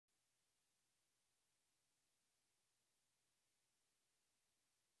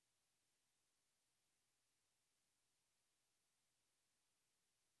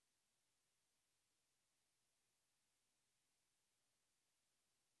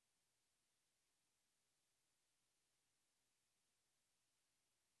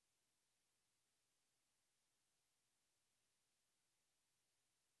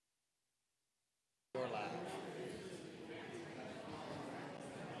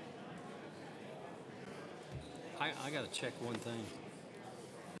I got to check one thing.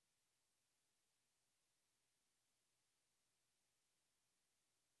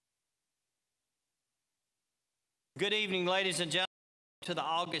 Good evening, ladies and gentlemen, to the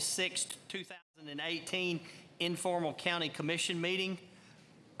August 6th, 2018 Informal County Commission meeting.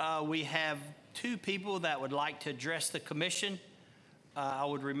 We have two people that would like to address the commission. I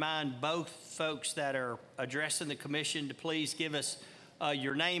would remind both folks that are addressing the commission to please give us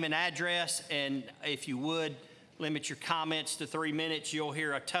your name and address, and if you would, limit your comments to 3 minutes. You'll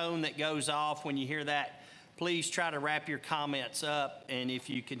hear a tone that goes off when you hear that. Please try to wrap your comments up, and if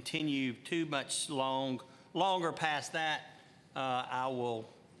you continue too much longer past that, I will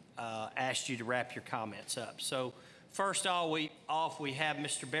ask you to wrap your comments up. So first off, we have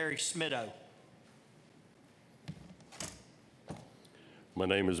Mr. Barry Smitto. My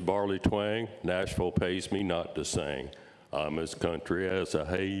name is Barley Twang. Nashville pays me not to sing. I'm as country as a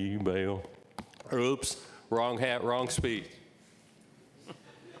hay bale. Oops, wrong hat, wrong speed.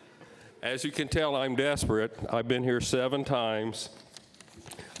 As you can tell, I'm desperate. I've been here 7 times.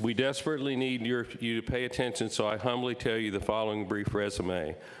 We desperately need you to pay attention, so I humbly tell you the following brief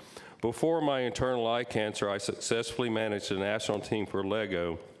resume. Before my internal eye cancer, I successfully managed the national team for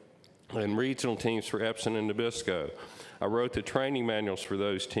Lego and regional teams for Epson and Nabisco. I wrote the training manuals for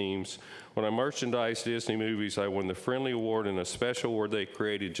those teams. When I merchandised Disney movies, I won the Friendly Award and a special award they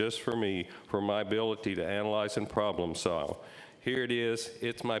created just for me for my ability to analyze and problem solve. Here it is,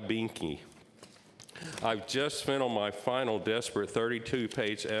 it's my binky. I've just spent on my final desperate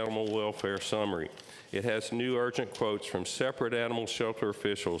 32-page animal welfare summary. It has new urgent quotes from separate animal shelter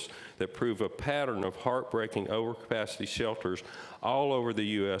officials that prove a pattern of heartbreaking overcapacity shelters all over the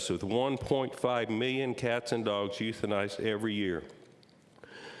U.S. with 1.5 million cats and dogs euthanized every year.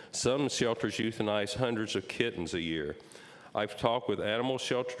 Some shelters euthanize hundreds of kittens a year. I've talked with animal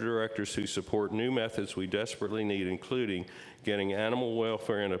shelter directors who support new methods we desperately need, including getting animal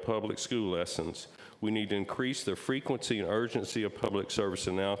welfare into public school lessons. We need to increase the frequency and urgency of public service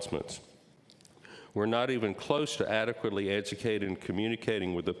announcements. We're not even close to adequately educating and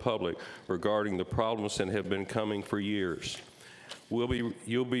communicating with the public regarding the problems that have been coming for years.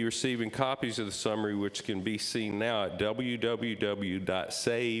 You'll be receiving copies of the summary, which can be seen now at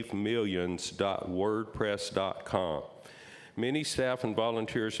www.savemillions.wordpress.com. Many staff and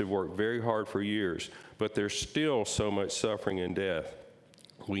volunteers have worked very hard for years, but there's still so much suffering and death.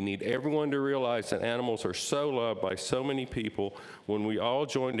 We need everyone to realize that animals are so loved by so many people. When we all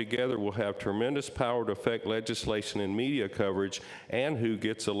join together, we'll have tremendous power to affect legislation and media coverage and who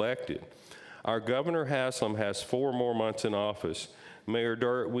gets elected. Our Governor Haslam has 4 more months in office. Mayor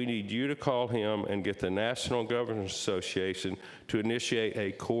Dirt, we need you to call him and get the National Governors Association to initiate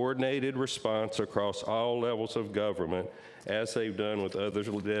a coordinated response across all levels of government, as they've done with other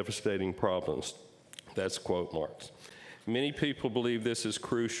devastating problems. That's quote marks. Many people believe this is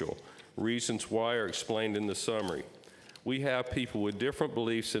crucial. Reasons why are explained in the summary. We have people with different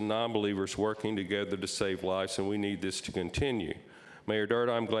beliefs and non-believers working together to save lives, and we need this to continue. Mayor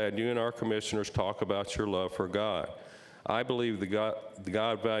Dirt, I'm glad you and our commissioners talk about your love for God. I believe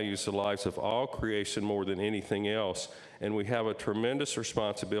God values the lives of all creation more than anything else, and we have a tremendous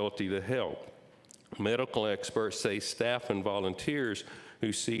responsibility to help. Medical experts say staff and volunteers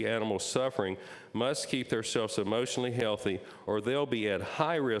who see animals suffering must keep themselves emotionally healthy, or they'll be at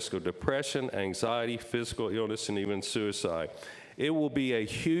high risk of depression, anxiety, physical illness, and even suicide. It will be a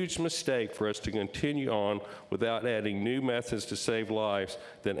huge mistake for us to continue on without adding new methods to save lives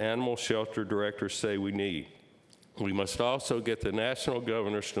that animal shelter directors say we need. We must also get the national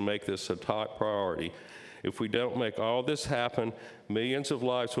governors to make this a top priority. If we don't make all this happen, millions of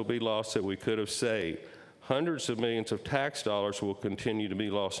lives will be lost that we could have saved. Hundreds of millions of tax dollars will continue to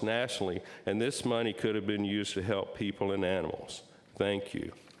be lost nationally, and this money could have been used to help people and animals. Thank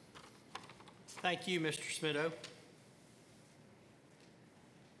you. Thank you, Mr. Smitto.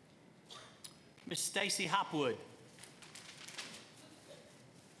 Ms. Stacy Hopwood.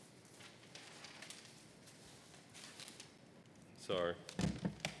 Sorry.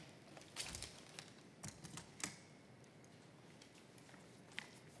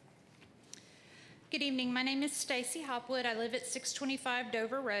 Good evening. My name is Stacy Hopwood. I live at 625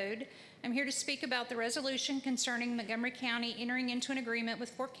 Dover Road. I'm here to speak about the resolution concerning Montgomery County entering into an agreement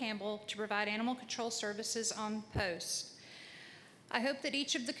with Fort Campbell to provide animal control services on post. I hope that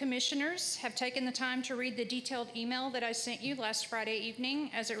each of the commissioners have taken the time to read the detailed email that I sent you last Friday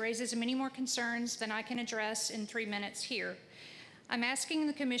evening, as it raises many more concerns than I can address in 3 minutes here. I'm asking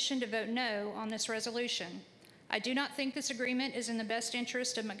the commission to vote no on this resolution. I do not think this agreement is in the best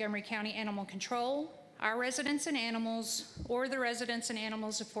interest of Montgomery County Animal Control, our residents and animals, or the residents and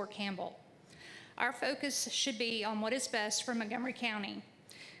animals of Fort Campbell. Our focus should be on what is best for Montgomery County.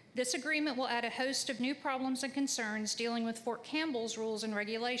 This agreement will add a host of new problems and concerns dealing with Fort Campbell's rules and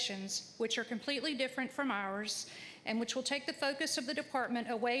regulations, which are completely different from ours, and which will take the focus of the department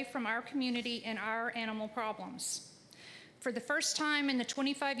away from our community and our animal problems. For the first time in the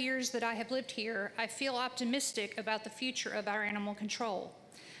 25 years that I have lived here, I feel optimistic about the future of our animal control.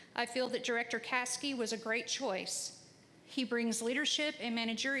 I feel that Director Caskey was a great choice. He brings leadership and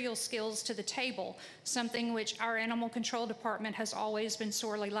managerial skills to the table, something which our animal control department has always been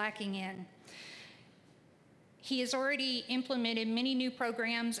sorely lacking in. He has already implemented many new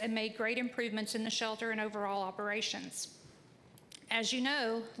programs and made great improvements in the shelter and overall operations. As you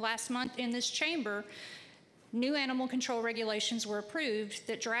know, last month in this chamber, new animal control regulations were approved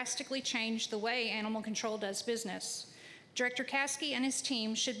that drastically changed the way animal control does business. Director Caskey and his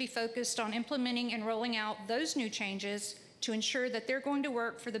team should be focused on implementing and rolling out those new changes to ensure that they're going to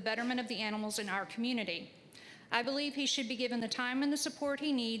work for the betterment of the animals in our community. I believe he should be given the time and the support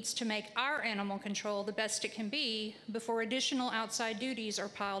he needs to make our animal control the best it can be before additional outside duties are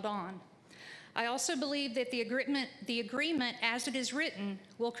piled on. I also believe that the agreement as it is written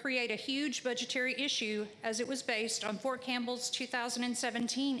will create a huge budgetary issue, as it was based on Fort Campbell's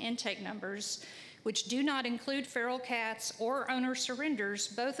 2017 intake numbers, which do not include feral cats or owner surrenders,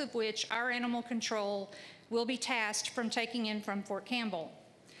 both of which our animal control will be tasked from taking in from Fort Campbell.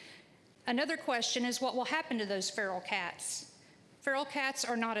 Another question is what will happen to those feral cats? Feral cats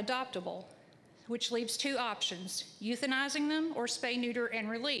are not adoptable, which leaves two options: euthanizing them or spay, neuter, and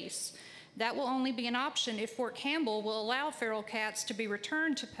release. That will only be an option if Fort Campbell will allow feral cats to be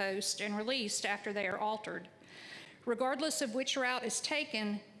returned to post and released after they are altered. Regardless of which route is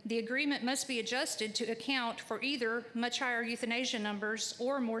taken, the agreement must be adjusted to account for either much higher euthanasia numbers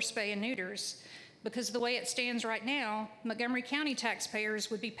or more spay and neuters, because the way it stands right now, Montgomery County taxpayers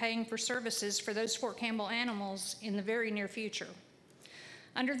would be paying for services for those Fort Campbell animals in the very near future.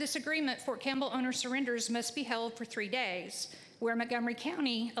 Under this agreement, Fort Campbell owner surrenders must be held for 3 days, where Montgomery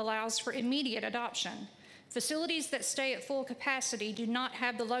County allows for immediate adoption. Facilities that stay at full capacity do not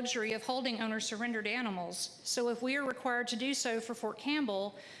have the luxury of holding owner-surrendered animals, so if we are required to do so for Fort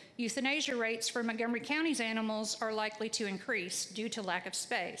Campbell, euthanasia rates for Montgomery County's animals are likely to increase due to lack of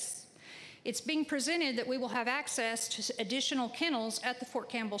space. It's being presented that we will have access to additional kennels at the Fort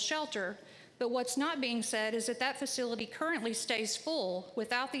Campbell shelter, but what's not being said is that that facility currently stays full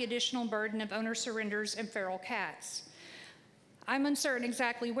without the additional burden of owner surrenders and feral cats. I'm uncertain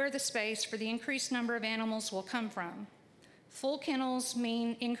exactly where the space for the increased number of animals will come from. Full kennels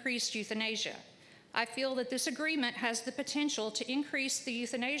mean increased euthanasia. I feel that this agreement has the potential to increase the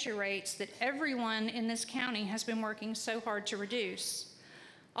euthanasia rates that everyone in this county has been working so hard to reduce.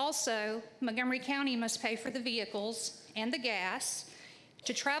 Also, Montgomery County must pay for the vehicles and the gas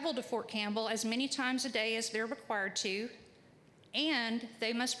to travel to Fort Campbell as many times a day as they're required to, and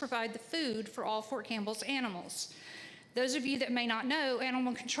they must provide the food for all Fort Campbell's animals. Those of you that may not know,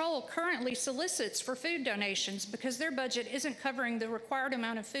 Animal Control currently solicits for food donations because their budget isn't covering the required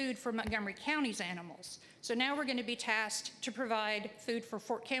amount of food for Montgomery County's animals. So now we're going to be tasked to provide food for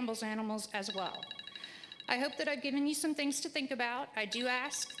Fort Campbell's animals as well. I hope that I've given you some things to think about. I do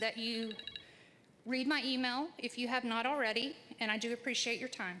ask that you read my email if you have not already, and I do appreciate your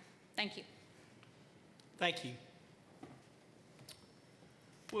time. Thank you. Thank you.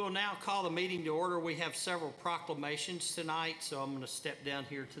 We'll now call the meeting to order. We have several proclamations tonight, so I'm going to step down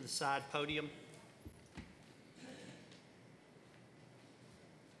here to the side podium.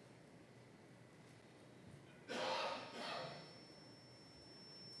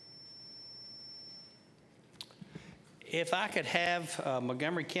 If I could have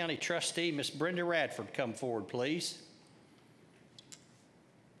Montgomery County Trustee, Ms. Brenda Radford, come forward, please.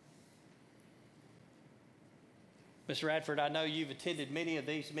 Ms. Radford, I know you've attended many of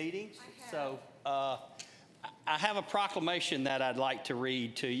these meetings, so I have a proclamation that I'd like to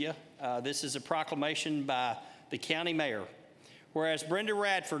read to you. This is a proclamation by the county mayor. Whereas Brenda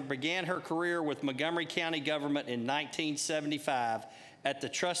Radford began her career with Montgomery County government in 1975 at the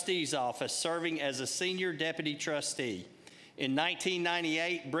trustee's office, serving as a senior deputy trustee. In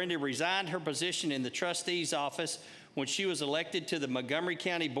 1998, Brenda resigned her position in the trustee's office when she was elected to the Montgomery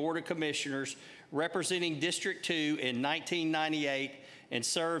County Board of Commissioners, representing District 2 in 1998, and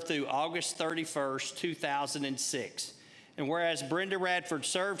served through August 31st, 2006. And whereas Brenda Radford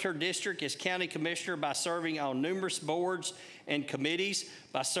served her district as county commissioner by serving on numerous boards and committees,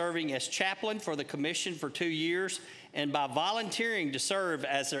 by serving as chaplain for the commission for 2 years, and by volunteering to serve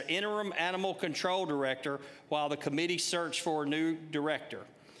as their interim animal control director while the committee searched for a new director.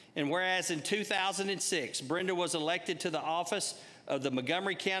 And whereas in 2006, Brenda was elected to the office of the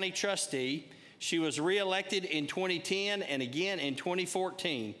Montgomery County trustee, She was reelected in 2010 and again in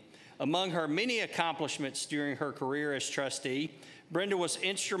 2014. Among her many accomplishments during her career as trustee, Brenda was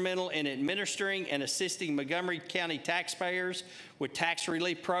instrumental in administering and assisting Montgomery County taxpayers with tax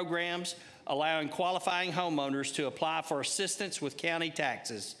relief programs, allowing qualifying homeowners to apply for assistance with county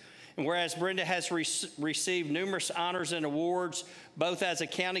taxes. And whereas Brenda has received numerous honors and awards, both as a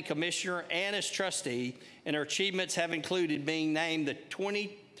county commissioner and as trustee, and her achievements have included being named the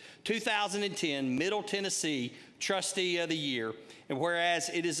 2010 Middle Tennessee Trustee of the Year. And whereas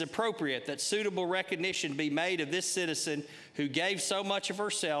it is appropriate that suitable recognition be made of this citizen who gave so much of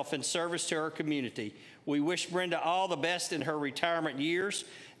herself in service to her community, we wish Brenda all the best in her retirement years.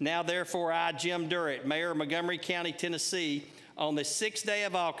 Now, therefore, I, Jim Durrett, Mayor of Montgomery County, Tennessee, on the 6th day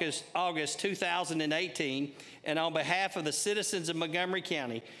of August 2018, and on behalf of the citizens of Montgomery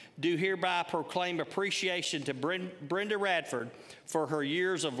County, do hereby proclaim appreciation to Brenda Radford for her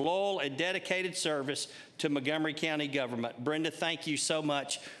years of loyal and dedicated service to Montgomery County government. Brenda, thank you so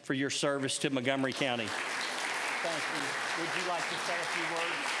much for your service to Montgomery County. Thank you. Would you like to say a few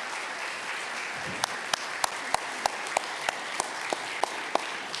words?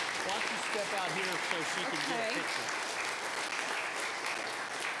 Why don't you step out here so she can get a picture?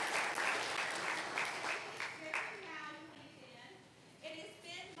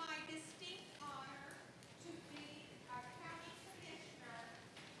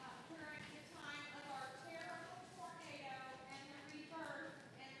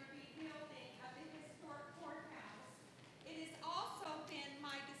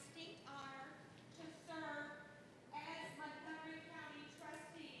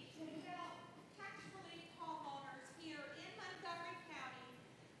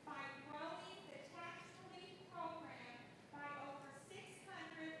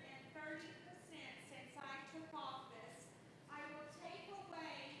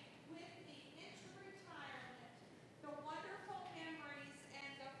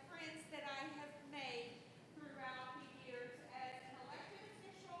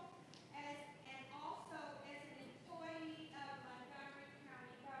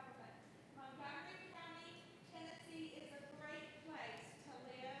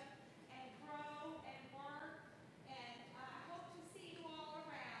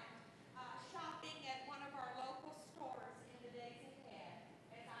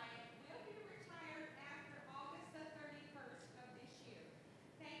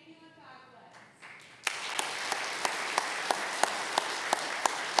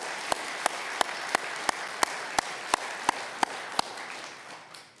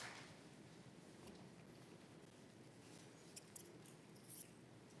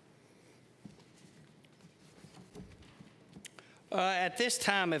 At this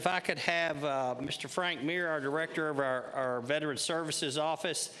time, if I could have Mr. Frank Meir, our director of our Veteran Services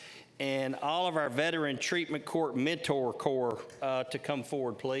Office, and all of our Veteran Treatment Court Mentor Corps to come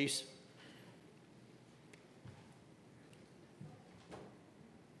forward, please.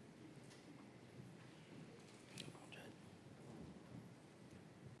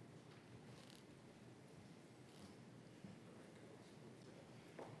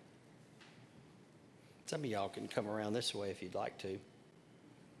 Some of y'all can come around this way if you'd like to.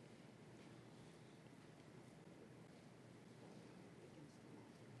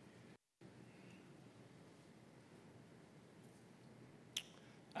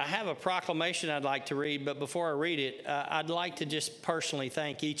 I have a proclamation I'd like to read, but before I read it, I'd like to just personally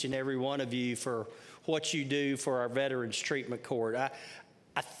thank each and every one of you for what you do for our Veterans Treatment Court.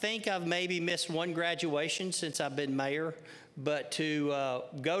 I think I've maybe missed one graduation since I've been mayor, but to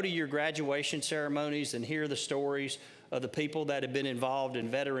go to your graduation ceremonies and hear the stories of the people that have been involved in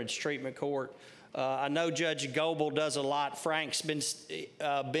Veterans Treatment Court. I know Judge Goebel does a lot. Frank's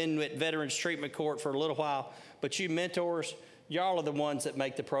been with Veterans Treatment Court for a little while, but you mentors, y'all are the ones that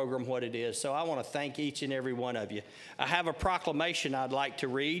make the program what it is. So I want to thank each and every one of you. I have a proclamation I'd like to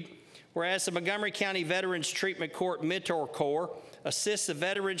read. Whereas the Montgomery County Veterans Treatment Court Mentor Corps assists the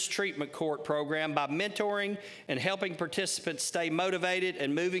Veterans Treatment Court program by mentoring and helping participants stay motivated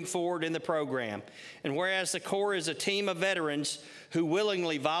and moving forward in the program. And whereas the Corps is a team of veterans who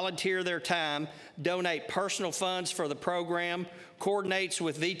willingly volunteer their time, donate personal funds for the program, coordinates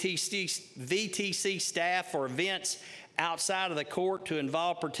with VTC staff for events outside of the court to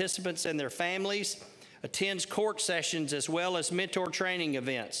involve participants and their families, attends court sessions as well as mentor training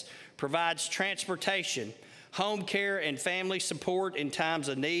events, provides transportation, home care and family support in times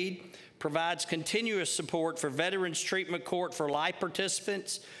of need, provides continuous support for Veterans Treatment Court for Life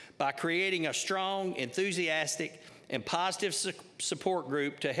participants by creating a strong, enthusiastic, and positive support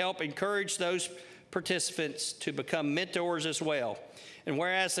group to help encourage those participants to become mentors as well. And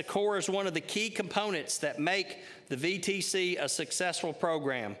whereas the Corps is one of the key components that make the VTC a successful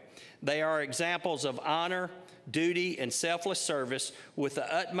program, they are examples of honor, duty, and selfless service with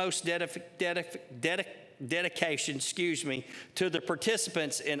the utmost dedication, to the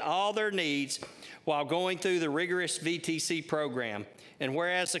participants in all their needs while going through the rigorous VTC program. And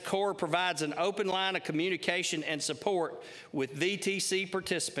whereas the Corps provides an open line of communication and support with VTC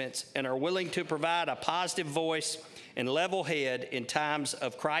participants and are willing to provide a positive voice and level head in times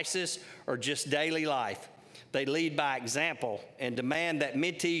of crisis or just daily life. They lead by example and demand that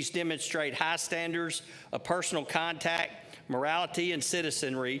mentees demonstrate high standards of personal contact, morality, and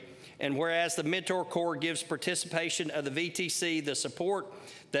citizenry. And whereas the Mentor Corps gives participation of the VTC the support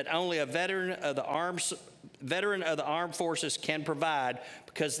that only a veteran of the armed forces can provide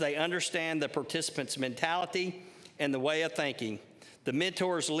because they understand the participants' mentality and the way of thinking. The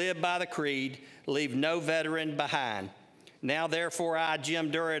mentors live by the creed, leave no veteran behind. Now, therefore, I, Jim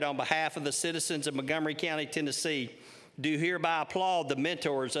Durrett, on behalf of the citizens of Montgomery County, Tennessee, do hereby applaud the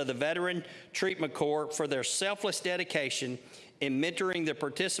mentors of the Veteran Treatment Corps for their selfless dedication in mentoring the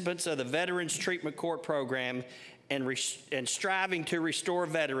participants of the Veterans Treatment Corps program and striving to restore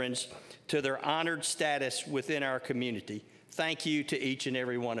veterans to their honored status within our community. Thank you to each and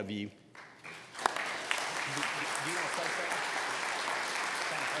every one of you. Do you want to say something?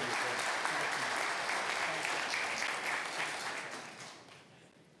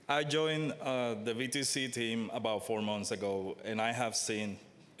 I joined the VTC team about 4 months ago, and I have seen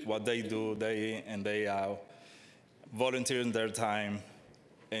what they do day in and day out, volunteering their time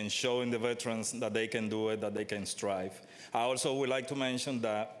and showing the veterans that they can do it, that they can strive. I also would like to mention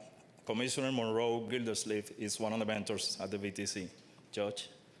that Commissioner Monroe Gildersleeve is one of the mentors at the VTC. Judge.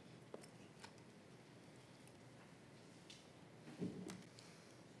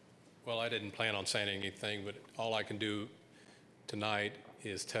 Well, I didn't plan on saying anything, but all I can do tonight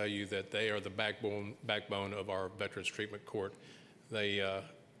is tell you that they are the backbone of our Veterans Treatment Court. They are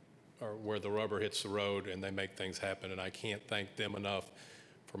where the rubber hits the road, and they make things happen, and I can't thank them enough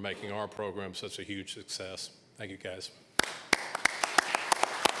for making our program such a huge success. Thank you, guys.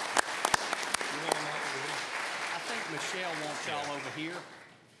 I think Michelle wants y'all over here.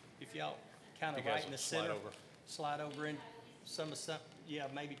 If y'all kind of right in the center. Slide over in some, yeah,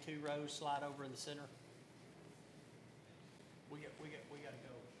 maybe 2 rows, slide over in the center. We got to go. We got to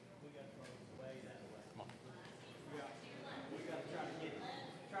go way that way. Come on. We got to try to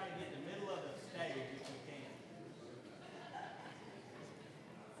get in the middle of the stage if we can.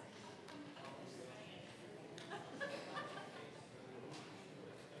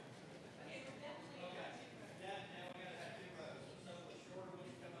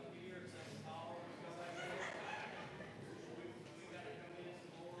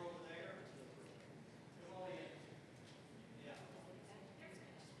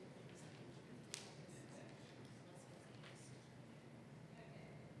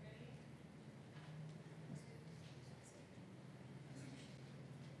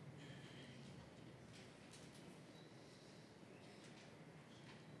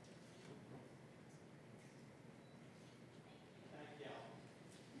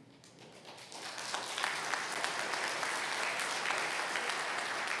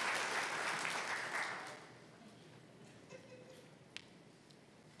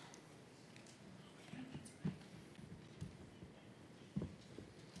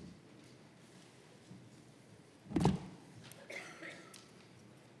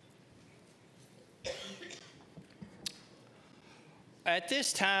 At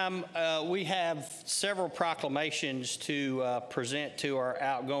this time, we have several proclamations to present to our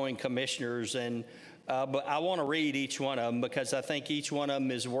outgoing commissioners, and but I want to read each one of them because I think each one of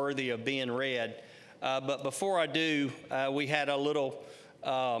them is worthy of being read. But before I do, we had a little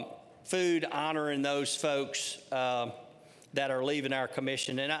food honoring those folks that are leaving our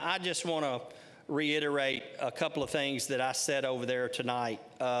commission, and I just want to reiterate a couple of things that I said over there tonight.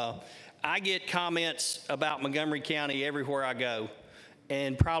 I get comments about Montgomery County everywhere I go.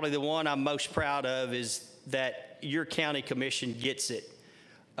 And probably the one I'm most proud of is that your county commission gets it.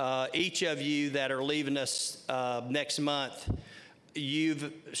 Each of you that are leaving us next month,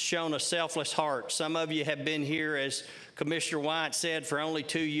 you've shown a selfless heart. Some of you have been here, as Commissioner Wyatt said, for only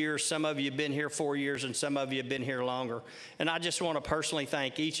 2 years. Some of you have been here 4 years, and some of you have been here longer. And I just want to personally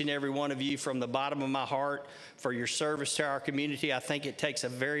thank each and every one of you from the bottom of my heart for your service to our community. I think it takes a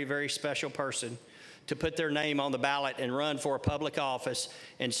very, very special person to put their name on the ballot and run for a public office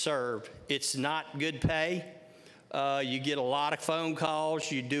and serve. It's not good pay, You get a lot of phone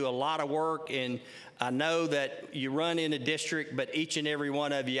calls, you do a lot of work, and I know that you run in a district, but each and every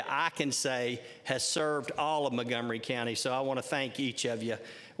one of you, I can say, has served all of Montgomery County, so I want to thank each of you.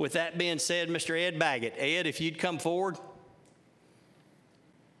 With that being said, Mr. Ed Baggett. Ed, if you'd come forward.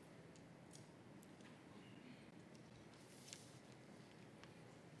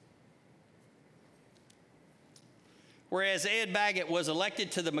 Whereas Ed Baggett was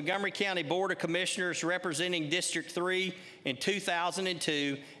elected to the Montgomery County Board of Commissioners representing District 3 in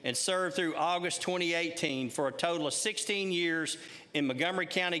 2002 and served through August 2018 for a total of 16 years in Montgomery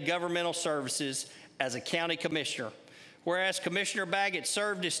County governmental services as a county commissioner. Whereas Commissioner Baggett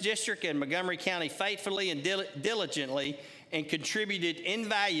served his district in Montgomery County faithfully and diligently and contributed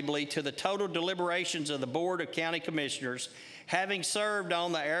invaluably to the total deliberations of the Board of County Commissioners, having served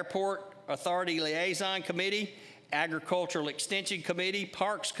on the Airport Authority Liaison Committee, Agricultural Extension Committee,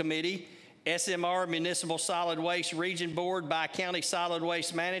 Parks Committee, SMR Municipal Solid Waste Region Board, Bi-County Solid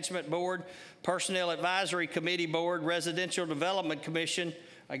Waste Management Board, Personnel Advisory Committee Board, Residential Development Commission.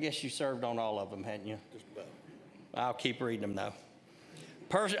 I guess you served on all of them, hadn't you? Just about. I'll keep reading them though.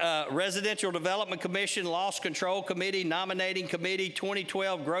 Residential Development Commission, Loss Control Committee, Nominating Committee,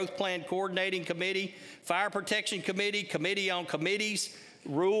 2012 Growth Plan Coordinating Committee, Fire Protection Committee, Committee on Committees,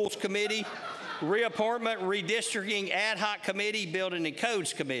 Rules Committee, Reappointment, Redistricting Ad Hoc Committee, Building and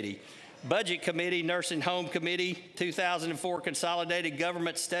Codes Committee, Budget Committee, Nursing Home Committee, 2004 Consolidated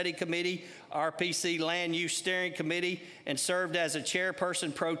Government Study Committee, RPC Land Use Steering Committee, and served as a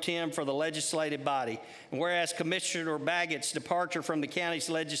chairperson pro tem for the legislative body. And whereas Commissioner Baggett's departure from the county's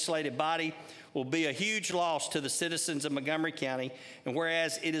legislative body will be a huge loss to the citizens of Montgomery County, and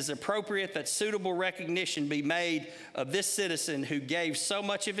whereas it is appropriate that suitable recognition be made of this citizen who gave so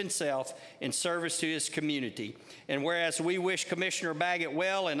much of himself in service to his community, and whereas we wish Commissioner Baggett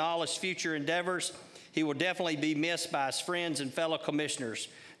well in all his future endeavors, he will definitely be missed by his friends and fellow commissioners.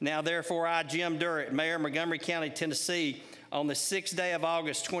 Now, therefore, I, Jim Durrett, Mayor of Montgomery County, Tennessee, on the 6th day of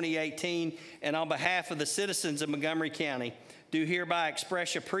August 2018, and on behalf of the citizens of Montgomery County, do hereby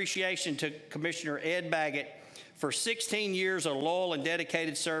express appreciation to Commissioner Ed Baggett for 16 years of loyal and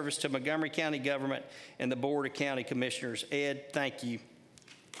dedicated service to Montgomery County government and the Board of County Commissioners. Ed, thank you. You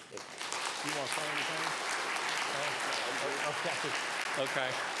want to say anything? Okay.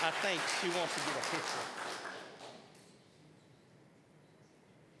 I think she wants to get a picture.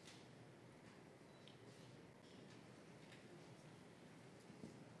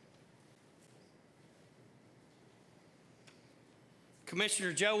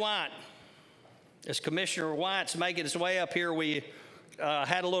 Commissioner Joe White. As Commissioner White's making his way up here, we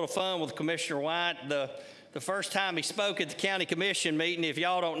had a little fun with Commissioner White. The first time he spoke at the county commission meeting, if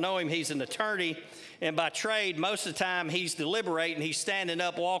y'all don't know him, he's an attorney, and by trade, most of the time he's deliberating, he's standing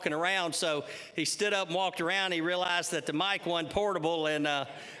up, walking around, so he stood up and walked around. He realized that the mic wasn't portable, and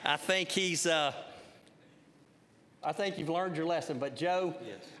I think he's, I think you've learned your lesson, but Joe,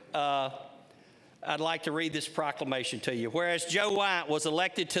 yes. I'd like to read this proclamation to you. Whereas Joe White was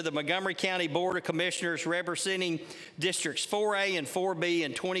elected to the Montgomery County Board of Commissioners representing Districts 4A and 4B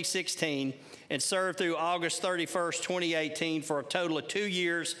in 2016 and served through August 31st, 2018 for a total of 2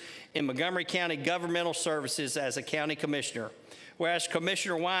 years in Montgomery County governmental services as a county commissioner. Whereas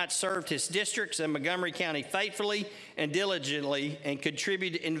Commissioner White served his districts in Montgomery County faithfully and diligently and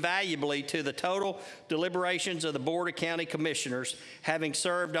contributed invaluably to the total deliberations of the Board of County Commissioners, having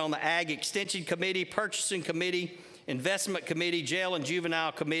served on the Ag Extension Committee, Purchasing Committee, Investment Committee, Jail and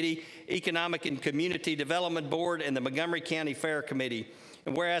Juvenile Committee, Economic and Community Development Board, and the Montgomery County Fair Committee.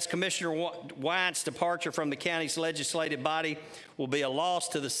 And whereas Commissioner White's departure from the county's legislative body will be a loss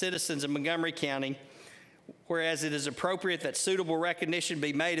to the citizens of Montgomery County, whereas it is appropriate that suitable recognition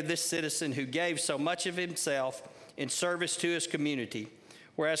be made of this citizen who gave so much of himself in service to his community.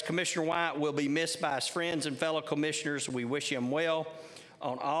 Whereas Commissioner White will be missed by his friends and fellow commissioners, we wish him well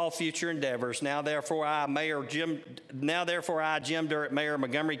on all future endeavors. Now therefore I, Jim Durrett, Mayor of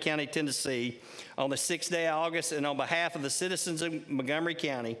Montgomery County, Tennessee, on the 6th day of August, and on behalf of the citizens of Montgomery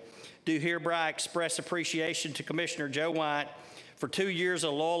County, do hereby express appreciation to Commissioner Joe White for 2 years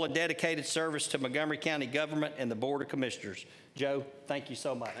of loyal and dedicated service to Montgomery County government and the Board of Commissioners. Joe, thank you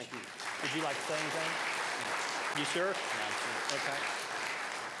so much. Thank you. Would you like to say anything? You sure? Yeah, I'm sure. Okay.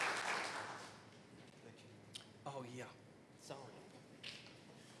 Oh, yeah. Sorry.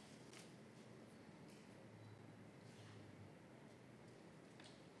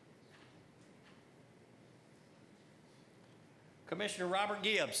 Commissioner Robert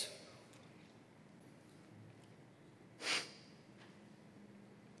Gibbs.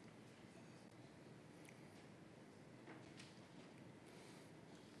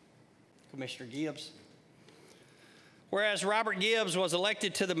 Commissioner Gibbs. Whereas Robert Gibbs was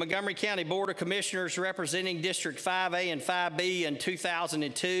elected to the Montgomery County Board of Commissioners representing District 5A and 5B in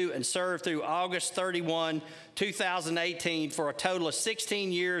 2002 and served through August 31, 2018 for a total of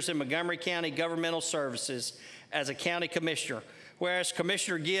 16 years in Montgomery County governmental services as a county commissioner. Whereas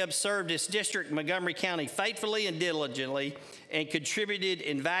Commissioner Gibbs served his district in Montgomery County faithfully and diligently and contributed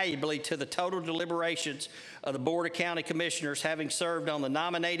invaluably to the total deliberations of the Board of County Commissioners, having served on the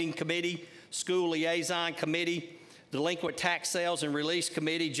Nominating Committee, School Liaison Committee, Delinquent Tax Sales and Release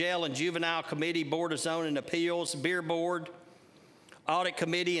Committee, Jail and Juvenile Committee, Board of Zoning Appeals, Beer Board, Audit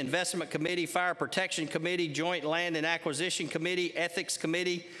Committee, Investment Committee, Fire Protection Committee, Joint Land and Acquisition Committee, Ethics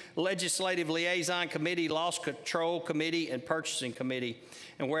Committee, Legislative Liaison Committee, Loss Control Committee, and Purchasing Committee.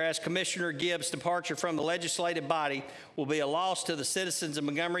 And whereas Commissioner Gibbs' departure from the legislative body will be a loss to the citizens of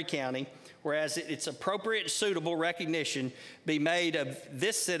Montgomery County, whereas it's appropriate and suitable recognition be made of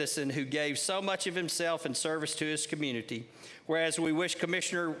this citizen who gave so much of himself in service to his community. Whereas we wish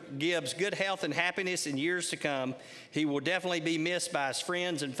Commissioner Gibbs good health and happiness in years to come, he will definitely be missed by his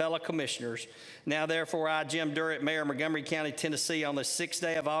friends and fellow commissioners. Now, therefore, I, Jim Durrett, Mayor of Montgomery County, Tennessee, on the 6th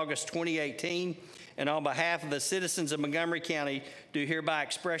day of August 2018, and on behalf of the citizens of Montgomery County, do hereby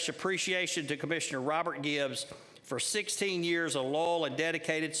express appreciation to Commissioner Robert Gibbs for 16 years of loyal and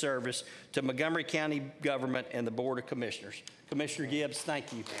dedicated service to Montgomery County government and the Board of Commissioners. Commissioner Gibbs,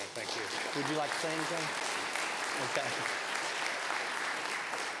 thank you. Yeah, thank you. Would you like to say anything? Okay. Thank you.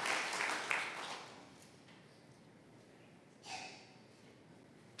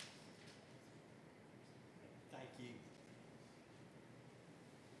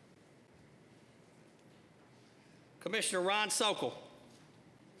 Commissioner Ron Sokol.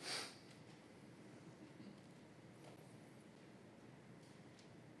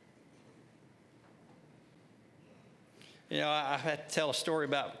 You know, I have to tell a story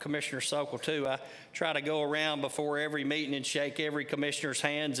about Commissioner Sokol, too. I try to go around before every meeting and shake every commissioner's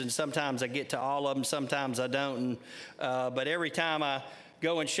hands, and sometimes I get to all of them, sometimes I don't. But every time I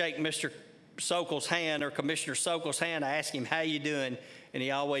go and shake Mr. Sokol's hand or Commissioner Sokol's hand, I ask him, how you doing? And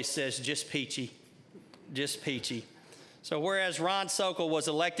he always says, just peachy, just peachy. So whereas Ron Sokol was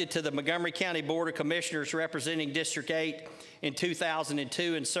elected to the Montgomery County Board of Commissioners representing District 8 in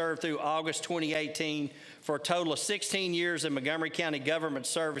 2002 and served through August 2018 for a total of 16 years in Montgomery County government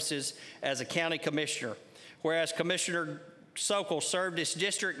services as a county commissioner. Whereas Commissioner Sokol served his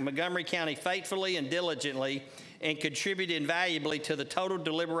district in Montgomery County faithfully and diligently and contributed invaluably to the total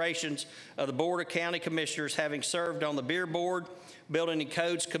deliberations of the Board of County Commissioners, having served on the Beer Board, Building and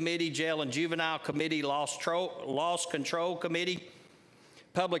Codes Committee, Jail and Juvenile Committee, Loss Control Committee,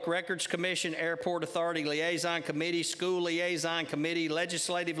 Public Records Commission, Airport Authority Liaison Committee, School Liaison Committee,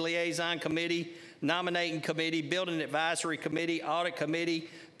 Legislative Liaison Committee, Nominating Committee, Building Advisory Committee, Audit Committee,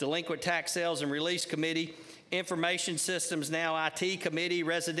 Delinquent Tax Sales and Release Committee, Information Systems Now IT Committee,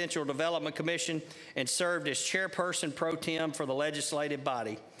 Residential Development Commission, and served as chairperson pro tem for the legislative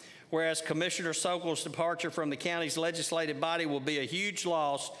body. Whereas Commissioner Sokol's departure from the county's legislative body will be a huge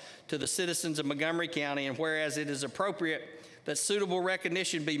loss to the citizens of Montgomery County, and whereas it is appropriate that suitable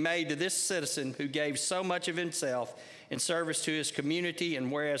recognition be made to this citizen who gave so much of himself in service to his community,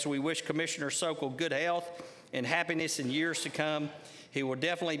 and whereas we wish Commissioner Sokol good health and happiness in years to come, he will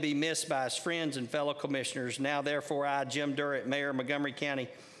definitely be missed by his friends and fellow commissioners. Now, therefore, I, Jim Durrett, Mayor of Montgomery County,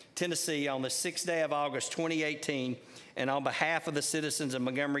 Tennessee, on the 6th day of August 2018, and on behalf of the citizens of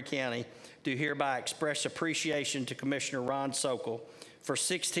Montgomery County, do hereby express appreciation to Commissioner Ron Sokol for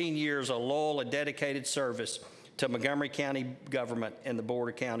 16 years of loyal and dedicated service to Montgomery County government and the Board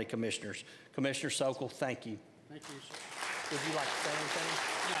of County Commissioners. Commissioner Sokol, thank you. Thank you, sir. Would you like to say anything?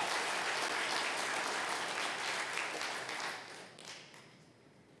 No.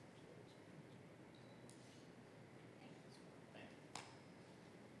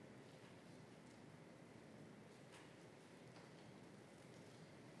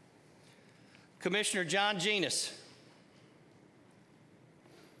 Commissioner John Genus.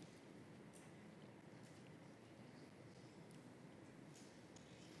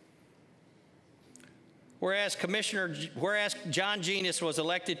 Whereas John Genus was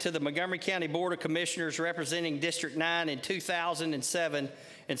elected to the Montgomery County Board of Commissioners representing District 9 in 2007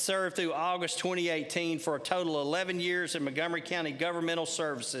 and served through August 2018 for a total of 11 years in Montgomery County governmental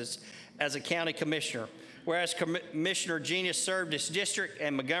services as a county commissioner. Whereas Commissioner Genus served his district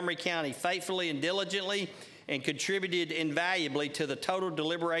and Montgomery County faithfully and diligently and contributed invaluably to the total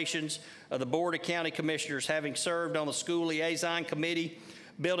deliberations of the Board of County Commissioners, having served on the School Liaison Committee,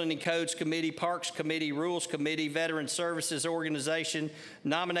 Building and Codes Committee, Parks Committee, Rules Committee, Veteran Services Organization,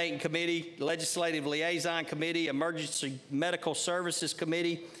 Nominating Committee, Legislative Liaison Committee, Emergency Medical Services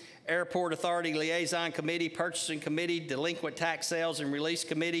Committee, Airport Authority Liaison Committee, Purchasing Committee, Delinquent Tax Sales and Release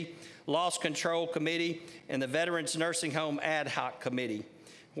Committee, Loss Control Committee, and the Veterans Nursing Home Ad Hoc Committee.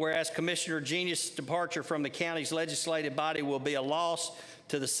 Whereas Commissioner Genius' departure from the county's legislative body will be a loss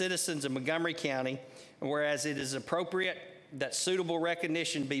to the citizens of Montgomery County, and whereas it is appropriate that suitable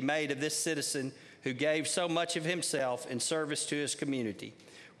recognition be made of this citizen who gave so much of himself in service to his community.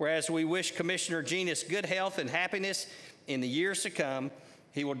 Whereas we wish Commissioner Genius good health and happiness in the years to come,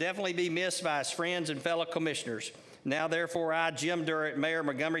 he will definitely be missed by his friends and fellow commissioners. Now, therefore, I, Jim Durrett, Mayor of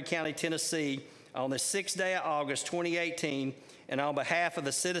Montgomery County, Tennessee, on the 6th day of August, 2018, and on behalf of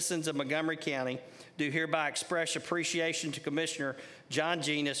the citizens of Montgomery County, do hereby express appreciation to Commissioner John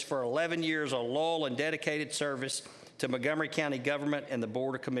Genius for 11 years of loyal and dedicated service to Montgomery County government and the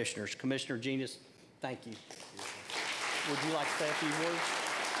Board of Commissioners. Commissioner Genius, thank you. Would you like to say a few words?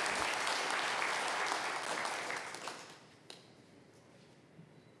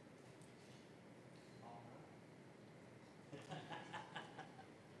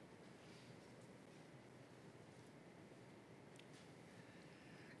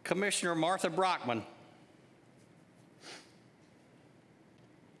 Commissioner Martha Brockman.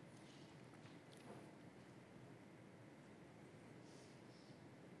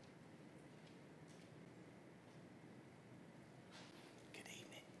 Good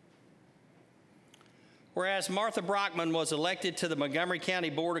evening. Whereas Martha Brockman was elected to the Montgomery County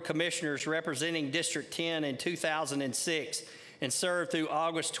Board of Commissioners representing District 10 in 2006 and served through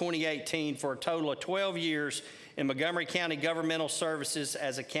August 2018 for a total of 12 years in Montgomery County Governmental Services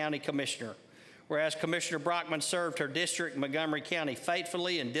as a county commissioner. Whereas Commissioner Brockman served her district, Montgomery County,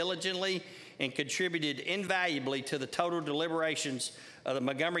 faithfully and diligently and contributed invaluably to the total deliberations of the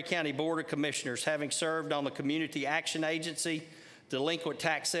Montgomery County Board of Commissioners, having served on the Community Action Agency, Delinquent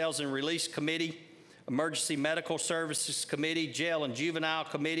Tax Sales and Release Committee, Emergency Medical Services Committee, Jail and Juvenile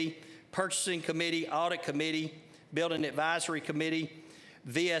Committee, Purchasing Committee, Audit Committee, Building Advisory Committee,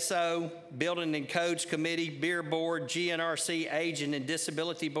 VSO, Building and Codes Committee, Beer Board, GNRC Aging and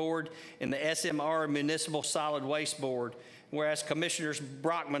Disability Board, and the SMR Municipal Solid Waste Board. Whereas Commissioner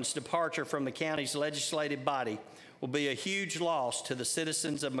Brockman's departure from the county's legislative body will be a huge loss to the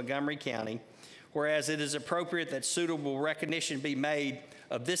citizens of Montgomery County, whereas it is appropriate that suitable recognition be made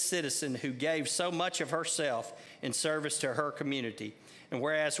of this citizen who gave so much of herself in service to her community. And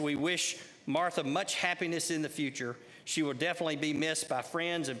whereas we wish Martha much happiness in the future, she will definitely be missed by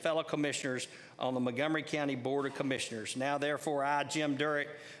friends and fellow commissioners on the Montgomery County Board of Commissioners. Now, therefore, I, Jim Durrett,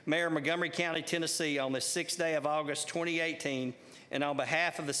 Mayor of Montgomery County, Tennessee, on the 6th day of August, 2018, and on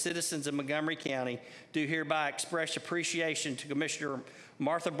behalf of the citizens of Montgomery County, do hereby express appreciation to Commissioner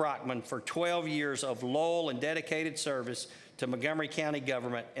Martha Brockman for 12 years of loyal and dedicated service to Montgomery County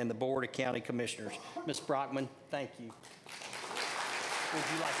government and the Board of County Commissioners. Ms. Brockman, thank you. Would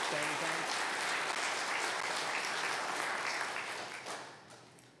you like to say anything?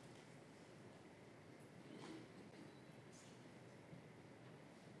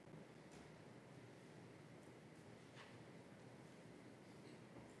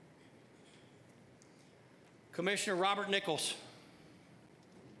 Commissioner Robert Nichols.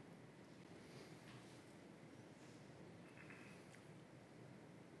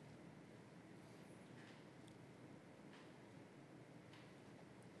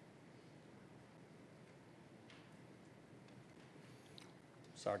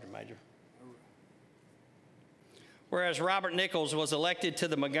 Sergeant Major. Whereas Robert Nichols was elected to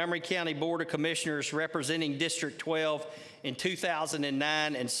the Montgomery County Board of Commissioners representing District 12 in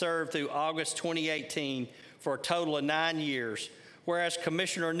 2009 and served through August 2018 for a total of 9 years. Whereas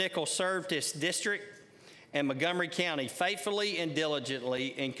Commissioner Nichols served his district and Montgomery County faithfully and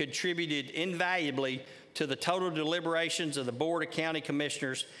diligently and contributed invaluably to the total deliberations of the Board of County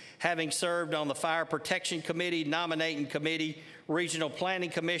Commissioners, having served on the Fire Protection Committee, Nominating Committee, Regional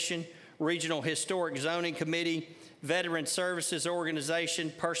Planning Commission, Regional Historic Zoning Committee, Veteran Services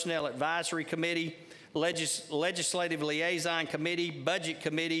Organization, Personnel Advisory Committee, Legislative Liaison Committee, Budget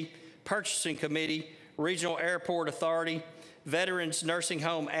Committee, Purchasing Committee, Regional Airport Authority, Veterans Nursing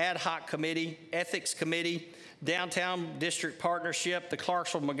Home Ad Hoc Committee, Ethics Committee, Downtown District Partnership, the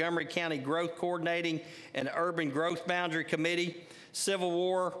Clarksville-Montgomery County Growth Coordinating and Urban Growth Boundary Committee, Civil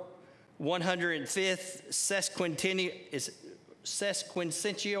War 105th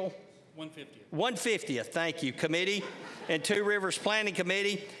Sesquicentennial 150th, thank you, Committee, and Two Rivers Planning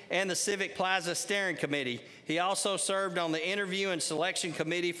Committee, and the Civic Plaza Steering Committee. He also served on the Interview and Selection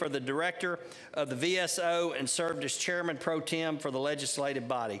Committee for the Director of the VSO and served as Chairman Pro Tem for the legislative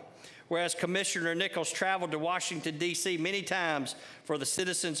body. Whereas Commissioner Nichols traveled to Washington, D.C. many times for the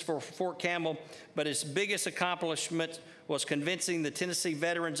citizens for Fort Campbell, but his biggest accomplishment was convincing the Tennessee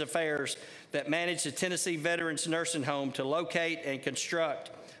Veterans Affairs that managed the Tennessee Veterans Nursing Home to locate and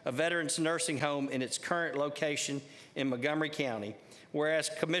construct a veterans nursing home in its current location in Montgomery County. Whereas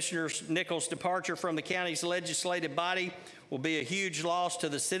Commissioner Nichols' departure from the county's legislative body will be a huge loss to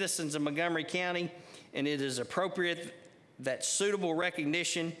the citizens of Montgomery County, and it is appropriate that suitable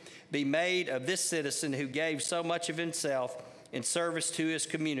recognition be made of this citizen who gave so much of himself in service to his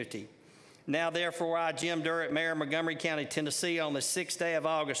community. Now, therefore, I, Jim Durrett, Mayor of Montgomery County, Tennessee, on the 6th day of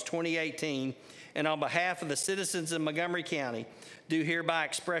August, 2018, and on behalf of the citizens of Montgomery County, do hereby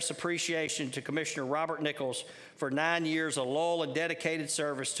express appreciation to Commissioner Robert Nichols for 9 years of loyal and dedicated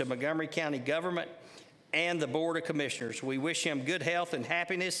service to Montgomery County government and the Board of Commissioners. We wish him good health and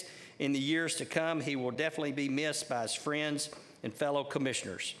happiness in the years to come. He will definitely be missed by his friends and fellow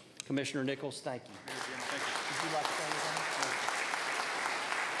commissioners. Commissioner Nichols, thank you. Thank you. Would you like to say anything?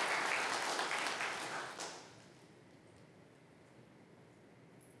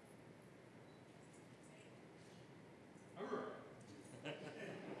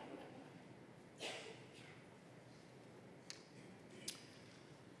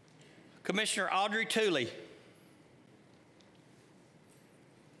 Commissioner Audrey Tooley.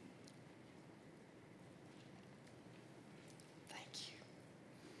 Thank you.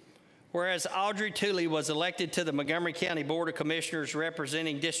 Whereas Audrey Tooley was elected to the Montgomery County Board of Commissioners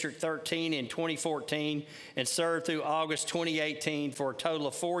representing District 13 in 2014 and served through August 2018 for a total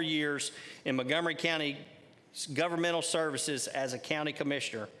of 4 years in Montgomery County governmental services as a county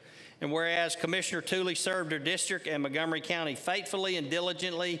commissioner. And whereas Commissioner Tooley served her district and Montgomery County faithfully and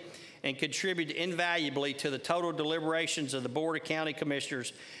diligently and contributed invaluably to the total deliberations of the Board of County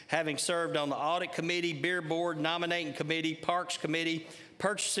Commissioners, having served on the Audit Committee, Beer Board, Nominating Committee, Parks Committee,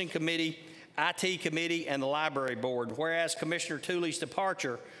 Purchasing Committee, IT Committee, and the Library Board. Whereas Commissioner Tooley's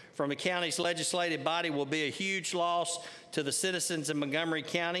departure from the county's legislative body will be a huge loss to the citizens of Montgomery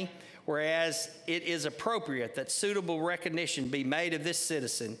County, whereas it is appropriate that suitable recognition be made of this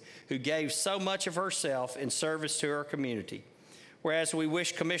citizen who gave so much of herself in service to her community. Whereas we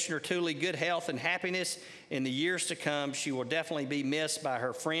wish Commissioner Tooley good health and happiness in the years to come, she will definitely be missed by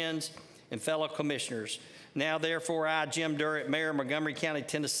her friends and fellow commissioners. Now, therefore, I, Jim Durrett, Mayor of Montgomery County,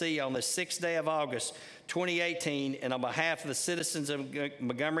 Tennessee, on the 6th day of August, 2018, and on behalf of the citizens of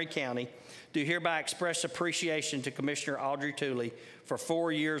Montgomery County, do hereby express appreciation to Commissioner Audrey Tooley for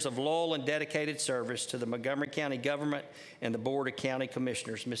 4 years of loyal and dedicated service to the Montgomery County government and the Board of County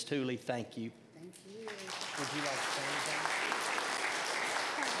Commissioners. Ms. Tooley, thank you. Thank you. Would you like to say anything?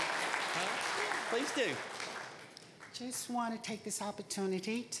 Please do. Just want to take this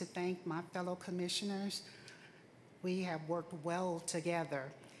opportunity to thank my fellow commissioners. We have worked well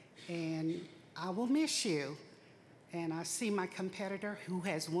together, and I will miss you. And I see my competitor who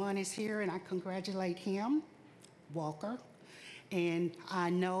has won is here, and I congratulate him, Walker. And I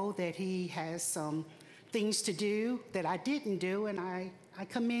know that he has some things to do that I didn't do, and I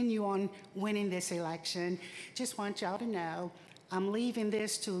commend you on winning this election. Just want y'all to know I'm leaving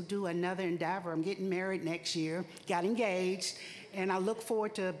this to do another endeavor. I'm getting married next year, got engaged, and I look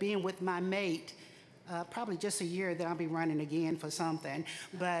forward to being with my mate. Probably just a year, then I'll be running again for something.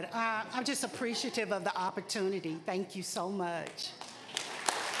 But I'm just appreciative of the opportunity. Thank you so much.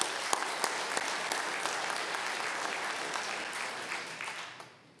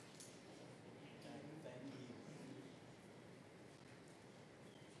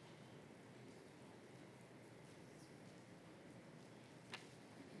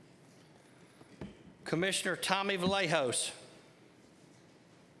 Commissioner Tommy Vallejos.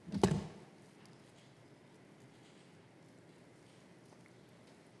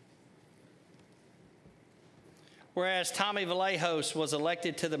 Whereas Tommy Vallejos was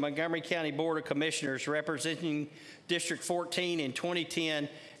elected to the Montgomery County Board of Commissioners representing District 14 in 2010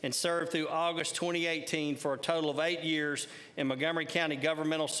 and served through August 2018 for a total of 8 years in Montgomery County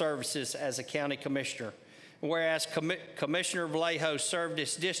governmental services as a county commissioner. Whereas Commissioner Vallejos served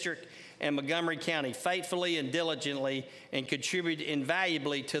his district and Montgomery County faithfully and diligently and contributed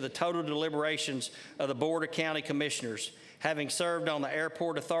invaluably to the total deliberations of the Board of County Commissioners, having served on the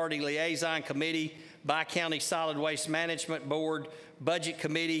Airport Authority Liaison Committee, Bi-County Solid Waste Management Board, Budget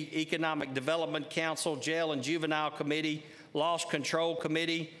Committee, Economic Development Council, Jail and Juvenile Committee, Loss Control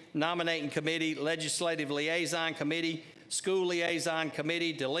Committee, Nominating Committee, Legislative Liaison Committee, School Liaison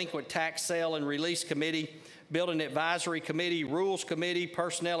Committee, Delinquent Tax Sale and Release Committee, Building Advisory Committee, Rules Committee,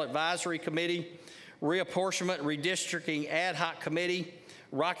 Personnel Advisory Committee, Reapportionment Redistricting Ad Hoc Committee,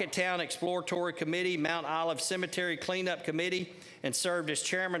 Rocketown Exploratory Committee, Mount Olive Cemetery Cleanup Committee, and served as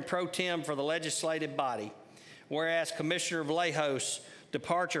Chairman Pro Tem for the legislative body. Whereas Commissioner Vallejos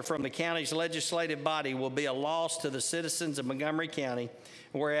departure from the county's legislative body will be a loss to the citizens of Montgomery County,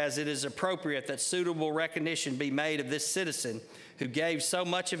 whereas it is appropriate that suitable recognition be made of this citizen who gave so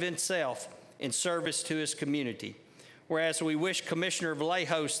much of himself in service to his community. Whereas we wish Commissioner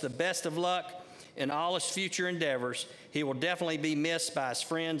Vallejos the best of luck in all his future endeavors, he will definitely be missed by his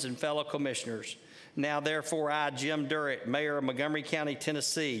friends and fellow commissioners. Now, therefore, I, Jim Durrett, Mayor of Montgomery County,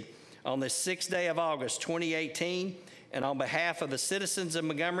 Tennessee, on this 6th day of August, 2018, and on behalf of the citizens of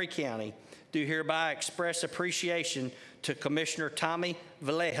Montgomery County, do hereby express appreciation to Commissioner Tommy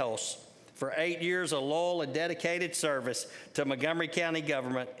Vallejos for 8 years of loyal and dedicated service to Montgomery County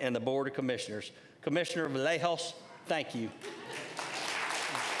government and the Board of Commissioners. Commissioner Vallejos, thank you.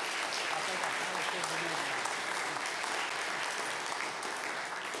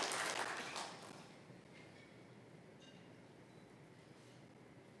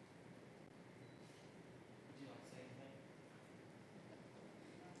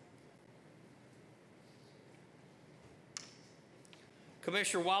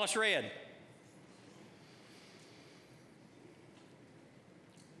 Commissioner Wallace Redd.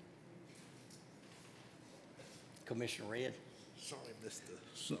 Commissioner Redd. Sorry,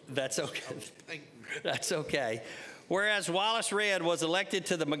 Mr. That's okay. That's okay. Whereas Wallace Redd was elected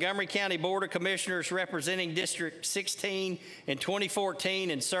to the Montgomery County Board of Commissioners representing District 16 in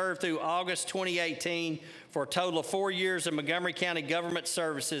 2014 and served through August 2018 for a total of 4 years of Montgomery County government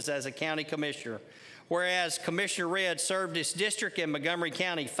services as a county commissioner. Whereas Commissioner Redd served his district in Montgomery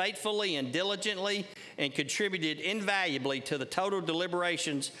County faithfully and diligently and contributed invaluably to the total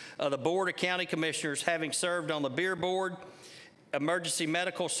deliberations of the Board of County Commissioners, having served on the Beer Board, Emergency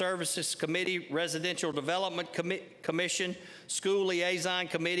Medical Services Committee, Residential Development Commission, School Liaison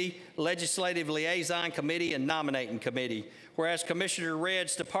Committee, Legislative Liaison Committee, and Nominating Committee. Whereas Commissioner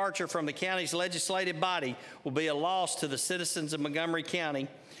Redd's departure from the county's legislative body will be a loss to the citizens of Montgomery County,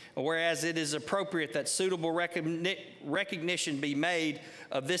 whereas it is appropriate that suitable recognition be made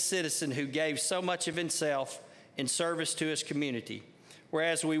of this citizen who gave so much of himself in service to his community.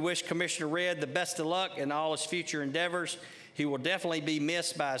 Whereas we wish Commissioner Redd the best of luck in all his future endeavors, he will definitely be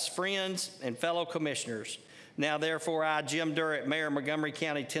missed by his friends and fellow commissioners. Now, therefore, I, Jim Durrett, Mayor of Montgomery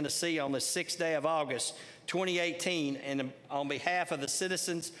County, Tennessee, on the 6th day of August, 2018, and on behalf of the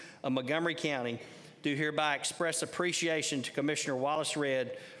citizens of Montgomery County, do hereby express appreciation to Commissioner Wallace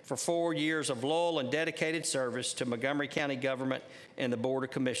Redd for 4 years of loyal and dedicated service to Montgomery County government and the Board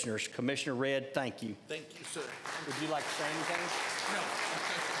of Commissioners. Commissioner Redd, thank you. Thank you, sir. Would you like to say anything? No.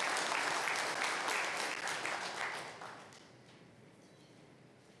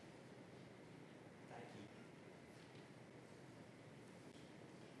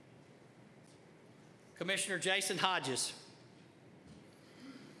 Commissioner Jason Hodges.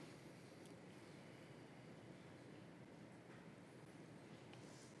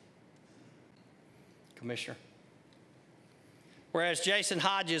 Commissioner. Whereas Jason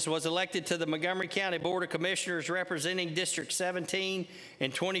Hodges was elected to the Montgomery County Board of Commissioners representing District 17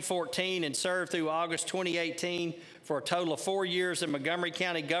 in 2014 and served through August 2018 for a total of 4 years in Montgomery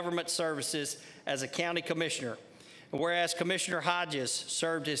County government services as a county commissioner. And whereas Commissioner Hodges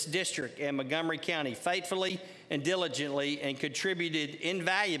served his district in Montgomery County faithfully and diligently and contributed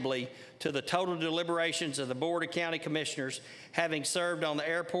invaluably to the total deliberations of the Board of County Commissioners, having served on the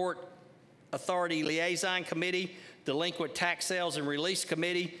Airport Authority Liaison Committee, Delinquent Tax Sales and Release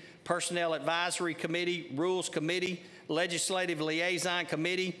Committee, Personnel Advisory Committee, Rules Committee, Legislative Liaison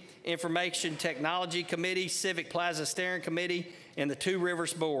Committee, Information Technology Committee, Civic Plaza Steering Committee, and the Two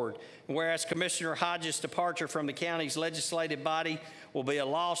Rivers Board. And whereas Commissioner Hodges' departure from the county's legislative body will be a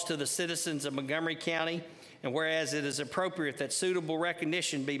loss to the citizens of Montgomery County, and whereas it is appropriate that suitable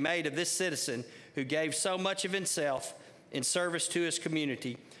recognition be made of this citizen who gave so much of himself in service to his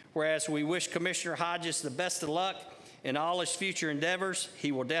community, whereas we wish Commissioner Hodges the best of luck in all his future endeavors,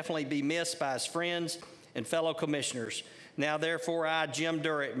 he will definitely be missed by his friends and fellow commissioners. Now, therefore, I, Jim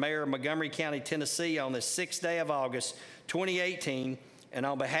Durrett, Mayor of Montgomery County, Tennessee, on the 6th day of August, 2018, and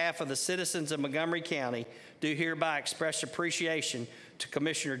on behalf of the citizens of Montgomery County, do hereby express appreciation to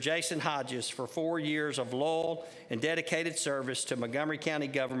Commissioner Jason Hodges for 4 years of loyal and dedicated service to Montgomery County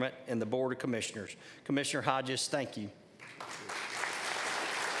government and the Board of Commissioners. Commissioner Hodges, thank you.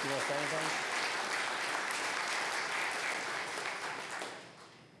 You want to say anything?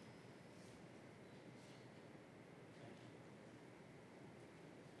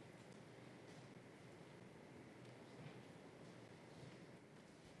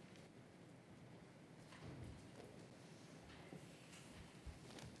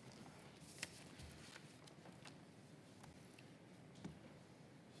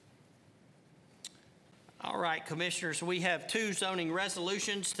 All right, Commissioners, we have two zoning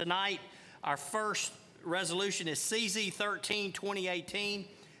resolutions tonight. Our first resolution is CZ 13, 2018,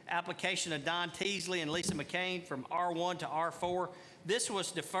 application of Don Teasley and Lisa McCain from R1 to R4. This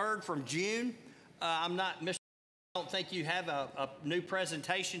was deferred from June. Mr. I don't think you have a new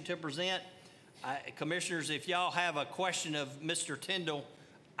presentation to present. Commissioners, if y'all have a question of Mr. Tyndall,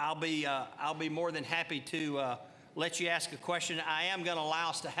 I'll be more than happy to let you ask a question. I am going to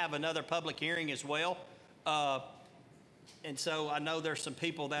allow us to have another public hearing as well. And so I know there's some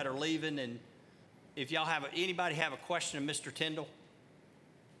people that are leaving, and if y'all anybody have a question of Mr. Tyndall?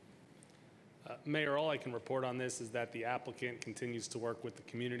 Mayor, all I can report on this is that the applicant continues to work with the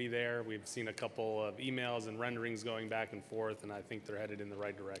community there. We've seen a couple of emails and renderings going back and forth, and I think they're headed in the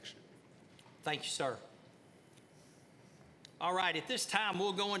right direction. Thank you, sir. All right, at this time,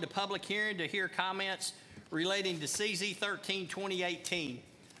 we'll go into public hearing to hear comments relating to CZ 13, 2018.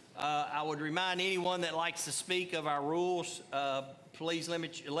 I would remind anyone that likes to speak of our rules, please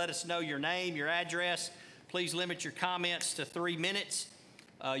let us know your name, your address. Please limit your comments to 3 minutes.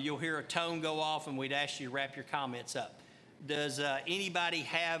 You'll hear a tone go off, and we'd ask you to wrap your comments up. Does anybody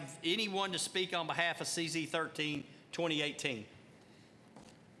have anyone to speak on behalf of CZ 13, 2018?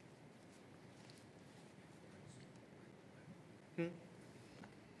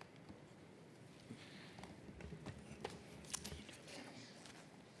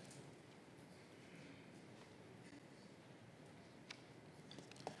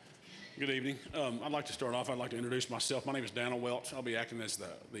 Good evening. I'd like to start off. I'd like to introduce myself. My name is Daniel Welch. I'll be acting as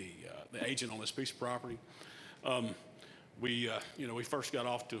the agent on this piece of property. We first got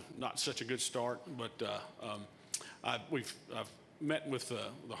off to not such a good start, but I've met with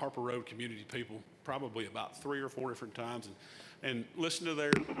the Harper Road community people probably about 3 or 4 different times, and listened to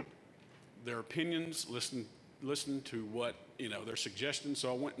their opinions, listened to what their suggestions.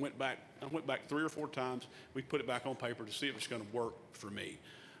 So I went back 3 or 4 times. We put it back on paper to see if it's going to work for me.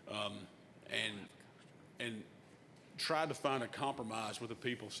 And tried to find a compromise with the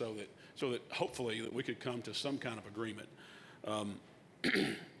people so that hopefully that we could come to some kind of agreement.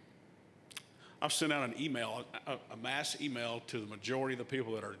 I've sent out an email, a mass email to the majority of the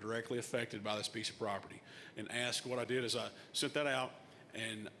people that are directly affected by this piece of property, and asked. What I did is I sent that out,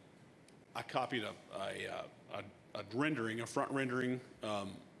 and I copied a rendering, a front rendering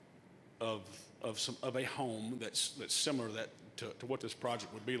of a home that's similar to what this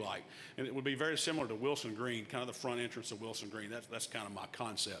project would be like. And it would be very similar to Wilson Green, kind of the front entrance of Wilson Green. That's kind of my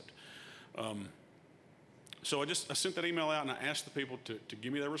concept. So I sent that email out, and I asked the people to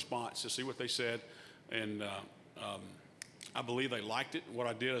give me their response, to see what they said. And I believe they liked it. What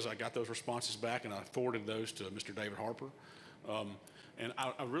I did is I got those responses back, and I forwarded those to Mr. David Harper. And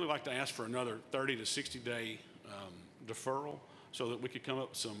I'd really like to ask for another 30 to 60-day deferral so that we could come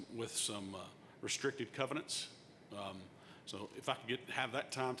up with some restricted covenants. So if I could have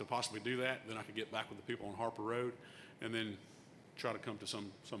that time to possibly do that, then I could get back with the people on Harper Road and then try to come to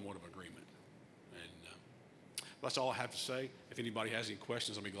somewhat of agreement. And that's all I have to say. If anybody has any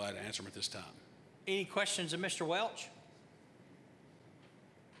questions, I'll be glad to answer them at this time. Any questions of Mr. Welch?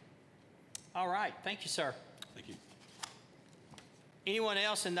 All right, thank you, sir. Thank you. Anyone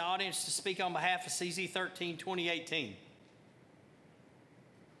else in the audience to speak on behalf of CZ 13, 2018?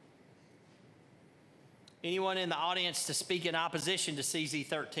 Anyone in the audience to speak in opposition to CZ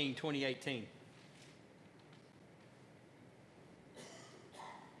 13, 2018?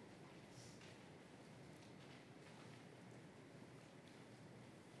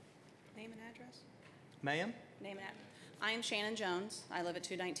 Name and address? Ma'am? Name and address. I am Shannon Jones. I live at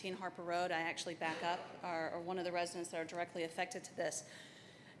 219 Harper Road. I actually back up, or one of the residents that are directly affected to this.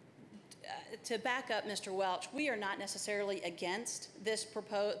 To back up Mr. Welch, we are not necessarily against this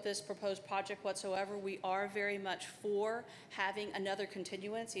proposed project whatsoever. We are very much for having another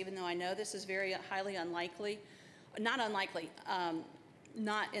continuance, even though I know this is very highly unlikely. Not unlikely,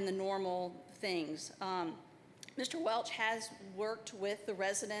 not in the normal things. Mr. Welch has worked with the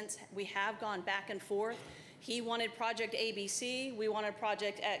residents. We have gone back and forth. He wanted project ABC. We wanted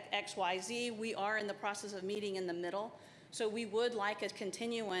project XYZ. We are in the process of meeting in the middle. So we would like a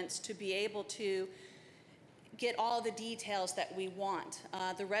continuance to be able to get all the details that we want.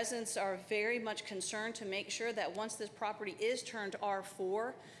 The residents are very much concerned to make sure that once this property is turned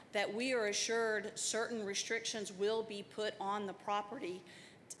R4, that we are assured certain restrictions will be put on the property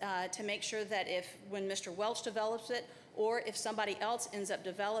to make sure that when Mr. Welch develops it, or if somebody else ends up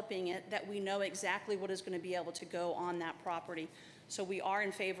developing it, that we know exactly what is going to be able to go on that property. So we are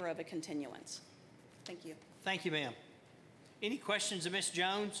in favor of a continuance. Thank you. Thank you, ma'am. Any questions of Ms.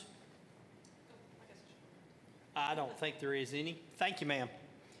 Jones? I don't think there is any. Thank you, ma'am.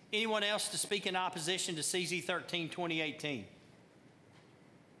 Anyone else to speak in opposition to CZ 13, 2018?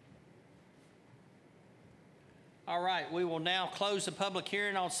 All right, we will now close the public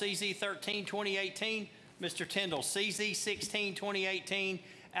hearing on CZ 13, 2018. Mr. Tyndall, CZ 16, 2018,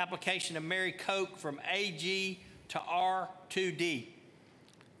 application of Mary Koch from AG to R2D.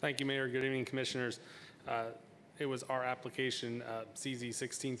 Thank you, Mayor. Good evening, Commissioners. It was our application, CZ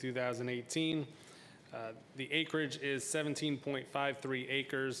 16, 2018. The acreage is 17.53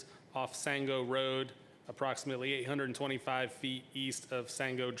 acres off Sango Road, approximately 825 feet east of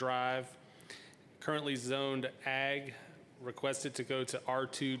Sango Drive. Currently zoned ag, requested to go to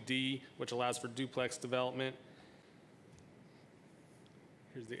R2D, which allows for duplex development.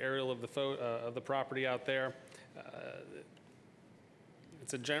 Here's the aerial of the property out there.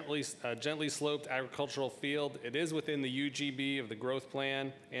 It's a gently sloped agricultural field. It is within the UGB of the growth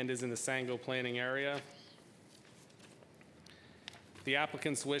plan and is in the Sango planning area. The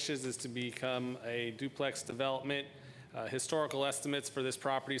applicant's wishes is to become a duplex development. Historical estimates for this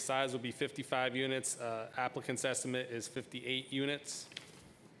property size would be 55 units. Applicant's estimate is 58 units.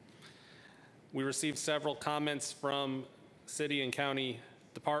 We received several comments from city and county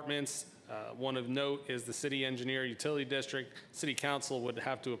departments. One of note is the city engineer utility district. City council would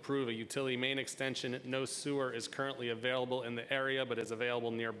have to approve a utility main extension. No sewer is currently available in the area, but is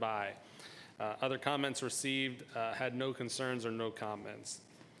available nearby. Other comments received had no concerns or no comments.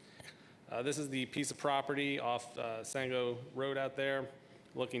 This is the piece of property off Sango Road out there,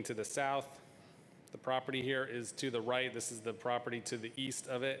 looking to the south. The property here is to the right. This is the property to the east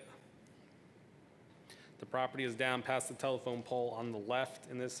of it. The property is down past the telephone pole on the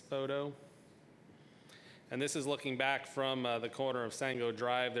left in this photo. And this is looking back from the corner of Sango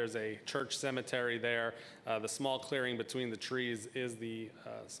Drive. There's a church cemetery there. The small clearing between the trees is the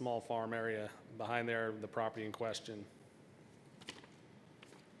small farm area behind there, the property in question.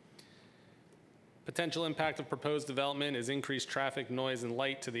 Potential impact of proposed development is increased traffic, noise, and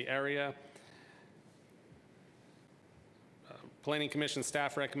light to the area. Planning Commission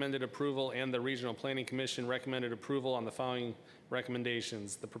staff recommended approval, and the Regional Planning Commission recommended approval on the following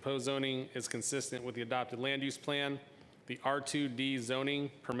recommendations. The proposed zoning is consistent with the adopted land use plan. The R2D zoning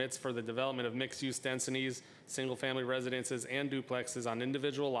permits for the development of mixed-use densities, single-family residences, and duplexes on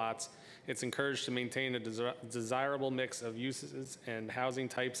individual lots. It's encouraged to maintain a desirable mix of uses and housing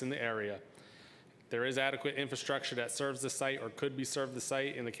types in the area. There is adequate infrastructure that serves the site or could be served the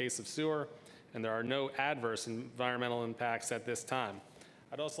site in the case of sewer, and there are no adverse environmental impacts at this time.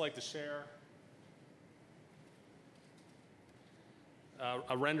 I'd also like to share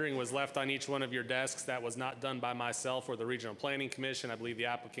a rendering was left on each one of your desks that was not done by myself or the Regional Planning Commission. I believe the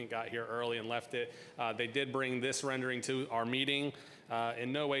applicant got here early and left it. They did bring this rendering to our meeting.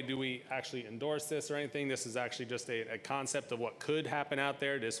 In no way do we actually endorse this or anything. This is actually just a concept of what could happen out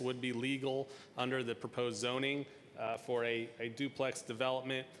there. This would be legal under the proposed zoning for a duplex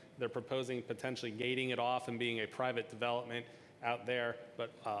development. They're proposing potentially gating it off and being a private development out there,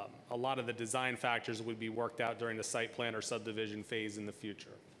 but a lot of the design factors would be worked out during the site plan or subdivision phase in the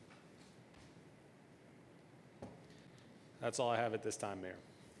future. That's all I have at this time, Mayor.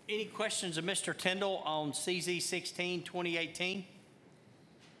 Any questions of Mr. Tyndall on CZ 16, 2018?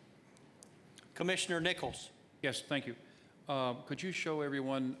 Commissioner Nichols. Yes, thank you. Could you show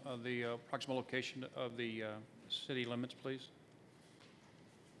everyone the approximate location of the city limits, please?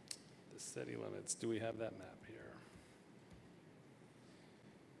 The city limits, do we have that map here?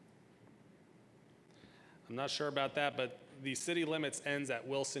 I'm not sure about that, but the city limits ends at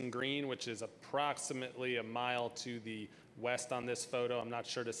Wilson Green, which is approximately a mile to the west on this photo. I'm not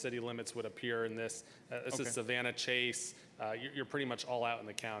sure the city limits would appear in this. This Okay. is Savannah Chase. You're pretty much all out in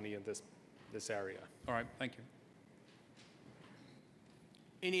the county in this area. All right, thank you.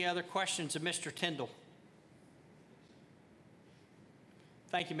 Any other questions of Mr. Tyndall?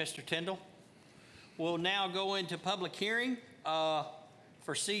 Thank you, Mr. Tyndall. We'll now go into public hearing for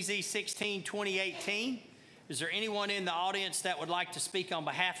CZ 16, 2018. Is there anyone in the audience that would like to speak on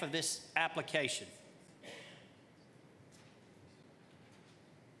behalf of this application?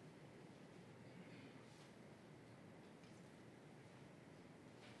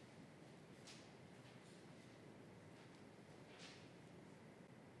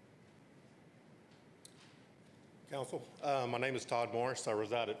 Council, my name is Todd Morris. I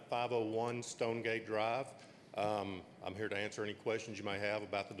reside at 501 Stonegate Drive. I'm here to answer any questions you may have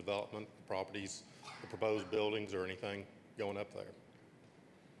about the development, the properties, the proposed buildings, or anything going up there.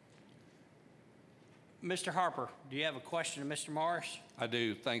 Mr. Harper, do you have a question of Mr. Morris? I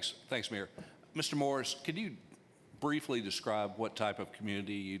do. Thanks, Mayor. Mr. Morris, could you briefly describe what type of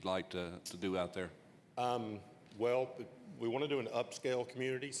community you'd like to do out there? Well, we want to do an upscale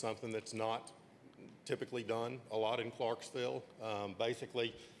community, something that's not typically done a lot in Clarksville.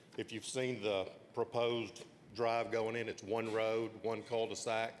 Basically, if you've seen the proposed drive going in, it's one road, one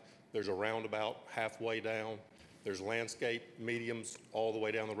cul-de-sac. There's a roundabout halfway down. There's landscape mediums all the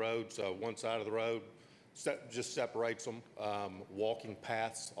way down the road. So one side of the road just separates them. Walking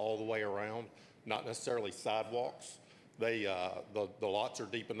paths all the way around, not necessarily sidewalks. The lots are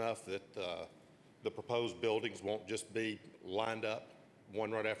deep enough that the proposed buildings won't just be lined up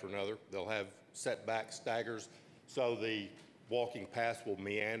one right after another. They'll have setback staggers, so the walking paths will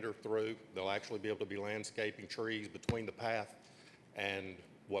meander through. They'll actually be able to be landscaping trees between the path and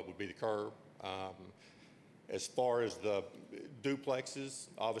what would be the curb. As far as the duplexes,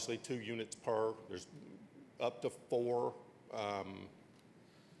 obviously 2 units per. There's up to 4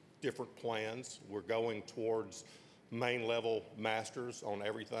 different plans. We're going towards main level masters on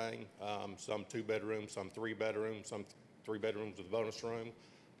everything. Some 2 bedrooms, some 3 bedrooms, some 3 bedrooms with a bonus room.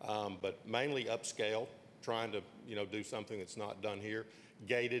 But mainly upscale, trying to do something that's not done here.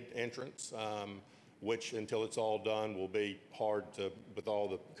 Gated entrance, which until it's all done will be hard to, with all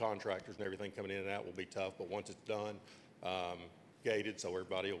the contractors and everything coming in and out, will be tough. But once it's done, gated, so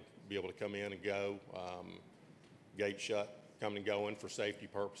everybody will be able to come in and go. Gate shut, coming and going for safety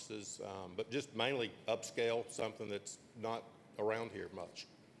purposes. But just mainly upscale, something that's not around here much.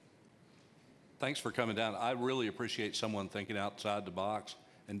 Thanks for coming down. I really appreciate someone thinking outside the box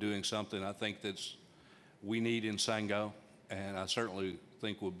and doing something I think that's we need in Sango, and I certainly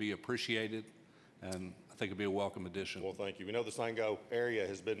think would be appreciated, and I think it'd be a welcome addition. Well, thank you. We know the Sango area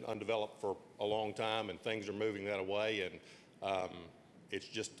has been undeveloped for a long time, and things are moving that way, and it's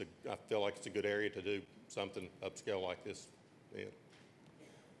just, I feel like it's a good area to do something upscale like this in.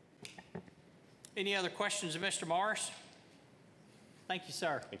 Any other questions of Mr. Morris? Thank you,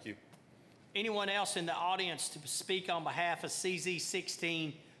 sir. Thank you. Anyone else in the audience to speak on behalf of CZ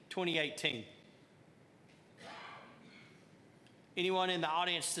 16, 2018? Anyone in the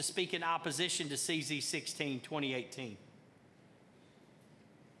audience to speak in opposition to CZ 16, 2018?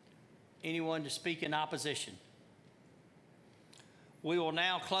 Anyone to speak in opposition? We will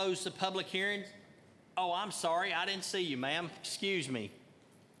now close the public hearing. Oh, I'm sorry, I didn't see you, ma'am. Excuse me.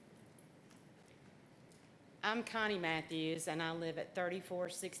 I'm Connie Matthews, and I live at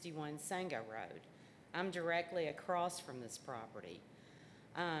 3461 Sango Road. I'm directly across from this property.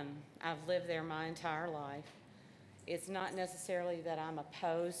 I've lived there my entire life. It's not necessarily that I'm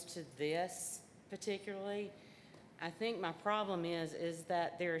opposed to this particularly. I think my problem is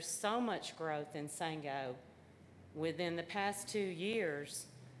that there's so much growth in Sango within the past 2 years.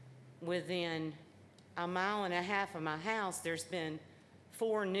 Within a mile and a half of my house, there's been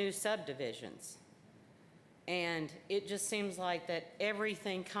 4 new subdivisions. And it just seems like that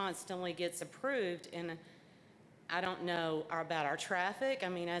everything constantly gets approved, and I don't know about our traffic. I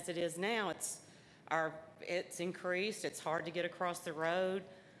mean, as it is now, it's increased. It's hard to get across the road,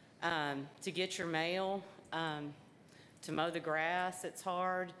 to get your mail, to mow the grass, it's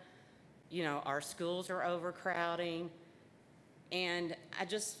hard. Our schools are overcrowding. And I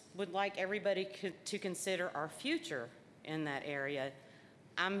just would like everybody to consider our future in that area.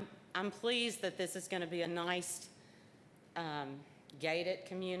 I'm pleased that this is going to be a nice gated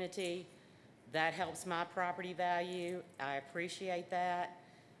community. That helps my property value. I appreciate that.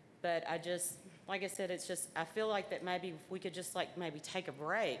 But like I said, I feel like that maybe if we could just maybe take a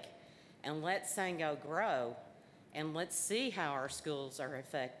break and let Sango grow, and let's see how our schools are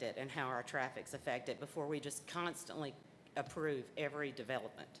affected and how our traffic's affected before we just constantly approve every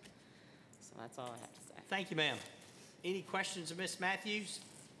development. So that's all I have to say. Thank you, ma'am. Any questions of Ms. Matthews?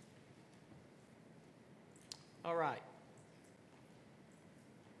 All right.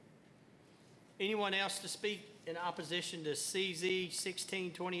 Anyone else to speak in opposition to CZ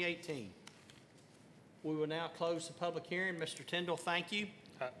 16, 2018? We will now close the public hearing. Mr. Tyndall, thank you.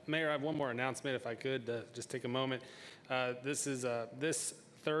 Mayor, I have one more announcement, if I could, just take a moment. This is this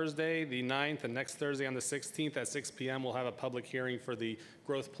Thursday, the 9th, and next Thursday on the 16th at 6 p.m. we'll have a public hearing for the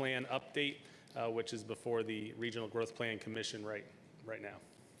growth plan update, which is before the Regional Growth Plan Commission right now.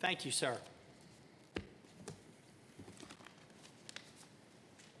 Thank you, sir.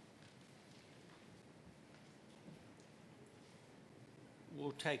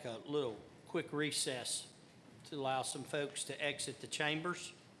 We'll take a little quick recess to allow some folks to exit the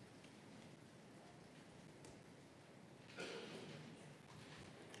chambers.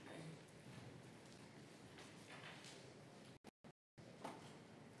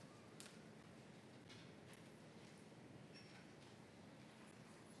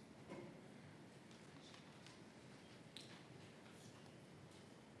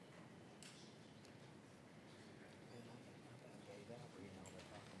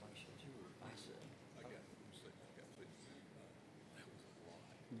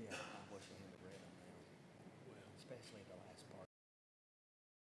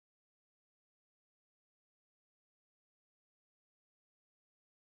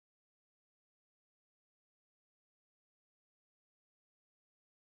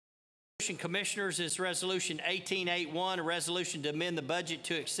 Commissioners is Resolution 1881, a resolution to amend the budget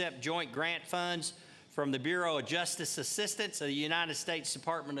to accept joint grant funds from the Bureau of Justice Assistance of the United States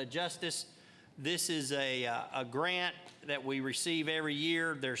Department of Justice. This is a grant that we receive every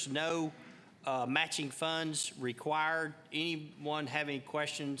year. There's no matching funds required. Anyone have any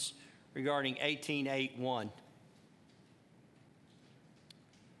questions regarding 1881?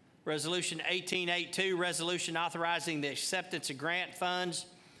 Resolution 1882, resolution authorizing the acceptance of grant funds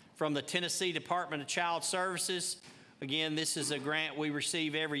from the Tennessee Department of Child Services. Again, this is a grant we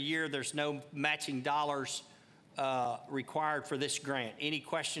receive every year. There's no matching dollars required for this grant. Any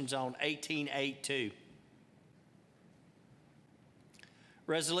questions on 1882?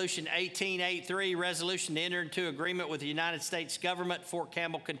 Resolution 1883, resolution to enter into agreement with the United States government, Fort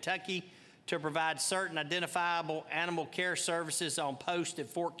Campbell, Kentucky, to provide certain identifiable animal care services on post at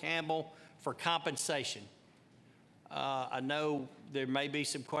Fort Campbell for compensation. I know there may be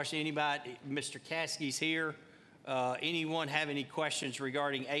some questions. Anybody, Mr. Caskey's here. Anyone have any questions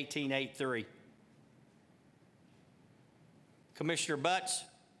regarding 1883? Commissioner Butts?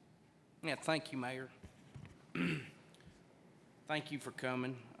 Yeah, thank you, Mayor. Thank you for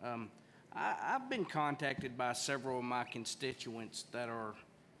coming. I've been contacted by several of my constituents that are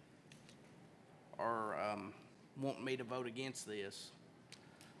wanting me to vote against this.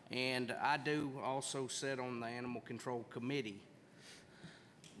 And I do also sit on the Animal Control Committee.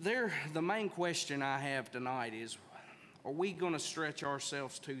 The main question I have tonight is, are we going to stretch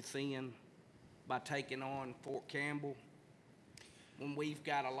ourselves too thin by taking on Fort Campbell when we've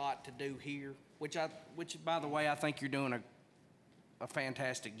got a lot to do here? Which by the way, I think you're doing a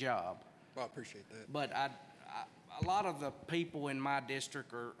fantastic job. Well, I appreciate that. But a lot of the people in my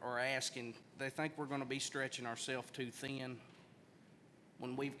district are asking, they think we're going to be stretching ourselves too thin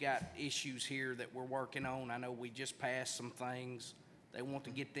when we've got issues here that we're working on. I know we just passed some things. They want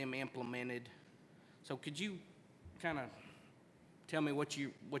to get them implemented. So could you kind of tell me what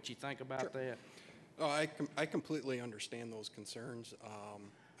you think about that? Oh, I completely understand those concerns.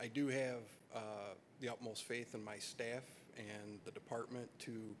 I do have the utmost faith in my staff and the department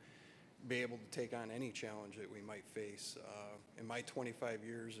to be able to take on any challenge that we might face. In my 25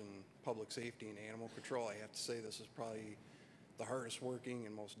 years in public safety and animal control, I have to say this is probably the hardest working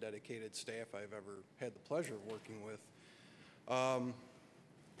and most dedicated staff I've ever had the pleasure of working with.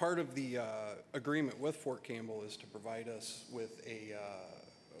 Part of the agreement with Fort Campbell is to provide us with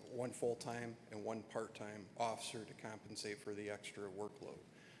one full-time and one part-time officer to compensate for the extra workload.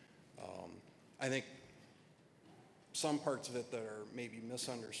 I think some parts of it that are maybe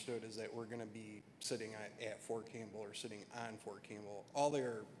misunderstood is that we're going to be sitting at Fort Campbell or sitting on Fort Campbell. All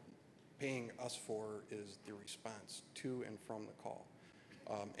they're paying us for is the response to and from the call.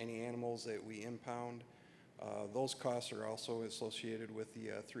 Any animals that we impound, those costs are also associated with the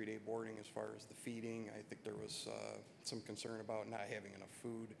 3-day boarding as far as the feeding. I think there was some concern about not having enough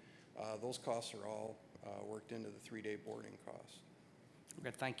food. Those costs are all worked into the 3-day boarding costs.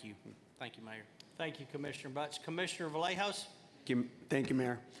 Okay, thank you. Thank you, Mayor. Thank you, Commissioner Butts. Commissioner Vallejos? Thank you,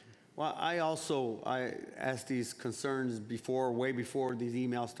 Mayor. Well, I asked these concerns before, way before these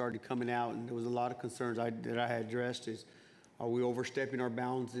emails started coming out, and there was a lot of concerns that I had addressed. Is, are we overstepping our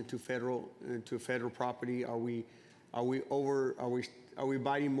bounds into federal property? Are we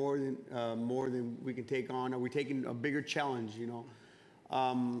biting more than we can take on? Are we taking a bigger challenge? You know,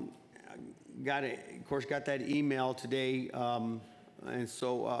 of course, got that email today, and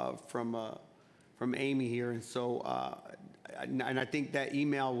so from Amy here, and so. And I think that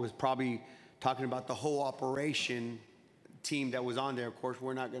email was probably talking about the whole operation team that was on there. Of course,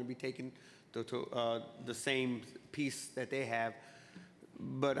 we're not going to be taking the same piece that they have,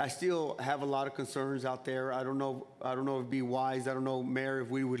 but I still have a lot of concerns out there. I don't know if it'd be wise. I don't know, Mayor, if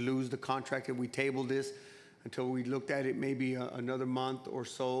we would lose the contract if we tabled this until we looked at it maybe another month or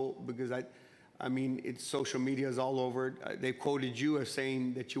so, because I mean, it's social media is all over it. They quoted you as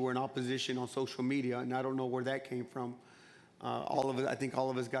saying that you were in opposition on social media, and I don't know where that came from. I think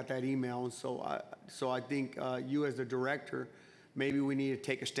all of us got that email, and so I think you as the director, maybe we need to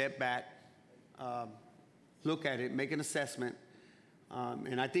take a step back, look at it, make an assessment,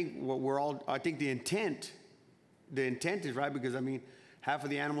 and I think I think the intent is right, because I mean, half of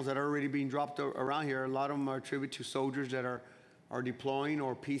the animals that are already being dropped around here, a lot of them are attributed to soldiers that are deploying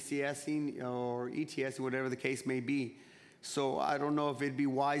or PCSing or ETSing, whatever the case may be. So I don't know if it'd be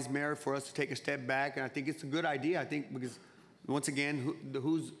wise, Mayor, for us to take a step back, and I think it's a good idea. I think because. Once again,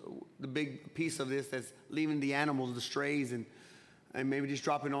 who's the big piece of this that's leaving the animals, the strays, and maybe just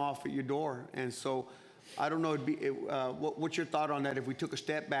dropping them off at your door? And so I don't know, what's your thought on that if we took a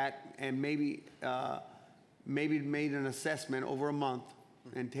step back and maybe made an assessment over a month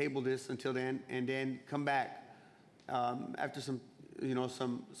and table this until then, and then come back after some,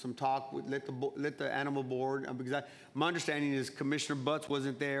 some talk. Let the animal board, because my understanding is Commissioner Butts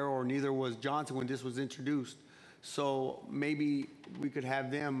wasn't there, or neither was Johnson when this was introduced. So maybe we could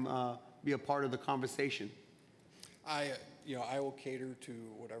have them be a part of the conversation. I will cater to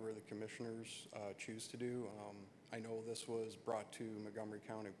whatever the commissioners choose to do. I know this was brought to Montgomery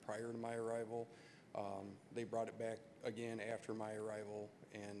County prior to my arrival. They brought it back again after my arrival,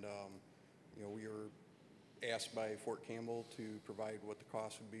 and we were asked by Fort Campbell to provide what the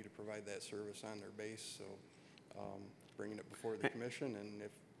cost would be to provide that service on their base. So bringing it before the commission, and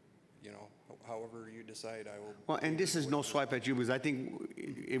if however you decide, I will. Well, and this is no swipe at you, because I think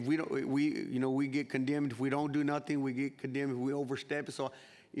if we don't, we get condemned. If we don't do nothing, we get condemned if we overstep. So,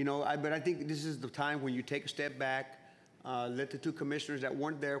 but I think this is the time when you take a step back, let the two commissioners that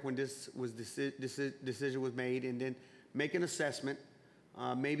weren't there when this decision was made, and then make an assessment.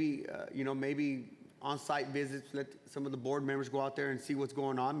 Maybe on-site visits. Let some of the board members go out there and see what's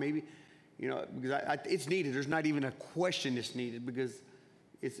going on. Maybe, because it's needed. There's not even a question it's needed, because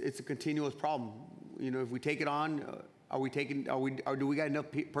it's a continuous problem. If we take it on, or do we got enough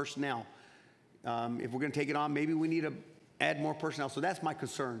personnel? If we're going to take it on, maybe we need to add more personnel. So that's my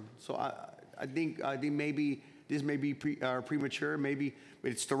concern. So I think maybe this may be premature, maybe,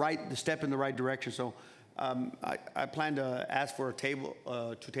 but it's the step in the right direction. So I plan to ask for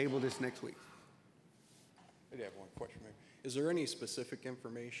to table this next week. I did have one question, Mayor. Is there any specific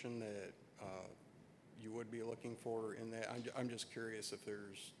information that you would be looking for in that? I'm just curious if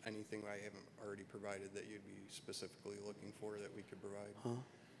there's anything I haven't already provided that you'd be specifically looking for that we could provide. Huh?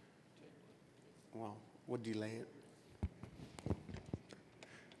 Well, what delay it?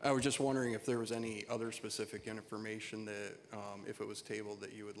 I was just wondering if there was any other specific information that, if it was tabled,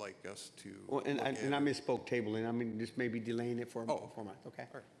 that you would like us to. Well, and I misspoke tabling. I mean, this may be delaying it for a month. Okay. All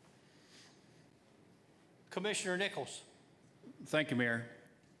right. Commissioner Nichols. Thank you, Mayor.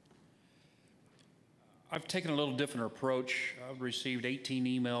 I've taken a little different approach. I've received 18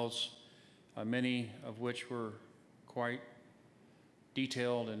 emails, many of which were quite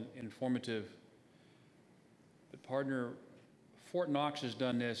detailed and informative. But partner, Fort Knox has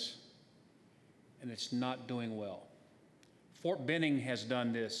done this, and it's not doing well. Fort Benning has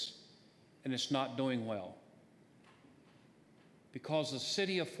done this, and it's not doing well, because the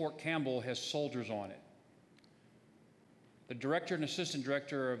city of Fort Campbell has soldiers on it. The director and assistant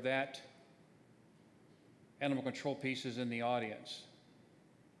director of that animal control piece is in the audience.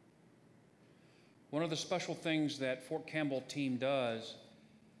 One of the special things that Fort Campbell team does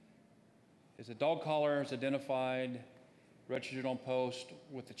is a dog collar is identified, registered on post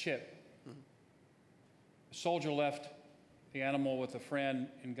with the chip. A soldier left the animal with a friend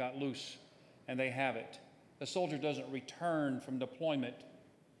and got loose, and they have it. The soldier doesn't return from deployment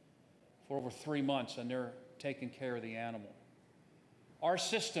for over 3 months, and they're taking care of the animal. Our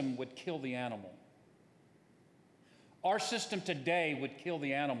system would kill the animal. Our system today would kill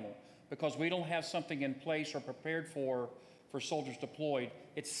the animal because we don't have something in place or prepared for soldiers deployed.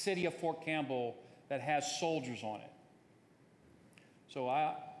 It's City of Fort Campbell that has soldiers on it. So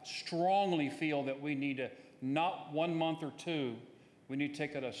I strongly feel that we need to, not 1 month or 2, we need to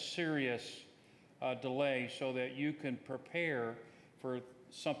take it a serious delay so that you can prepare for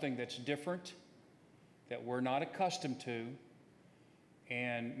something that's different, that we're not accustomed to,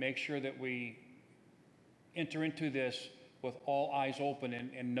 and make sure that we enter into this with all eyes open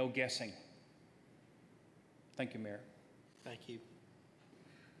and no guessing. Thank you, Mayor. Thank you.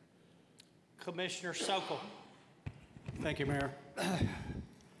 Commissioner Sokol. Thank you, Mayor.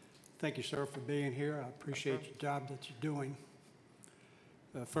 Thank you, sir, for being here. I appreciate the job that you're doing.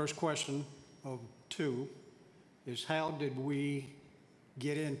 The first question of 2 is, how did we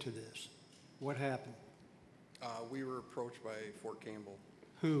get into this? What happened? We were approached by Fort Campbell.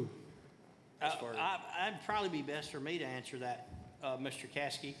 Who? I'd probably be best for me to answer that, Mr.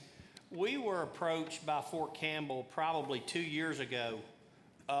 Caskey. We were approached by Fort Campbell probably 2 years ago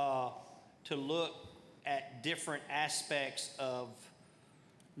to look at different aspects of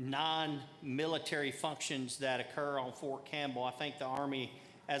non-military functions that occur on Fort Campbell. I think the Army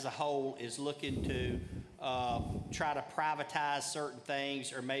as a whole is looking to try to privatize certain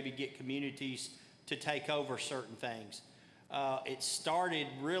things, or maybe get communities to take over certain things. It started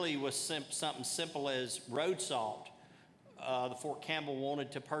really with something simple as road salt. The Fort Campbell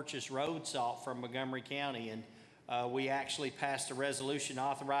wanted to purchase road salt from Montgomery County, and we actually passed a resolution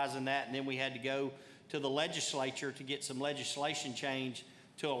authorizing that, and then we had to go to the legislature to get some legislation change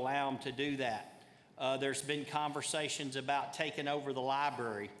to allow them to do that. There's been conversations about taking over the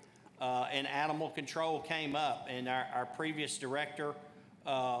library, and animal control came up, and our previous director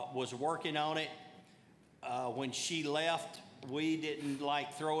was working on it. When she left, we didn't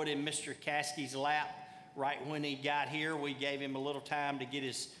like throw it in Mr. Caskey's lap. Right when he got here, we gave him a little time to get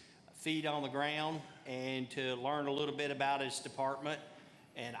his feet on the ground and to learn a little bit about his department.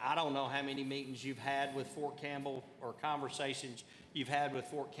 And I don't know how many meetings you've had with Fort Campbell or conversations you've had with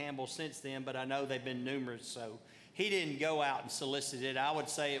Fort Campbell since then, but I know they've been numerous. So he didn't go out and solicit it. I would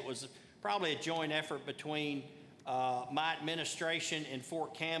say it was probably a joint effort between my administration and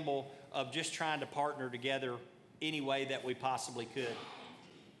Fort Campbell of just trying to partner together any way that we possibly could.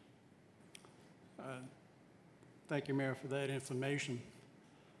 Thank you, Mayor, for that information.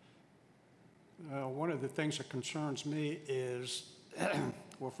 One of the things that concerns me is,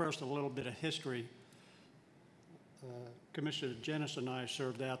 well, first, a little bit of history. Commissioner Jennings and I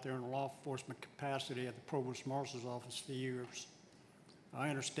served out there in a law enforcement capacity at the Provost Marshal's office for years. I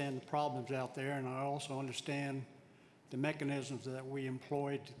understand the problems out there, and I also understand the mechanisms that we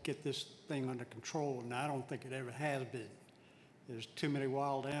employed to get this thing under control, and I don't think it ever has been. There's too many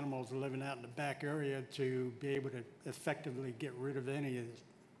wild animals living out in the back area to be able to effectively get rid of any of this.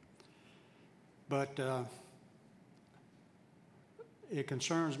 But it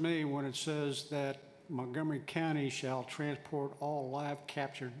concerns me when it says that Montgomery County shall transport all live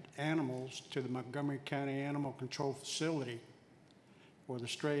captured animals to the Montgomery County Animal Control Facility or the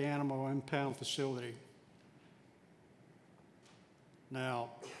Stray Animal Impound Facility. Now,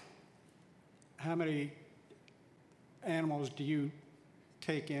 how many animals do you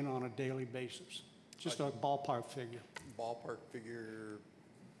take in on a daily basis? Just a ballpark figure. Ballpark figure,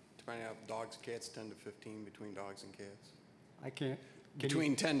 depending on dogs, cats, 10 to 15 between dogs and cats. I can't.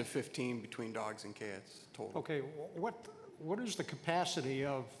 Between 10 to 15 between dogs and cats total. Okay, what is the capacity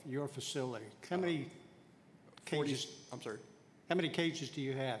of your facility? How many cages? I'm sorry. How many cages do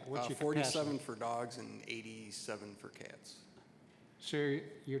you have? What's your 47 capacity? for dogs and 87 for cats. So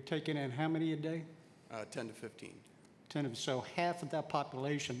you're taking in how many a day? 10 to 15. So half of that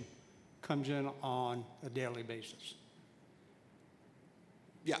population comes in on a daily basis.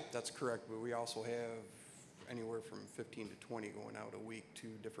 Yeah, that's correct. But we also have anywhere from 15 to 20 going out a week to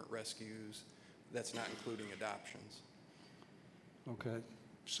different rescues. That's not including adoptions. Okay,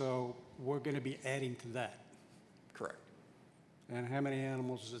 so we're going to be adding to that. Correct. And how many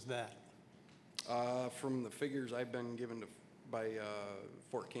animals is that? From the figures I've been given by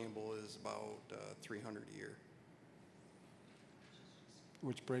Fort Campbell is about 300 a year.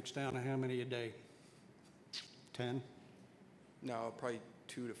 Which breaks down to how many a day? 10? No, probably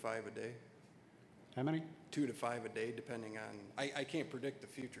 2 to 5 a day. How many? 2 to 5 a day, depending on, I can't predict the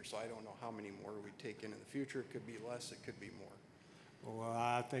future, so I don't know how many more we take in the future. It could be less, it could be more. Well,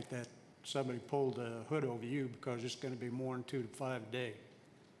 I think that somebody pulled the hood over you because it's going to be more than 2 to 5 a day.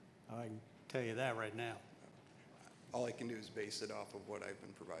 I can tell you that right now. All I can do is base it off of what I've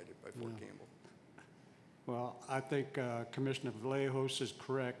been provided by Fort Campbell. Well, I think Commissioner Vallejos is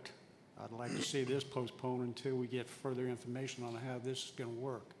correct. I'd like to see this postponed until we get further information on how this is going to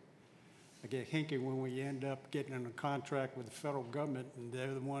work. I get hinky when we end up getting in a contract with the federal government, and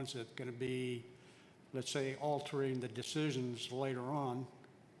they're the ones that are going to be, let's say, altering the decisions later on,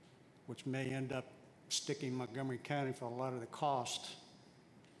 which may end up sticking Montgomery County for a lot of the cost.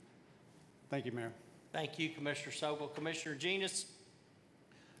 Thank you, Mayor. Thank you, Commissioner Sobel. Commissioner Genus?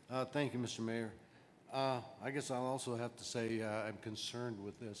 Thank you, Mr. Mayor. I guess I'll also have to say I'm concerned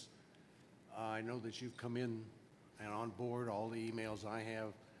with this. I know that you've come in and on board. All the emails I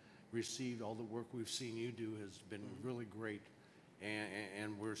have received, all the work we've seen you do has been really great.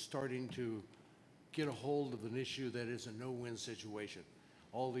 And we're starting to get a hold of an issue that is a no-win situation.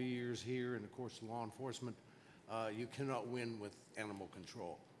 All the years here, and of course law enforcement, you cannot win with animal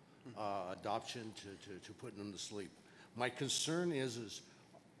control. Adoption to putting them to sleep. My concern is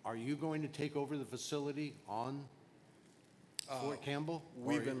are you going to take over the facility on Fort Campbell,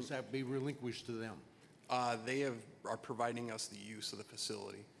 or does that be relinquished to them? They are providing us the use of the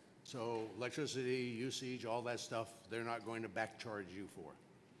facility. So electricity, usage, all that stuff, they're not going to back charge you for?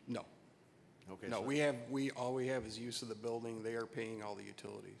 No. Okay. No, so all we have is use of the building. They are paying all the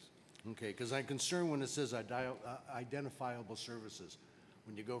utilities. Okay, because I'm concerned when it says identifiable services,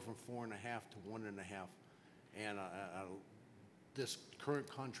 when you go from 4.5 to 1.5, and this current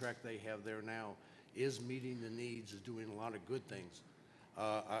contract they have there now is meeting the needs, is doing a lot of good things.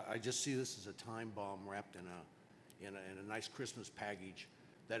 I just see this as a time bomb wrapped in a nice Christmas package.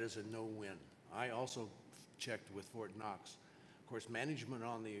 That is a no-win. I also checked with Fort Knox. Of course, management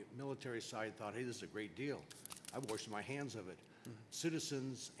on the military side thought, hey, this is a great deal. I washed my hands of it.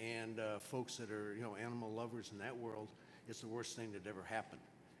 Citizens and folks that are, animal lovers in that world, it's the worst thing that ever happened.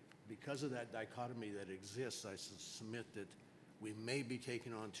 Because of that dichotomy that exists, I submit that we may be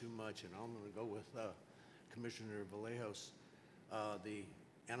taking on too much, and I'm going to go with Commissioner Vallejos. The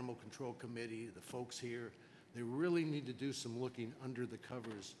Animal Control Committee, the folks here, they really need to do some looking under the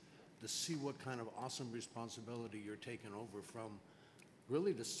covers to see what kind of awesome responsibility you're taking over from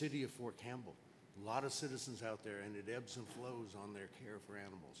really the city of Fort Campbell. A lot of citizens out there, and it ebbs and flows on their care for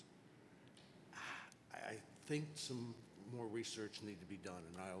animals. I think some more research need to be done,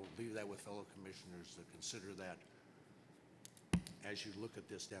 and I'll leave that with fellow commissioners to consider that as you look at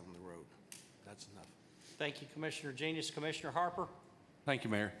this down the road. That's enough. Thank you, Commissioner Genius. Commissioner Harper? Thank you,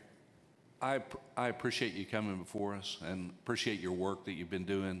 Mayor. I appreciate you coming before us and appreciate your work that you've been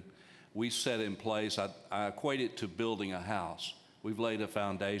doing. We set in place, I equate it to building a house. We've laid a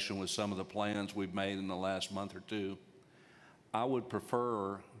foundation with some of the plans we've made in the last month or two. I would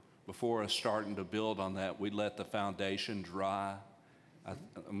prefer, before us starting to build on that, we let the foundation dry. I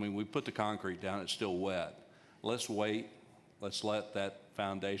mean, we put the concrete down, it's still wet. Let's wait, let's let that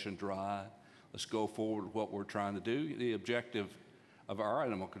foundation dry. Let's go forward with what we're trying to do. The objective of our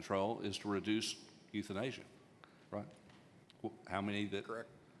animal control is to reduce euthanasia, right? How many that? Correct.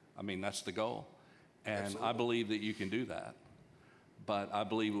 I mean, that's the goal. And Absolutely. I believe that you can do that. But I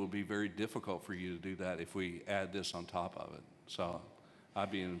believe it would be very difficult for you to do that if we add this on top of it. So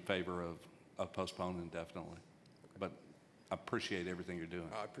I'd be in favor of postponing indefinitely. But I appreciate everything you're doing.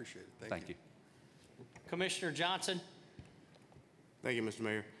 I appreciate it. Thank you. Commissioner Johnson? Thank you, Mr.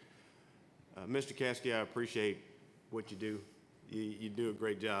 Mayor. Mr. Caskey, I appreciate what you do. You do a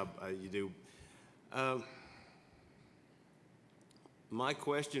great job. You do. My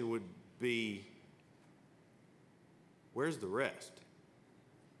question would be, where's the rest?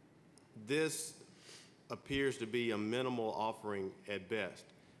 This appears to be a minimal offering at best.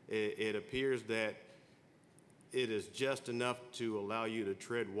 It appears that it is just enough to allow you to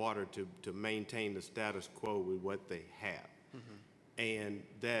tread water to maintain the status quo with what they have. Mm-hmm. And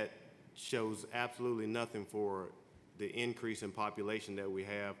that shows absolutely nothing for the increase in population that we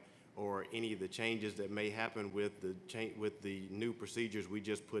have or any of the changes that may happen with the new procedures we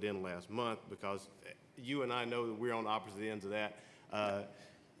just put in last month, because you and I know that we're on opposite ends of that.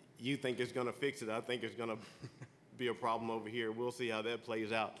 You think it's going to fix it. I think it's going to be a problem over here. We'll see how that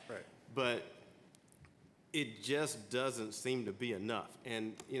plays out. Right. But it just doesn't seem to be enough.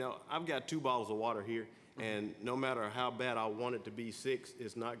 And, you know, I've got 2 bottles of water here, and no matter how bad I want it to be 6,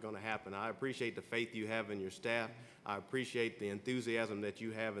 it's not going to happen. I appreciate the faith you have in your staff. I appreciate the enthusiasm that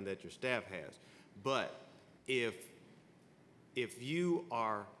you have and that your staff has. But if you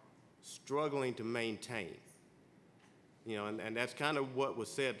are struggling to maintain, you know, and that's kind of what was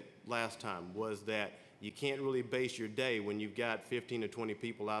said last time, was that you can't really base your day when you've got 15 to 20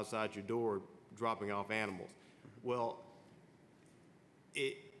 people outside your door dropping off animals. Well,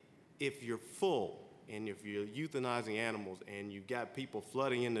 if you're full and if you're euthanizing animals and you've got people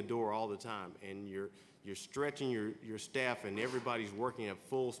flooding in the door all the time and you're stretching your staff and everybody's working at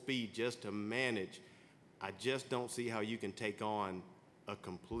full speed just to manage, I just don't see how you can take on a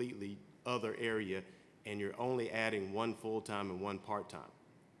completely other area and you're only adding 1 full-time and 1 part-time.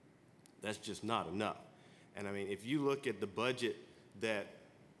 That's just not enough. And I mean, if you look at the budget that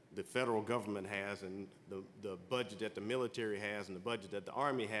the federal government has and the budget that the military has and the budget that the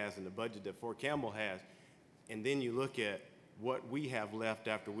Army has and the budget that Fort Campbell has, and then you look at what we have left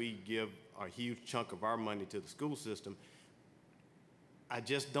after we give a huge chunk of our money to the school system, I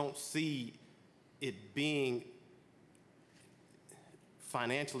just don't see it being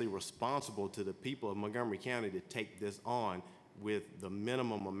financially responsible to the people of Montgomery County to take this on with the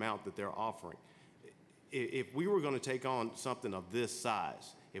minimum amount that they're offering. If we were going to take on something of this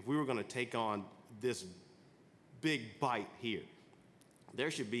size, if we were going to take on this big bite here,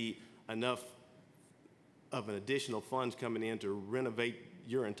 there should be enough of an additional funds coming in to renovate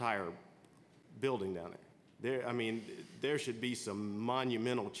your entire building down there. I mean, there should be some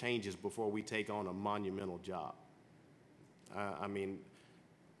monumental changes before we take on a monumental job. I mean,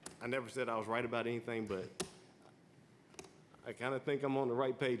 I never said I was right about anything, but I kind of think I'm on the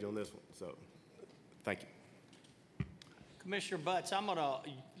right page on this one, so thank you. Commissioner Butts, I'm going to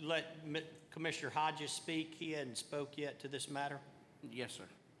let Commissioner Hodges speak. He hadn't spoke yet to this matter. Yes, sir.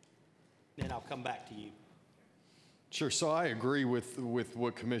 Then I'll come back to you. Sure. So I agree with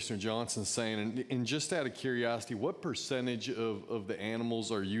what Commissioner Johnson's saying. And just out of curiosity, what percentage of the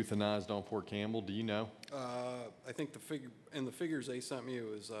animals are euthanized on Fort Campbell? Do you know? I think the figures they sent me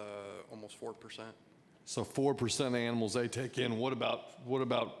was almost 4%. So 4% of animals they take in. What about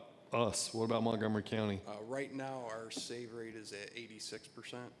us? What about Montgomery County? Right now, our save rate is at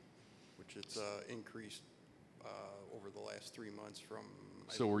 86%, which it's increased over the last 3 months from.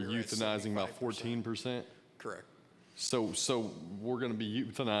 So we're euthanizing about 14%? Correct. So we're going to be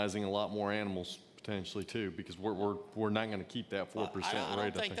euthanizing a lot more animals potentially too, because we're not going to keep that 4% rate. I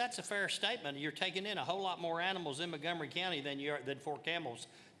don't think that's a fair statement. You're taking in a whole lot more animals in Montgomery County than Fort Campbell's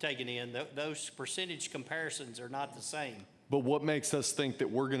taking in. Those percentage comparisons are not the same. But what makes us think that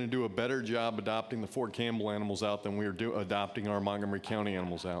we're going to do a better job adopting the Fort Campbell animals out than we are adopting our Montgomery County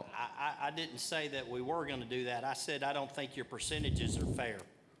animals out? I didn't say that we were going to do that. I said I don't think your percentages are fair.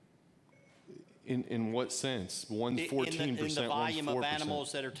 In what sense? One's 14%, in the volume one's 4%. of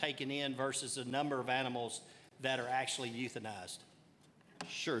animals that are taken in versus the number of animals that are actually euthanized.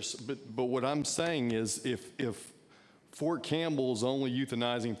 Sure, but what I'm saying is if Fort Campbell is only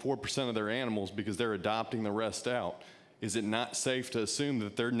euthanizing 4% of their animals because they're adopting the rest out, is it not safe to assume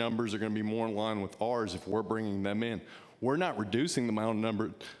that their numbers are going to be more in line with ours if we're bringing them in? We're not reducing the amount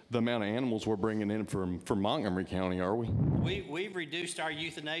of animals we're bringing in from Montgomery County, are we? We've reduced our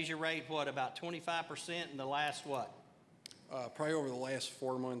euthanasia rate, what, about 25% in the last what? Probably over the last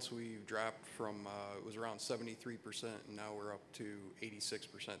 4 months, we've dropped from, it was around 73%, and now we're up to 86%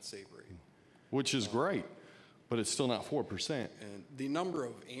 save rate. Which is great, but it's still not 4%. And the number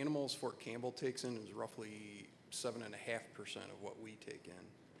of animals Fort Campbell takes in is roughly 7.5% of what we take in.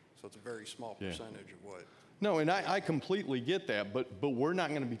 So it's a very small percentage of what. No, and I completely get that, but we're not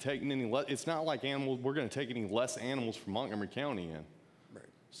going to be taking any less. It's not like we're going to take any less animals from Montgomery County in. Right.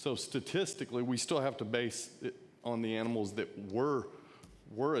 So statistically, we still have to base it on the animals that we're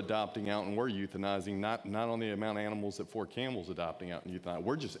adopting out and we're euthanizing, not on the amount of animals that Fort Campbell's adopting out and euthanizing.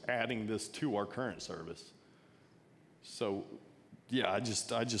 We're just adding this to our current service. So, yeah, I just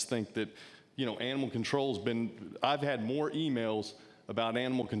think that, animal control's been. I've had more emails about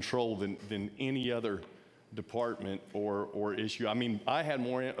animal control than any other department or issue. I mean, I had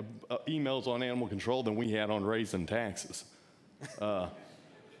more emails on animal control than we had on raising taxes.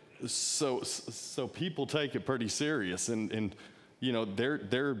 So people take it pretty serious, and their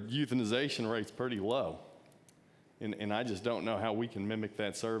euthanization rate's pretty low. And I just don't know how we can mimic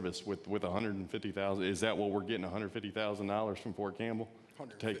that service with $150,000. Is that what we're getting, $150,000 from Fort Campbell to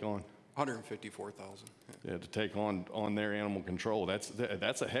take on? $154,000. Yeah, to take on their animal control.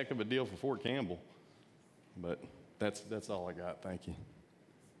 That's a heck of a deal for Fort Campbell. But that's all I got. Thank you.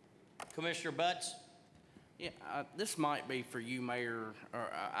 Commissioner Butts? Yeah, this might be for you, Mayor.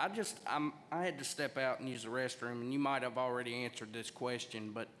 I had to step out and use the restroom, and you might have already answered this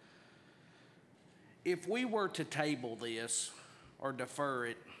question, but if we were to table this or defer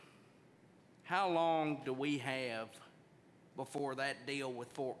it, how long do we have before that deal with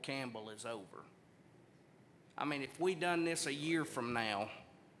Fort Campbell is over? I mean, if we done this a year from now,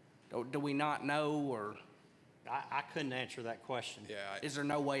 do we not know, or? I couldn't answer that question. Yeah. Is there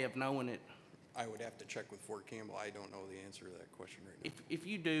no way of knowing it? I would have to check with Fort Campbell. I don't know the answer to that question right now. If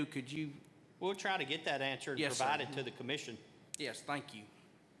you do, could you? We'll try to get that answer and Yes, provide sir. it to the commission. Yes, thank you.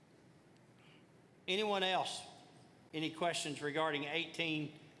 Anyone else? Any questions regarding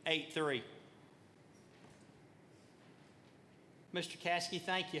 1883? Mr. Caskey,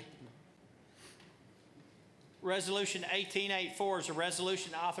 thank you. Resolution 1884 is a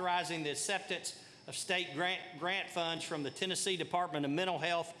resolution authorizing the acceptance of state grant funds from the Tennessee Department of Mental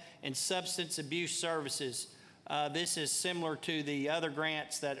Health and Substance Abuse Services. This is similar to the other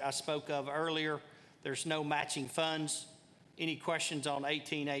grants that I spoke of earlier. There's no matching funds. Any questions on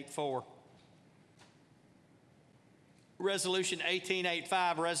 1884? Resolution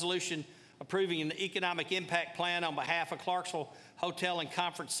 1885, resolution approving an economic impact plan on behalf of Clarksville Hotel and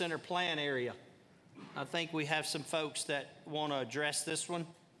Conference Center Plan Area. I think we have some folks that want to address this one.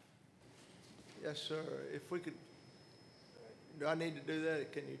 Yes, sir. If we could, do I need to do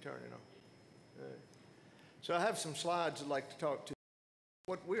that? Can you turn it on? All right. So I have some slides I'd like to talk to you.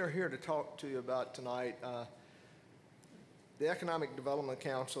 What we are here to talk to you about tonight, the Economic Development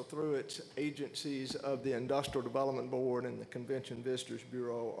Council, through its agencies of the Industrial Development Board and the Convention Visitors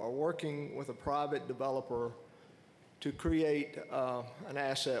Bureau, are working with a private developer to create an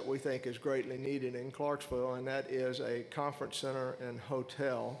asset we think is greatly needed in Clarksville, and that is a conference center and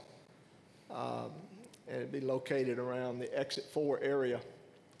hotel. And it'd be located around the Exit 4 area.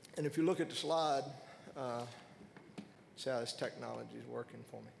 And if you look at the slide, see how this technology is working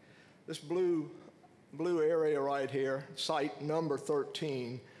for me. This blue area right here, site number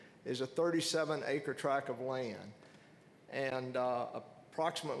 13, is a 37-acre tract of land. And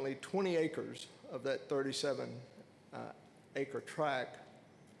approximately 20 acres of that 37-acre tract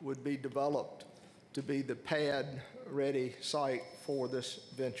would be developed to be the pad-ready site for this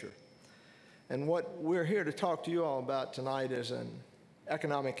venture. And what we're here to talk to you all about tonight is an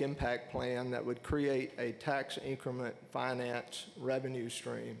economic impact plan that would create a tax increment finance revenue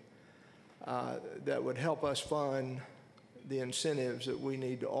stream that would help us fund the incentives that we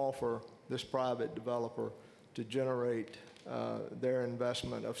need to offer this private developer to generate their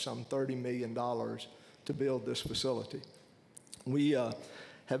investment of some $30 million to build this facility. We have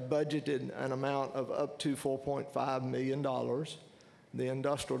budgeted an amount of up to $4.5 million. The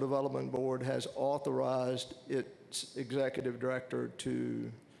Industrial Development Board has authorized its executive director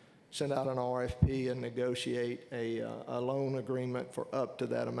to send out an RFP and negotiate a loan agreement for up to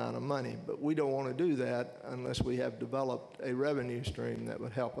that amount of money. But we don't want to do that unless we have developed a revenue stream that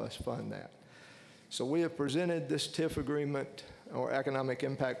would help us fund that. So we have presented this TIF agreement or economic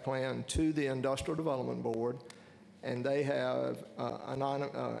impact plan to the Industrial Development Board, and they have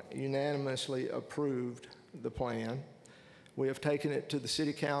unanimously approved the plan. We have taken it to the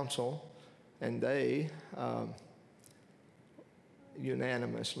City Council, and they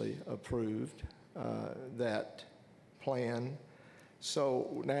unanimously approved that plan.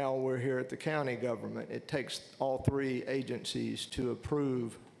 So now we're here at the county government. It takes all three agencies to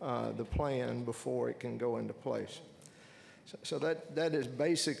approve the plan before it can go into place. So that is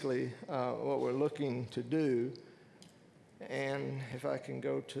basically what we're looking to do. And if I can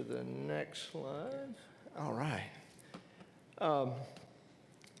go to the next slide. All right.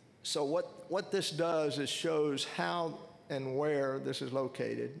 So what this does is shows how and where this is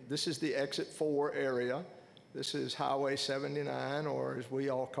located. This is the Exit 4 area. This is Highway 79, or as we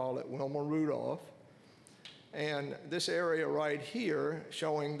all call it, Wilma Rudolph. And this area right here,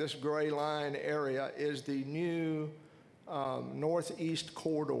 showing this gray line area, is the new northeast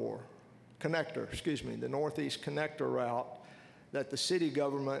corridor, the northeast connector route that the city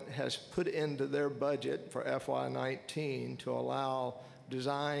government has put into their budget for FY19 to allow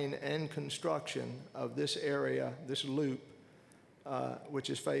design and construction of this area, this loop, which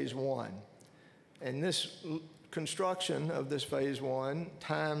is phase 1. And this construction of this phase 1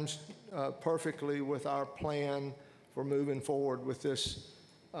 times perfectly with our plan for moving forward with this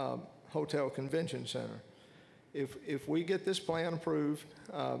hotel convention center. If we get this plan approved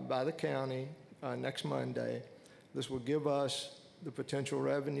by the county next Monday, this will give us the potential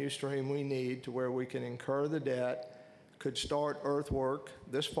revenue stream we need to where we can incur the debt, could start earthwork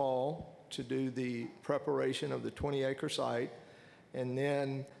this fall to do the preparation of the 20-acre site, and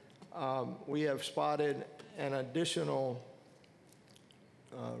then we have spotted an additional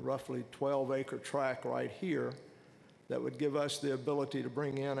roughly 12-acre tract right here that would give us the ability to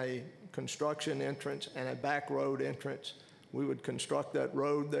bring in a construction entrance and a back road entrance. We would construct that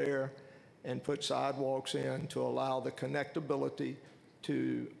road there and put sidewalks in to allow the connectability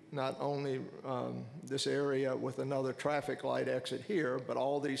to not only this area with another traffic light exit here, but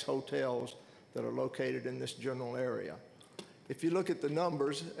all these hotels that are located in this general area. If you look at the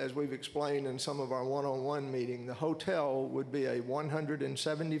numbers, as we've explained in some of our one-on-one meeting, the hotel would be a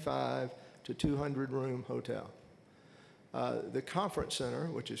 175 to 200 room hotel. The conference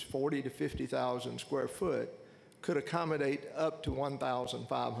center, which is 40 to 50,000 square foot, could accommodate up to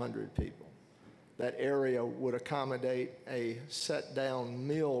 1,500 people. That area would accommodate a set-down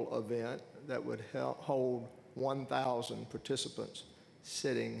meal event that would hold 1,000 participants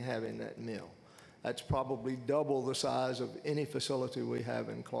sitting, having that meal. That's probably double the size of any facility we have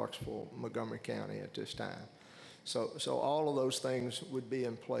in Clarksville, Montgomery County at this time. So all of those things would be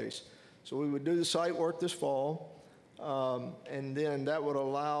in place. So we would do the site work this fall, and then that would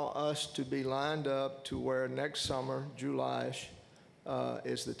allow us to be lined up to where next summer, July-ish,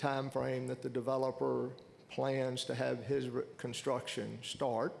 is the time frame that the developer plans to have his construction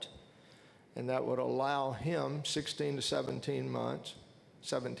start. And that would allow him 16 to 17 months,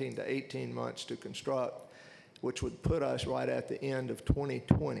 17 to 18 months to construct, which would put us right at the end of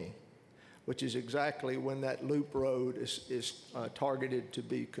 2020, which is exactly when that loop road is targeted to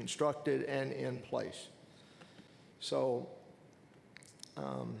be constructed and in place. So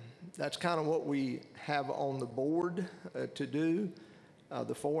that's kind of what we have on the board to do.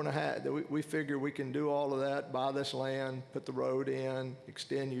 The 4.5, we figure we can do all of that, buy this land, put the road in,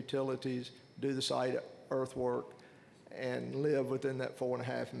 extend utilities, do the site earthwork, and live within that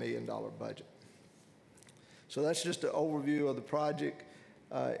 $4.5 million budget. So that's just an overview of the project.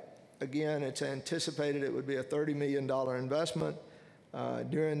 Again, it's anticipated it would be a $30 million investment.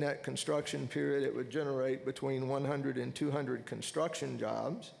 During that construction period, it would generate between 100 and 200 construction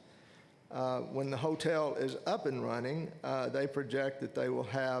jobs. When the hotel is up and running, they project that they will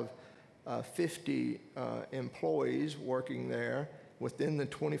have 50 employees working there. Within the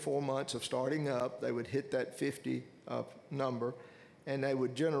 24 months of starting up, they would hit that 50 number, and they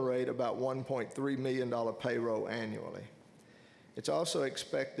would generate about $1.3 million payroll annually. It's also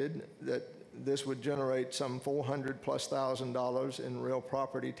expected that this would generate some $400,000+ in real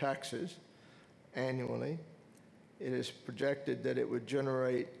property taxes annually. It is projected that it would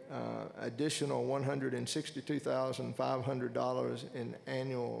generate additional $162,500 in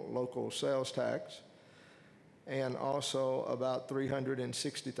annual local sales tax, and also about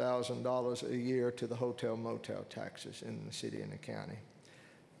 $360,000 a year to the hotel motel taxes in the city and the county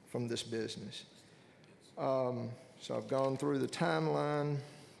from this business. So I've gone through the timeline,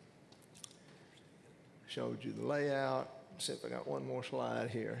 showed you the layout. See if I got one more slide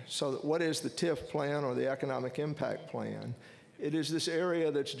here. So what is the TIF plan, or the economic impact plan? It is this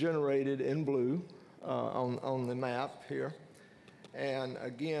area that's generated in blue on the map here. And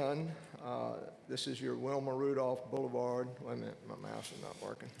again, this is your Wilma Rudolph Boulevard. Wait a minute, my mouse is not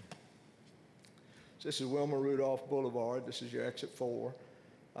working. So this is Wilma Rudolph Boulevard. This is your exit 4.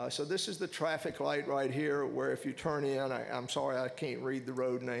 So this is the traffic light right here, where if you turn in, I'm sorry, I can't read the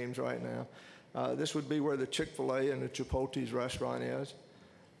road names right now. This would be where the Chick-fil-A and the Chipotle's restaurant is.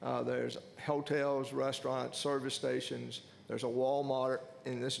 There's hotels, restaurants, service stations. There's a Walmart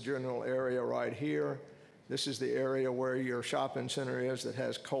in this general area right here. This is the area where your shopping center is that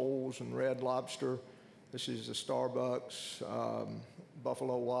has Kohl's and Red Lobster. This is the Starbucks,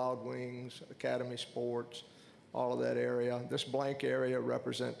 Buffalo Wild Wings, Academy Sports, all of that area. This blank area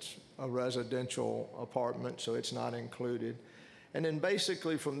represents a residential apartment, so it's not included. And then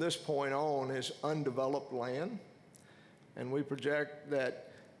basically from this point on is undeveloped land. And we project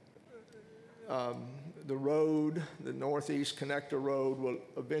that the road, the Northeast Connector Road, will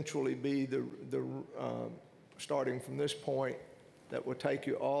eventually be the starting from this point, that will take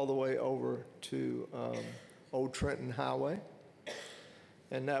you all the way over to Old Trenton Highway.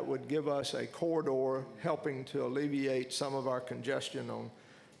 And that would give us a corridor helping to alleviate some of our congestion on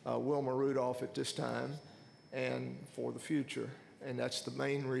Wilma Rudolph at this time and for the future. And that's the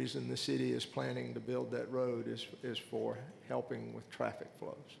main reason the city is planning to build that road, is for helping with traffic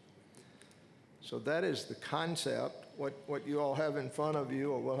flows. So that is the concept. What you all have in front of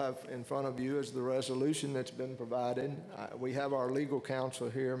you, or will have in front of you, is the resolution that's been provided. We have our legal counsel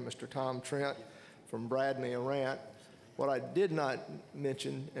here, Mr. Tom Trent from Bradley and Rant. What I did not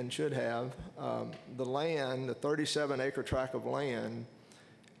mention and should have, the land, the 37-acre tract of land,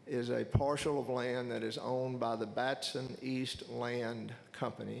 is a parcel of land that is owned by the Batson East Land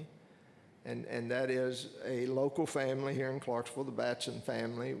Company. And that is a local family here in Clarksville, the Batson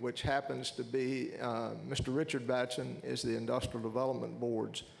family, which happens to be, Mr. Richard Batson is the Industrial Development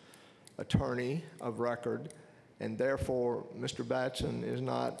Board's attorney of record, and therefore Mr. Batson is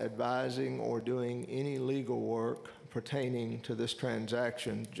not advising or doing any legal work pertaining to this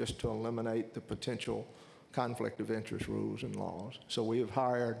transaction, just to eliminate the potential conflict of interest rules and laws. So we have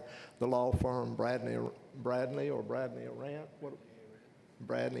hired the law firm Bradley Arant, Bradley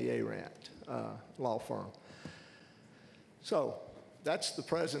Arant law firm. So that's the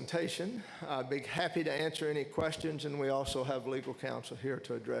presentation. I'd be happy to answer any questions, and we also have legal counsel here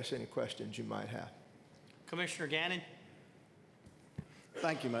to address any questions you might have. Commissioner Gannon.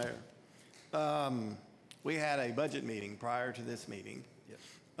 Thank you, Mayor. We had a budget meeting prior to this meeting,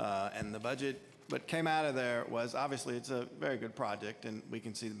 and the budget, what came out of there was, obviously it's a very good project and we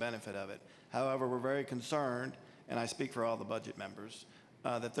can see the benefit of it. However, we're very concerned, and I speak for all the budget members,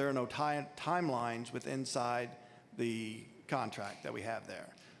 that there are no timelines inside the contract that we have there.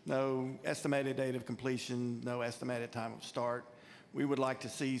 No estimated date of completion, no estimated time of start. We would like to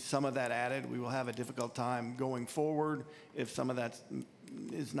see some of that added. We will have a difficult time going forward if some of that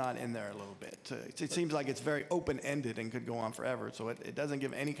is not in there a little bit. It seems like it's very open-ended and could go on forever, so it doesn't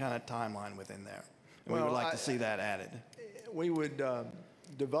give any kind of timeline within there. And we would like to see that added. We would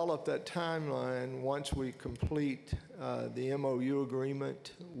develop that timeline once we complete the MOU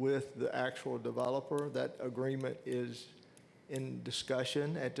agreement with the actual developer. That agreement is in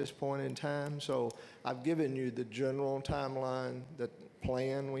discussion at this point in time. So I've given you the general timeline, the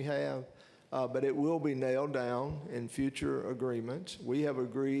plan we have, but it will be nailed down in future agreements. We have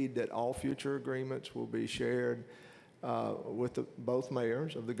agreed that all future agreements will be shared with both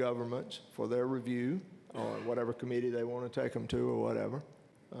mayors of the governments for their review, or whatever committee they want to take them to, or whatever.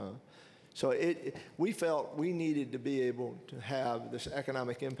 So we felt we needed to be able to have this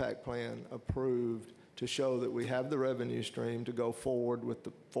economic impact plan approved to show that we have the revenue stream to go forward with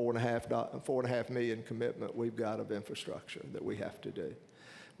the $4.5 million commitment we've got of infrastructure that we have to do.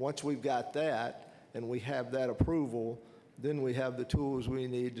 Once we've got that and we have that approval, then we have the tools we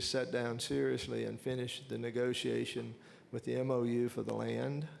need to sit down seriously and finish the negotiation with the MOU for the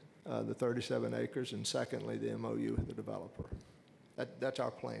land, the 37 acres, and secondly, the MOU with the developer. That's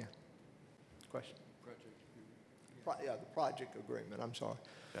our plan. Question? Yeah, the project agreement, I'm sorry.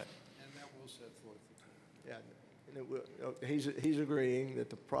 Okay. And that will set forth. Yeah, and it will, he's agreeing that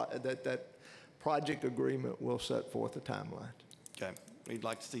that project agreement will set forth a timeline. Okay, we'd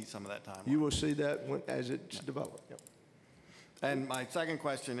like to see some of that timeline. You will see that as it's developed. Yep. And my second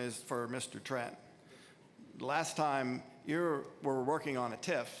question is for Mr. Trent. Last time you were working on a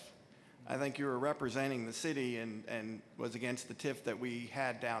TIF, I think you were representing the city and was against the TIF that we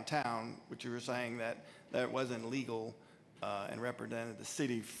had downtown, which you were saying that wasn't legal and represented the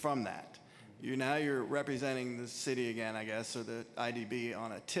city from that. Now you're representing the city again, I guess, or the IDB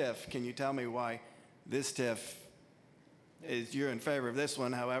on a TIF. Can you tell me why this TIF you're in favor of this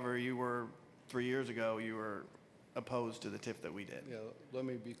one, however, you were 3 years ago, you were opposed to the TIF that we did? Yeah, let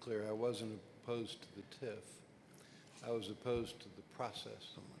me be clear. I wasn't opposed to the TIF. I was opposed to the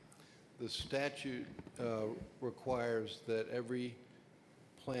process. The statute requires that every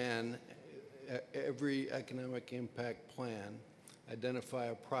plan, every economic impact plan, identify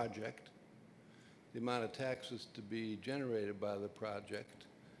a project, the amount of taxes to be generated by the project,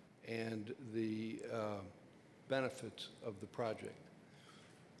 and the benefits of the project.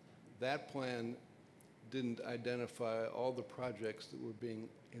 That plan didn't identify all the projects that were being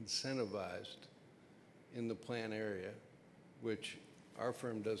incentivized in the plan area, which our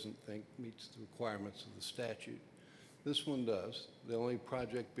firm doesn't think meets the requirements of the statute. This one does. The only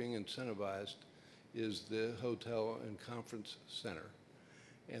project being incentivized is the hotel and conference center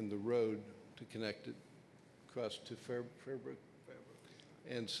and the road to connect it across to Fairbrook.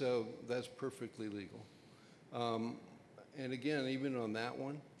 And so that's perfectly legal. And again, even on that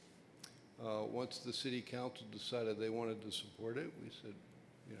one, once the city council decided they wanted to support it, we said,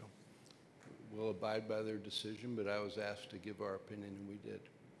 you know, we'll abide by their decision, but I was asked to give our opinion, and we did.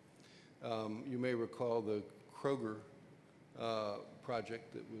 You may recall the Kroger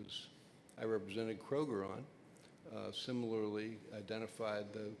project that I represented Kroger on, similarly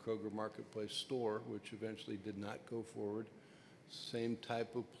identified the Kroger Marketplace store, which eventually did not go forward. Same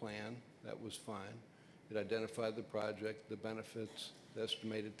type of plan, that was fine. It identified the project, the benefits, the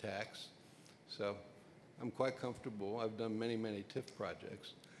estimated tax. So I'm quite comfortable. I've done many, many TIF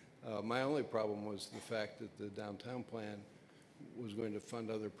projects. My only problem was the fact that the downtown plan was going to fund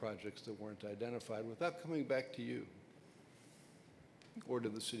other projects that weren't identified without coming back to you or to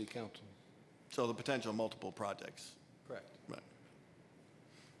the city council. So the potential multiple projects. Correct. Right.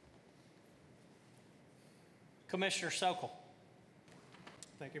 Commissioner Sokol.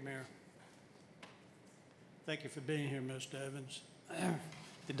 Thank you, Mayor. Thank you for being here, Mr. Evans.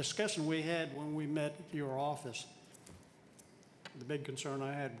 The discussion we had when we met at your office, the big concern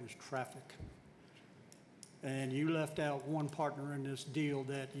I had was traffic. And you left out one partner in this deal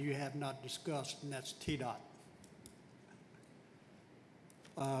that you have not discussed, and that's TDOT.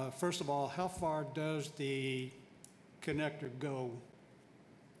 First of all, how far does the connector go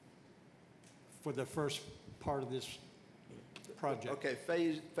for the first part of this project? Okay,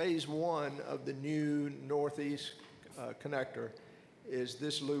 phase one of the new northeast connector is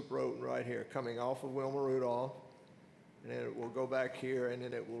this loop road right here, coming off of Wilma Rudolph, and then it will go back here, and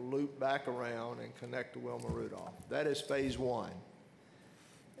then it will loop back around and connect to Wilma Rudolph. That is phase one.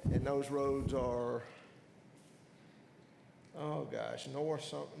 And those roads are, oh gosh,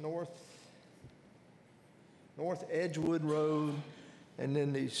 North Edgewood Road, and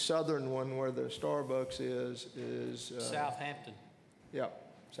then the southern one where the Starbucks is Southampton.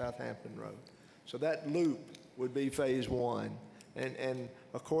 Yep, Southampton Road. So that loop would be phase one. And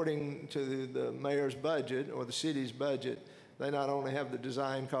according to the mayor's budget or the city's budget, they not only have the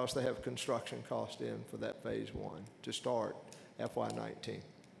design cost, they have construction cost in for that phase one to start FY19.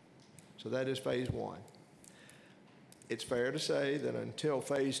 So that is phase one. It's fair to say that until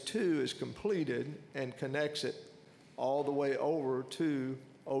phase two is completed and connects it all the way over to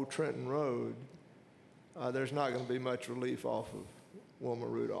Old Trenton Road, there's not going to be much relief off of Wilma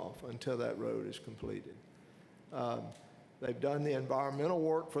Rudolph until that road is completed. They've done the environmental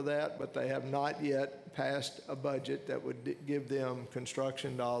work for that, but they have not yet passed a budget that would give them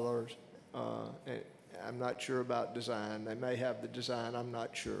construction dollars. I'm not sure about design. They may have the design, I'm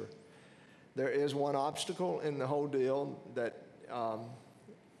not sure. There is one obstacle in the whole deal that I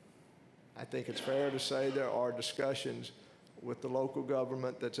think it's fair to say there are discussions with the local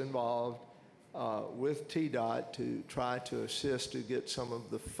government that's involved with TDOT to try to assist to get some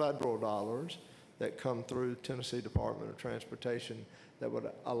of the federal dollars that come through Tennessee Department of Transportation that would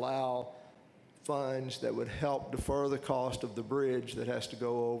allow funds that would help defer the cost of the bridge that has to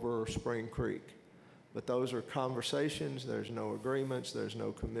go over Spring Creek. But those are conversations. There's no agreements. There's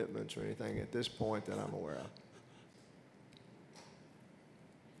no commitments or anything at this point that I'm aware of.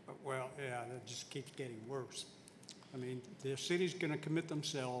 Well, yeah, that just keeps getting worse. I mean, the city's going to commit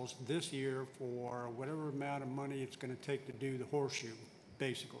themselves this year for whatever amount of money it's going to take to do the horseshoe,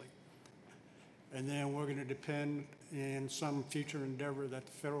 basically. And then we're going to depend in some future endeavor that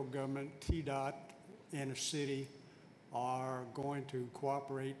the federal government, TDOT, and the city are going to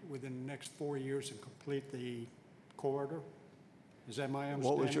cooperate within the next 4 years and complete the corridor. Is that my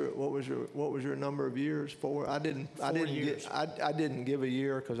understanding? What was your number of years for? I didn't give a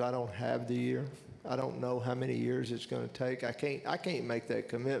year because I don't have the year. I don't know how many years it's going to take. I can't make that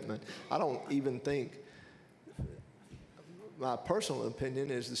commitment. I don't even think, my personal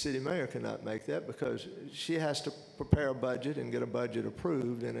opinion is the city mayor cannot make that because she has to prepare a budget and get a budget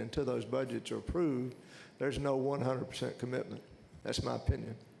approved, and until those budgets are approved, there's no 100% commitment. That's my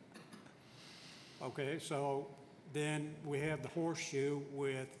opinion. Okay, so then we have the horseshoe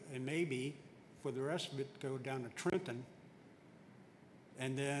with, and maybe for the rest of it, go down to Trenton.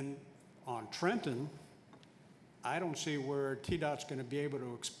 And then on Trenton, I don't see where TDOT's going to be able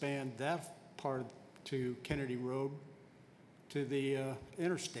to expand that part to Kennedy Road to the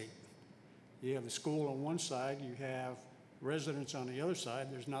interstate. You have the school on one side, you have residents on the other side.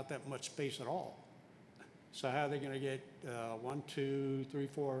 There's not that much space at all. So how are they going to get 1, 2, 3,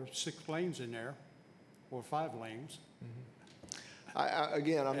 4, 6 lanes in there, or 5 lanes?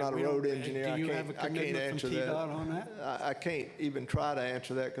 Again, I'm not a road engineer. Do you have a commitment from TDOT on that? I can't even try to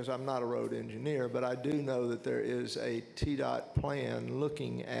answer that because I'm not a road engineer, but I do know that there is a TDOT plan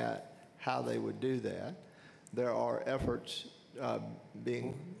looking at how they would do that. There are efforts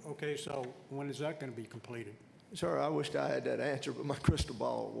being... Okay, so when is that going to be completed? Sir, I wished I had that answer, but my crystal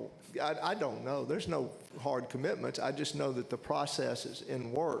ball, I don't know. There's no hard commitments. I just know that the process is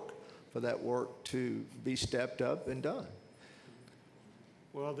in work for that work to be stepped up and done.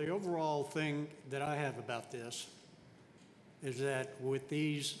 Well, the overall thing that I have about this is that with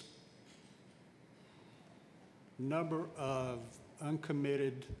these number of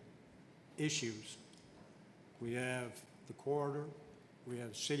uncommitted issues, we have the corridor, we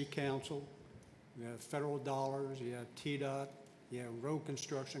have city council, we have federal dollars, you have TDOT, you have road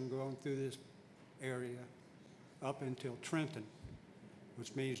construction going through this area up until Trenton,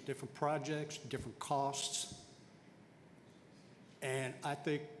 which means different projects, different costs. And I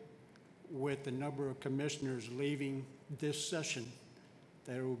think with the number of commissioners leaving this session,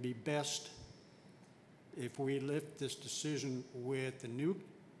 that it would be best if we lift this decision with the new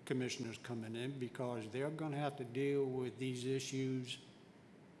commissioners coming in, because they're going to have to deal with these issues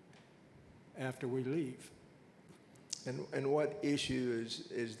after we leave. And what issue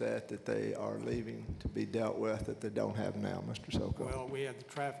is that they are leaving to be dealt with that they don't have now, Mr. Soko? Well, we have the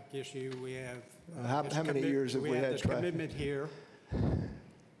traffic issue. We have how many years have we had this traffic? commitment here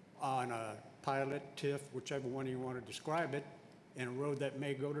on a pilot, TIF, whichever one you want to describe it, and a road that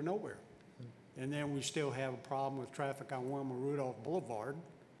may go to nowhere. And then we still have a problem with traffic on Wilma Rudolph Boulevard,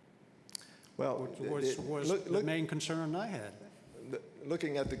 well, which was the main concern I had.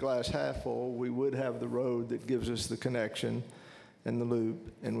 Looking at the glass half full, we would have the road that gives us the connection and the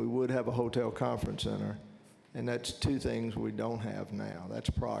loop, and we would have a hotel conference center. And that's 2 things we don't have now. That's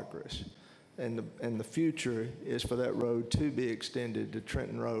progress. And the future is for that road to be extended to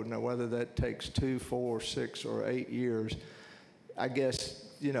Trenton Road. Now, whether that takes 2, 4, 6, or 8 years, I guess,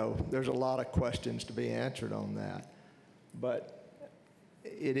 you know, there's a lot of questions to be answered on that. But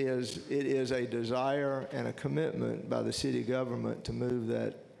it is a desire and a commitment by the city government to move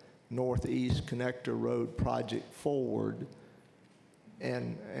that Northeast Connector Road project forward.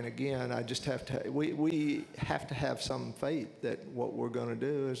 And again, I just have to, we have to have some faith that what we're going to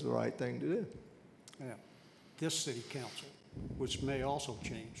do is the right thing to do. Yeah. This city council, which may also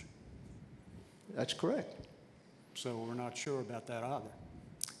change. That's correct. So we're not sure about that either.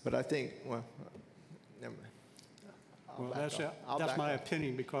 But I think, well, never mind. Well, that's my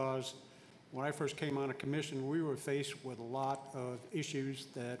opinion, because when I first came on a commission, we were faced with a lot of issues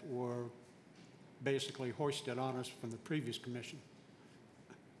that were basically hoisted on us from the previous commission,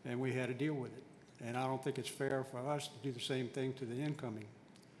 and we had to deal with it. And I don't think it's fair for us to do the same thing to the incoming.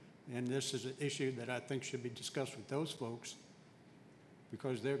 And this is an issue that I think should be discussed with those folks,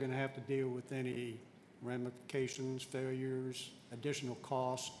 because they're going to have to deal with any ramifications, failures, additional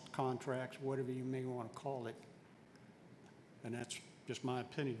costs, contracts, whatever you may want to call it. And that's just my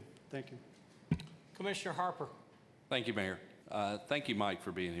opinion. Thank you. Commissioner Harper. Thank you, Mayor. Thank you, Mike,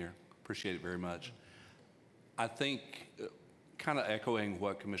 for being here. Appreciate it very much. I think, kind of echoing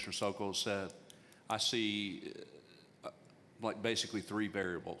what Commissioner Sokol said, I see like basically 3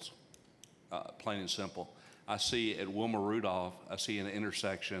 variables, plain and simple. I see at Wilma Rudolph, I see an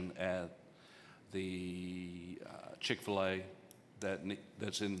intersection at the Chick-fil-A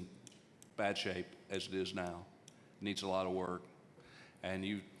that's in bad shape as it is now. Needs a lot of work.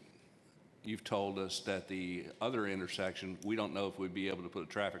 And you've told us that the other intersection, we don't know if we'd be able to put a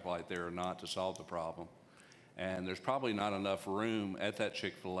traffic light there or not to solve the problem. And there's probably not enough room at that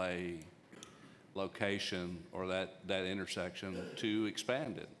Chick-fil-A location or that intersection to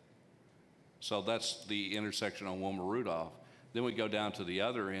expand it. So that's the intersection on Wilma Rudolph. Then we go down to the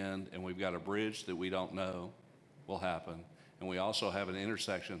other end and we've got a bridge that we don't know will happen. And we also have an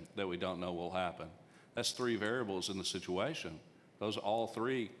intersection that we don't know will happen. That's three variables in the situation. Those all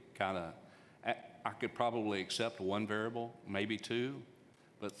three kind of, I could probably accept one variable, maybe two,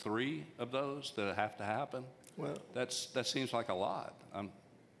 but three of those that have to happen, Well, that seems like a lot.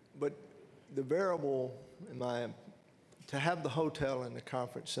 but the variable, to have the hotel and the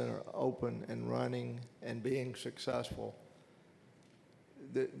conference center open and running and being successful,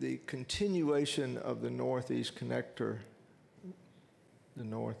 the continuation of the Northeast Connector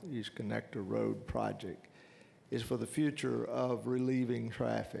Road project is for the future of relieving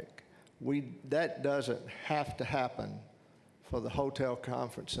traffic. That doesn't have to happen for the hotel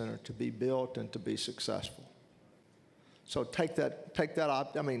conference center to be built and to be successful. So take that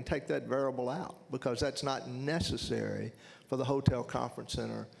variable out, because that's not necessary for the hotel conference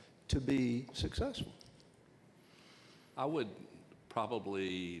center to be successful. I would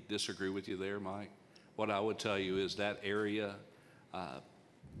probably disagree with you there, Mike. What I would tell you is that area,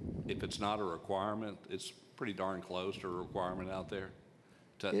 if it's not a requirement, it's pretty darn close to a requirement out there.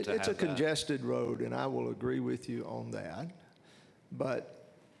 It's a congested road, and I will agree with you on that, but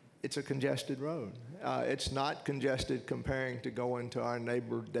it's a congested road. It's not congested comparing to going to our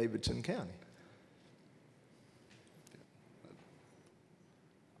neighbor Davidson County.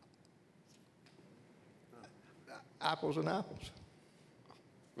 Apples and apples.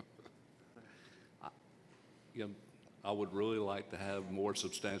 I would really like to have more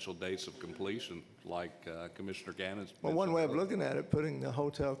substantial dates of completion, like Commissioner Gannon's. Well, one way of looking at it, putting the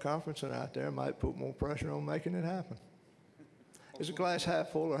hotel conference center out there might put more pressure on making it happen. Is the glass half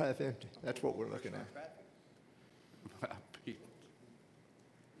full or half empty? That's what we're looking at.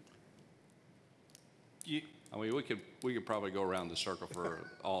 I mean, we could probably go around the circle for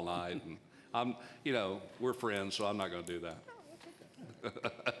all night, and we're friends, so I'm not going to do that.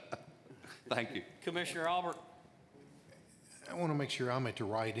 Thank you, Commissioner Albert. I want to make sure I'm at the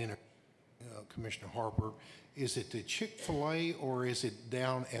right Commissioner Harper. Is it the Chick-fil-A or is it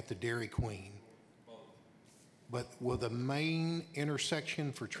down at the Dairy Queen? But will the main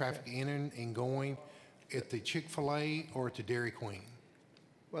intersection for traffic in and going at the Chick-fil-A or at the Dairy Queen?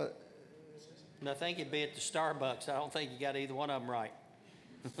 Well, I think it'd be at the Starbucks. I don't think you got either one of them right.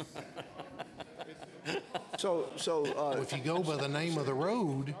 So if you go by the name of the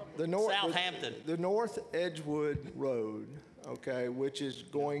road, Southampton. The North Edgewood Road, okay, which is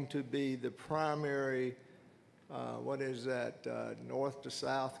going to be the primary, north to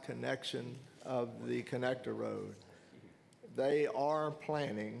south connection of the connector road. They are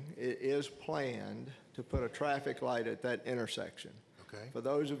planning, it is planned to put a traffic light at that intersection. Okay. For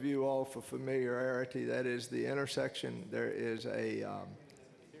those of you all for familiarity, that is the intersection. There is a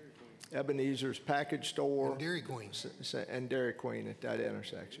Ebenezer's package store. And Dairy Queen. And Dairy Queen at that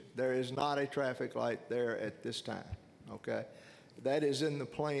intersection. There is not a traffic light there at this time, okay? That is in the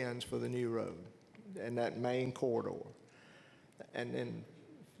plans for the new road and that main corridor. And then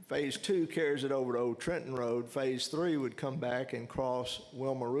Phase 2 carries it over to Old Trenton Road. Phase 3 would come back and cross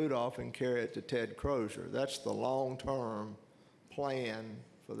Wilma Rudolph and carry it to Ted Crozier. That's the long-term plan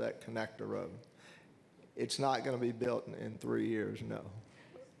for that connector road. It's not going to be built in 3 years, no.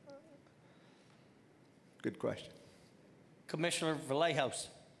 Good question. Commissioner Vallejos.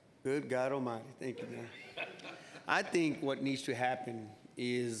 Good God Almighty, thank you, man. I think what needs to happen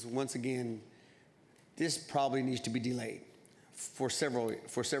is, once again, this probably needs to be delayed for several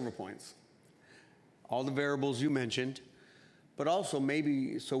points. All the variables you mentioned, but also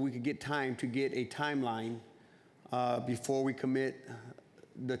maybe so we could get time to get a timeline before we commit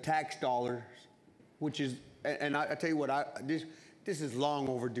the tax dollars, which is, and I tell you what, this is long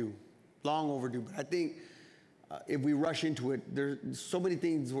overdue. But I think if we rush into it, there's so many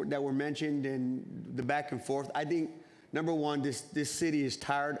things that were mentioned and the back and forth. I think, number one, this city is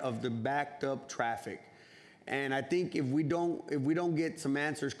tired of the backed up traffic. And I think if we don't get some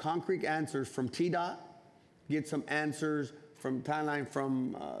answers, concrete answers from TDOT, get some answers from timeline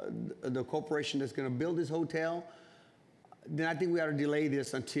from the corporation that's going to build this hotel, then I think we ought to delay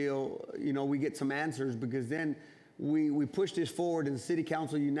this until we get some answers, because then we push this forward and the city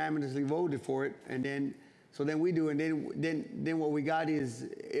council unanimously voted for it, and then So then we do, and then what we got is,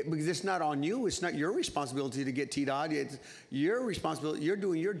 because it's not on you, it's not your responsibility to get TDOT, it's your responsibility, you're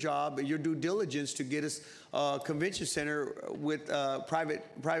doing your job, and your due diligence to get us a convention center with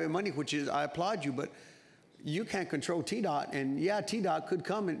private money, which is, I applaud you, but you can't control TDOT, and yeah, TDOT could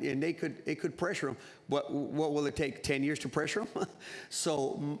come and it could pressure them. What will it take, 10 years to pressure them?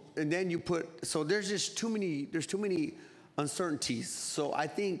 So, and then so there's just too many uncertainties. So I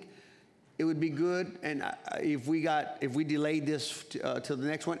think it would be good, and if we delayed this till the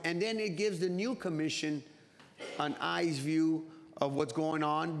next one, and then it gives the new commission an eye's view of what's going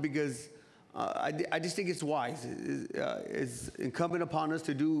on, because I just think it's wise. It's incumbent upon us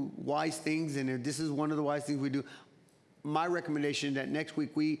to do wise things, and if this is one of the wise things we do, my recommendation that next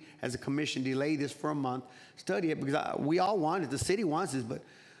week we, as a commission, delay this for a month, study it, because we all want it, the city wants this, but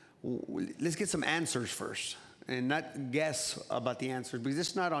let's get some answers first, and not guess about the answers, because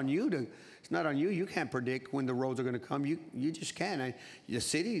it's not on you. It's not on you. You can't predict when the roads are going to come. You just can't. The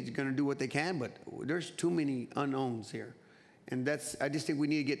city is going to do what they can, but there's too many unknowns here. And I just think we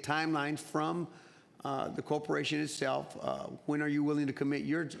need to get timelines from the corporation itself. When are you willing to commit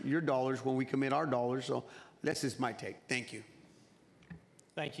your dollars when we commit our dollars? So that's just my take. Thank you.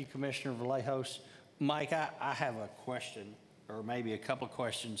 Thank you, Commissioner Vallejos. Mike, I have a question, or maybe a couple of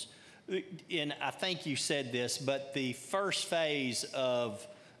questions. And I think you said this, but the first phase of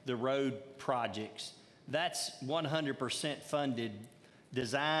the road projects, that's 100% funded,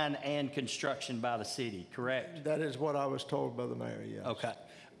 design and construction by the city, correct? That is what I was told by the mayor, yes. Okay.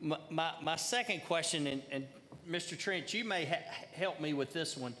 My second question, and Mr. Trent, you may help me with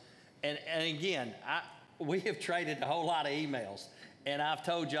this one. And again, we have traded a whole lot of emails, and I've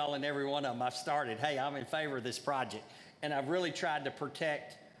told y'all in every one of them, I've started, hey, I'm in favor of this project. And I've really tried to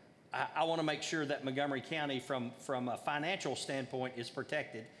protect, I want to make sure that Montgomery County from a financial standpoint is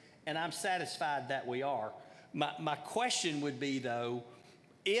protected, and I'm satisfied that we are. My question would be, though,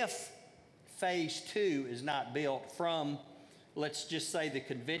 if phase 2 is not built from, let's just say, the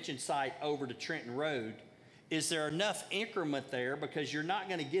convention site over to Trenton Road, is there enough increment there, because you're not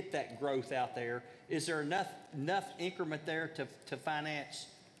going to get that growth out there, is there enough increment there to finance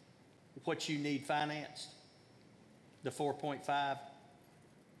what you need financed, the 4.5?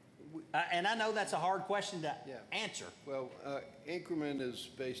 And I know that's a hard question to answer. Well, increment is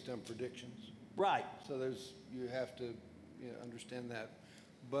based on predictions. Right. So you have to understand that.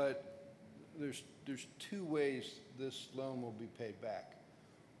 But there's two ways this loan will be paid back.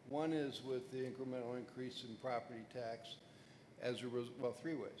 One is with the incremental increase in property tax well,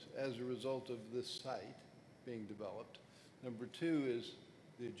 three ways. As a result of this site being developed. Number two is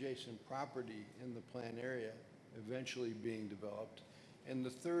the adjacent property in the plan area eventually being developed. And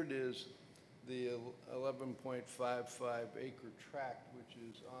the third is the 11.55 acre tract, which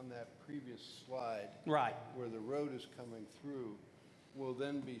is on that previous slide. Right. Where the road is coming through, will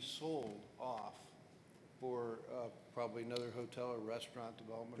then be sold off for probably another hotel or restaurant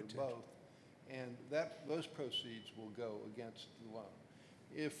development or both. And those proceeds will go against the loan.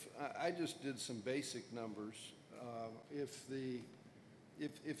 If I just did some basic numbers, if they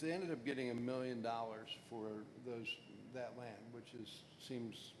ended up getting $1 million for that land, which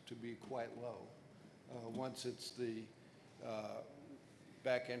seems to be quite low, once it's the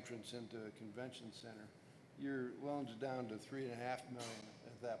back entrance into a convention center, your loan's down to $3.5 million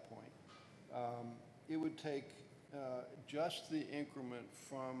at that point. It would take just the increment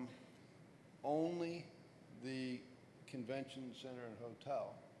from only the convention center and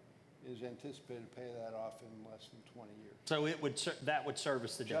hotel is anticipated to pay that off in less than 20 years. So that would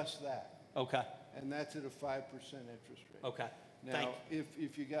service the debt? Just that. Okay. And that's at a 5% interest rate. Okay. Now,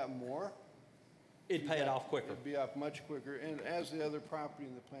 if you got more, it'd pay it off quicker. It'd be off much quicker. And as the other property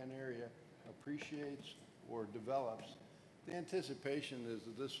in the plan area appreciates or develops, the anticipation is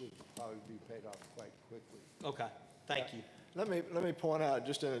that this will probably be paid off quite quickly. Okay. Thank you. Let me point out,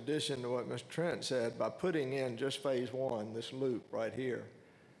 just in addition to what Mr. Trent said, by putting in just phase 1, this loop right here,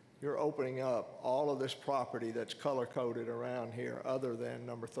 you're opening up all of this property that's color-coded around here other than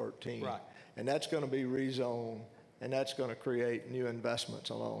number 13. Right. And that's going to be rezoned, and that's going to create new investments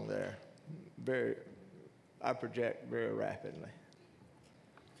along there. I project very rapidly.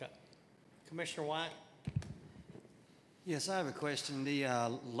 Okay. Commissioner White? Yes, I have a question. The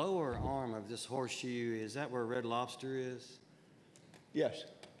lower arm of this horseshoe, is that where Red Lobster is? Yes.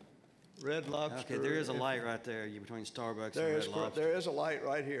 Red Lobster. Okay, there is a light right there between Starbucks and Red Lobster. There is a light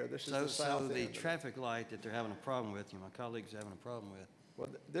right here. This is the south end. So the traffic light that they're having a problem with, my colleagues are having a problem with. Well,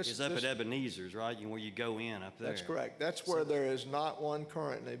 this is up this- at Ebenezer's, right? Where you go in up there. That's correct. That's where there is not one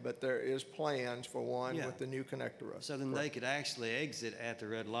currently, but there is plans for one Yeah. with the new connector road. So then they could actually exit at the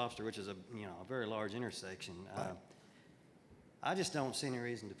Red Lobster, which is a very large intersection. I just don't see any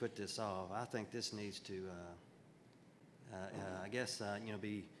reason to put this off. I think this needs to, I guess,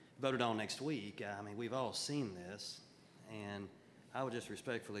 be voted on next week. I mean, we've all seen this, and I would just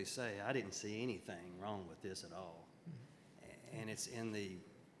respectfully say I didn't see anything wrong with this at all. And it's in the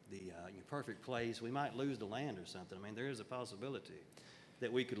perfect place. We might lose the land or something. I mean, there is a possibility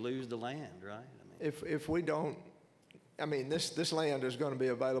that we could lose the land, right? I mean, If we don't, I mean, this land is going to be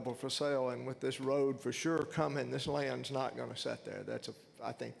available for sale, and with this road for sure coming, this land's not going to sit there.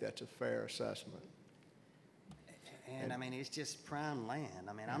 I think that's a fair assessment. and I mean, it's just prime land.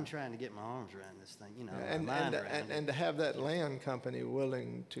 I mean, I'm trying to get my arms around this thing, my And, mind and, around and, it. and to have that land company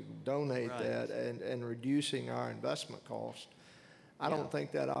willing to donate Right. that and reducing our investment costs, I don't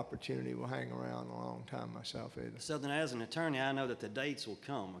think that opportunity will hang around a long time myself either. So then, as an attorney, I know that the dates will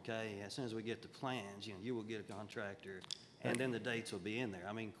come, okay? As soon as we get the plans, you will get a contractor, and then the dates will be in there.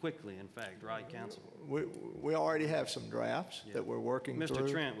 I mean, quickly, in fact, right, counsel? We already have some drafts that we're working through.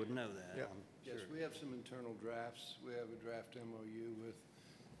 Mr. Trent would know that. Yeah. I'm Yes, sure. we have some internal drafts. We have a draft MOU with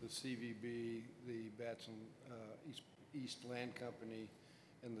the CVB, the Batson East Land Company,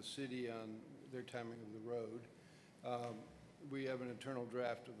 and the city on their timing of the road. We have an internal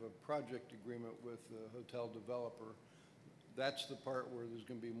draft of a project agreement with the hotel developer. That's the part where there's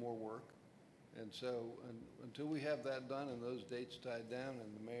going to be more work. And so until we have that done and those dates tied down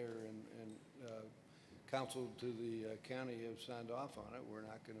and the mayor and council to the county have signed off on it, we're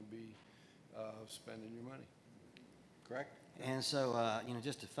not going to be spending your money. Correct? And so,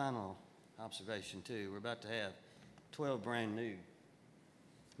 just a final observation too, we're about to have 12 brand-new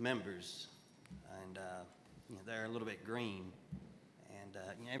members, and, they're a little bit green, and,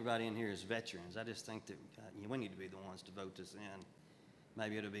 everybody in here is veterans. I just think that, we need to be the ones to vote this in.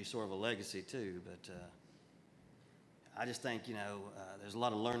 Maybe it'll be sort of a legacy too, but, I just think, there's a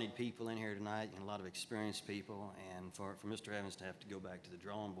lot of learned people in here tonight and a lot of experienced people, and for Mr. Evans to have to go back to the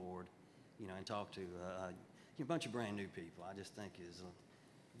drawing board, and talk to a bunch of brand-new people, I just think is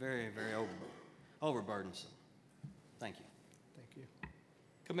very, very overburdensome. Thank you. Thank you.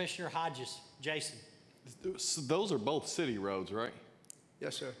 Commissioner Hodges, Jason. So those are both city roads, right?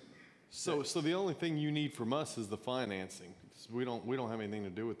 Yes, sir. So the only thing you need from us is the financing. We don't have anything to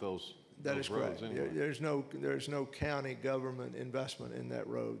do with those. That those is roads correct. anyway. There's no county government investment in that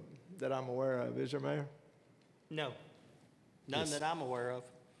road that I'm aware of. Is there, Mayor? No, none Yes. that I'm aware of.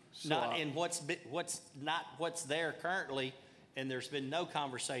 So Not in what's there currently, and there's been no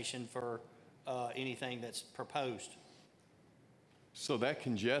conversation for anything that's proposed. So that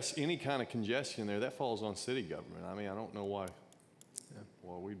any kind of congestion there, that falls on city government. I mean, I don't know why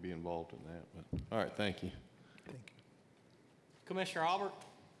we'd be involved in that, but, all right, thank you. Commissioner Albert?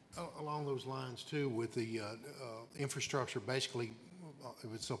 Along those lines too, with the infrastructure, basically,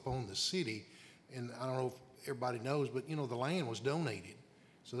 if it's up on the city, and I don't know if everybody knows, but the land was donated.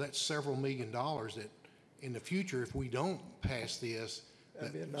 So that's several $1 million that in the future, if we don't pass this,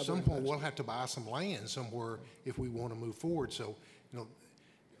 That'd be at another some point we'll investment. have to buy some land somewhere if we want to move forward. So,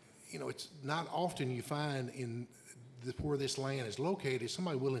 it's not often you find where this land is located,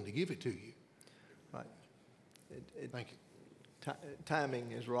 somebody willing to give it to you. Right. Thank you.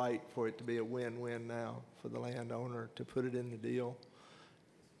 Timing is right for it to be a win-win now for the landowner to put it in the deal,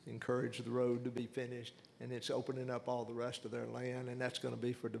 encourage the road to be finished, and it's opening up all the rest of their land, and that's going to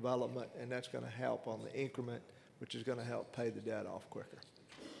be for development, and that's going to help on the increment, which is going to help pay the debt off quicker.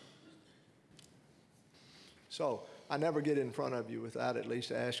 So I never get in front of you without at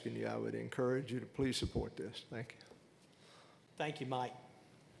least asking you. I would encourage you to please support this. Thank you. Thank you, Mike.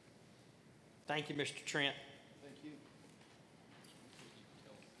 Thank you, Mr. Trent. Thank you.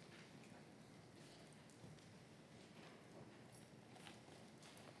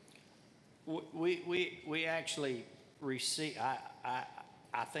 We actually received,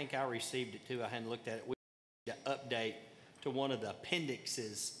 I think I received it too. I hadn't looked at it. We need to update to one of the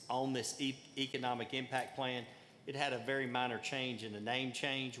appendixes on this economic impact plan. It had a very minor change in the name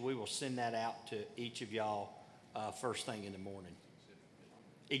change. We will send that out to each of y'all first thing in the morning.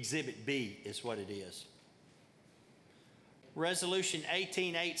 Exhibit B is what it is. Resolution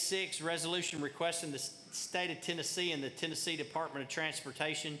 1886, resolution requesting the state of Tennessee and the Tennessee Department of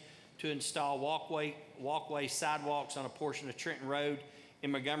Transportation to install walkway sidewalks on a portion of Trenton Road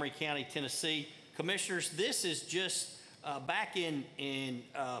in Montgomery County, Tennessee. Commissioners, this is just back in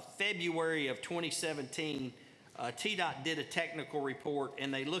February of 2017, TDOT did a technical report,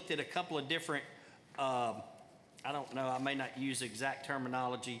 and they looked at a couple of different I don't know, I may not use exact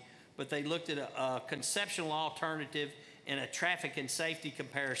terminology, but they looked at a conceptual alternative and a traffic and safety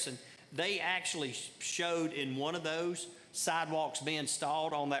comparison. They actually showed in one of those sidewalks being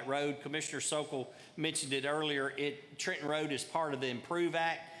installed on that road. Commissioner Sokol mentioned it earlier. Trenton Road is part of the Improve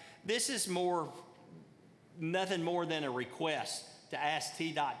Act. This is nothing more than a request to ask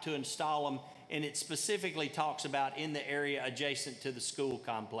TDOT to install them, and it specifically talks about in the area adjacent to the school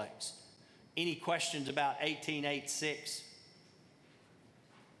complex. Any questions about 1886?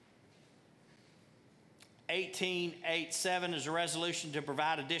 1887 is a resolution to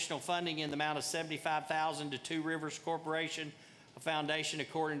provide additional funding in the amount of $75,000 to Two Rivers Corporation, a foundation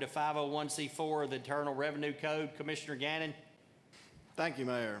according to 501c4 of the Internal Revenue Code. Commissioner Gannon. Thank you,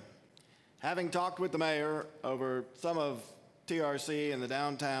 Mayor. Having talked with the mayor over some of TRC and the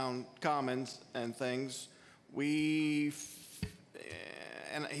downtown commons and things, he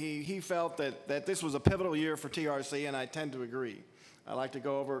felt that this was a pivotal year for TRC, and I tend to agree. I'd like to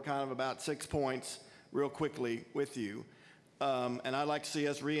go over kind of about 6 points real quickly with you. And I'd like to see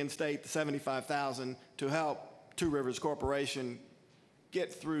us reinstate the $75,000 to help Two Rivers Corporation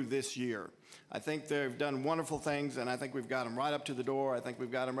get through this year. I think they've done wonderful things, and I think we've got them right up to the door. I think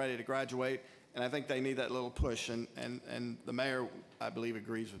we've got them ready to graduate, and I think they need that little push, and the mayor, I believe,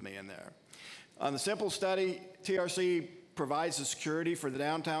 agrees with me in there. On the simple study, TRC provides the security for the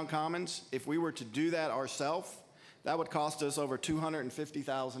downtown commons. If we were to do that ourselves, that would cost us over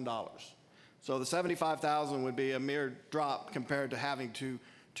 $250,000. So the $75,000 would be a mere drop compared to having to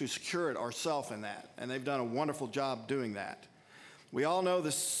secure it ourselves in that, and they've done a wonderful job doing that. We all know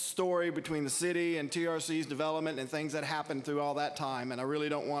the story between the city and TRC's development and things that happened through all that time, and I really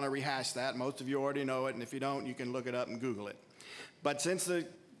don't want to rehash that. Most of you already know it, and if you don't, you can look it up and Google it. But since the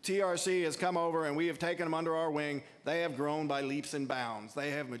TRC has come over and we have taken them under our wing, they have grown by leaps and bounds.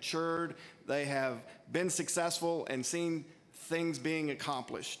 They have matured, they have been successful and seen things being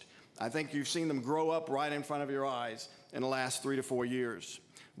accomplished. I think you've seen them grow up right in front of your eyes in the last 3 to 4 years.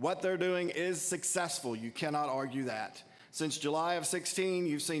 What they're doing is successful. You cannot argue that. Since July of 16,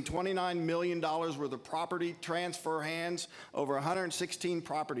 you've seen $29 million worth of property transfer hands, over 116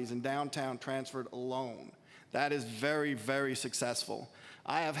 properties in downtown transferred alone. That is very, very successful.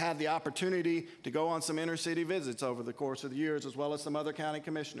 I have had the opportunity to go on some inner city visits over the course of the years, as well as some other county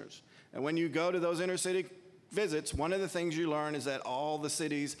commissioners. And when you go to those inner city visits, one of the things you learn is that all the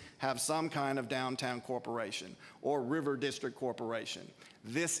cities have some kind of downtown corporation or river district corporation.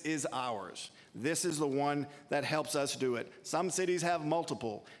 This is ours. This is the one that helps us do it. Some cities have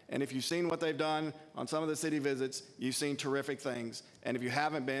multiple, and if you've seen what they've done on some of the city visits, you've seen terrific things. And if you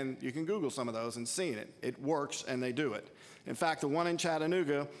haven't been, you can Google some of those and see it. It works, and they do it. In fact, the one in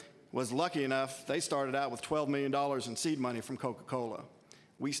Chattanooga was lucky enough, they started out with $12 million in seed money from Coca-Cola.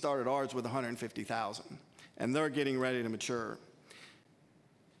 We started ours with $150,000, and they're getting ready to mature.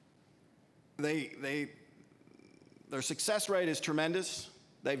 Their success rate is tremendous.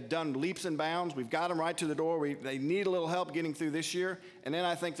 They've done leaps and bounds. We've got them right to the door. They need a little help getting through this year. And then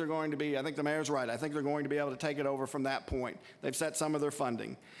I think they're going to be, I think the mayor's right, I think they're going to be able to take it over from that point. They've set some of their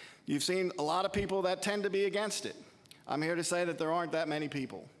funding. You've seen a lot of people that tend to be against it. I'm here to say that there aren't that many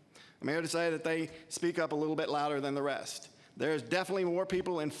people. I'm here to say that they speak up a little bit louder than the rest. There's definitely more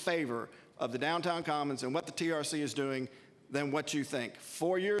people in favor of the downtown commons and what the TRC is doing than what you think.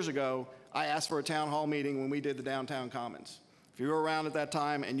 4 years ago, I asked for a town hall meeting when we did the downtown commons. If you were around at that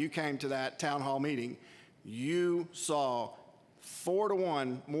time and you came to that town hall meeting, you saw 4 to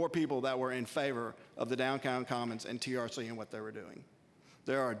 1 more people that were in favor of the downtown commons and TRC and what they were doing.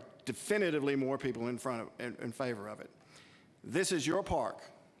 There are definitively more people in favor of it. This is your park.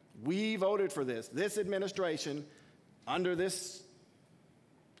 We voted for this. This administration, under this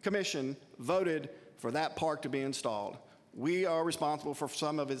commission, voted for that park to be installed. We are responsible for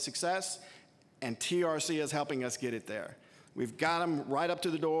some of its success, and TRC is helping us get it there. We've got them right up to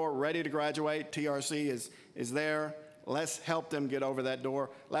the door, ready to graduate. TRC is there. Let's help them get over that door.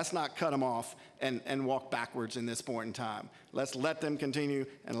 Let's not cut them off and walk backwards in this point in time. Let's let them continue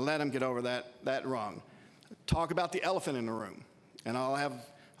and let them get over that rung. Talk about the elephant in the room, and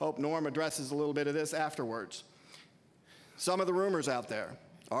hope Norm addresses a little bit of this afterwards. Some of the rumors out there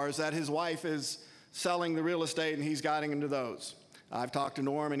are that his wife is selling the real estate and he's guiding into those. I've talked to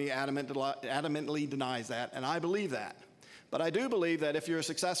Norm and he adamantly denies that, and I believe that. But I do believe that if you're a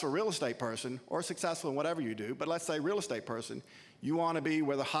successful real estate person, or successful in whatever you do, but let's say real estate person, you want to be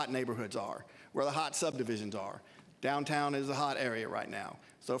where the hot neighborhoods are, where the hot subdivisions are. Downtown is a hot area right now.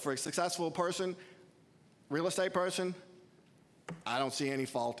 So for a successful person, real estate person, I don't see any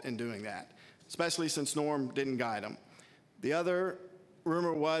fault in doing that, especially since Norm didn't guide them. The other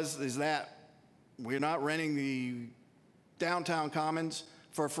rumor is that we're not renting the downtown commons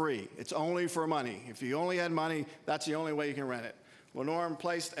for free. It's only for money. If you only had money, that's the only way you can rent it. Well, Norm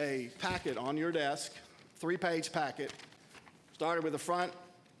placed a packet on your desk, 3-page packet, started with the front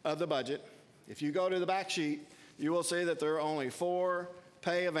of the budget. If you go to the back sheet, you will see that there are only 4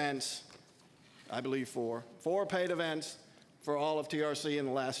 pay events, I believe 4 paid events for all of TRC in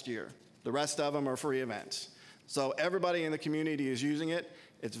the last year. The rest of them are free events. So everybody in the community is using it.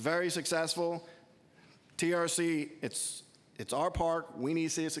 It's very successful. TRC, it's our park. We need to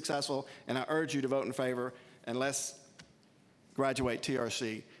see it successful, and I urge you to vote in favor, and let's graduate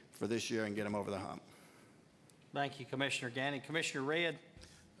TRC for this year and get them over the hump. Thank you, Commissioner Gannon. Commissioner Redd?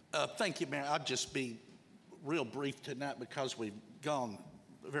 Thank you, Mayor. I'll just be real brief tonight because we've gone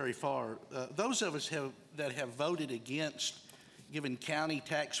very far. Those of us that have voted against giving county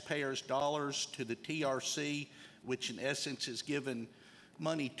taxpayers dollars to the TRC, which in essence is given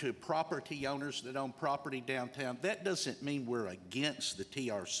money to property owners that own property downtown, that doesn't mean we're against the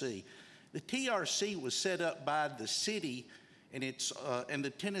TRC. The TRC was set up by the city, and it's and the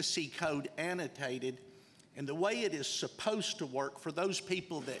Tennessee Code annotated, and the way it is supposed to work, for those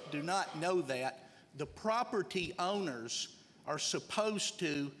people that do not know that, the property owners are supposed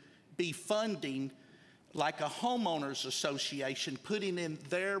to be funding like a homeowners association, putting in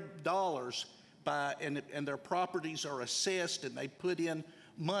their dollars and their properties are assessed and they put in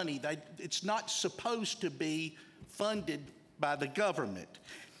money. It's not supposed to be funded by the government.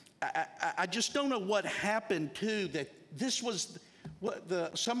 I just don't know what happened to that. This was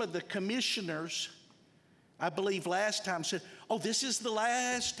what some of the commissioners, I believe last time, said, oh, this is the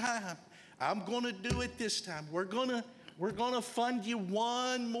last time. I'm going to do it this time. We're going to fund you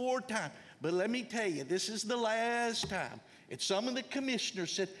one more time. But let me tell you, this is the last time. And some of the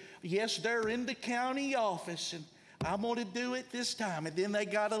commissioners said, yes, they're in the county office, and I'm going to do it this time. And then they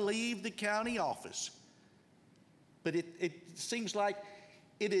got to leave the county office. But it seems like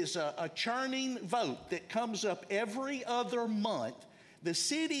it is a churning vote that comes up every other month. The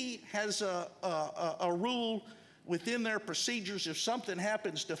city has a rule within their procedures. If something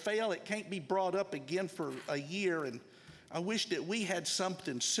happens to fail, it can't be brought up again for a year. And I wish that we had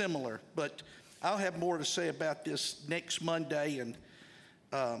something similar, but I'll have more to say about this next Monday. And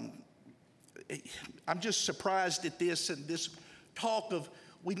I'm just surprised at this and this talk of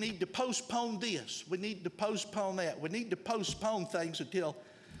we need to postpone this, we need to postpone that, we need to postpone things until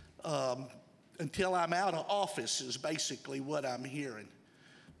I'm out of office is basically what I'm hearing.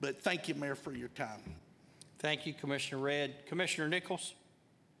 But thank you, Mayor, for your time. Thank you, Commissioner Redd. Commissioner Nichols?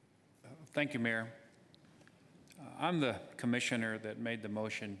 Thank you, Mayor. I'm the commissioner that made the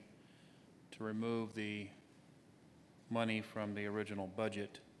motion to remove the money from the original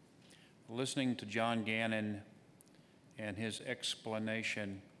budget. Listening to John Gannon and his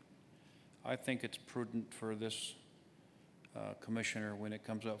explanation, I think it's prudent for this commissioner, when it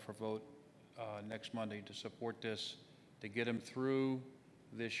comes up for vote next Monday, to support this, to get him through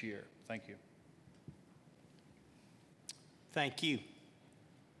this year. Thank you. Thank you.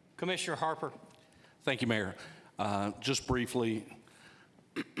 Commissioner Harper? Thank you, Mayor. Just briefly,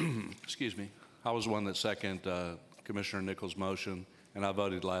 excuse me, I was one that seconded Commissioner Nichols' motion, and I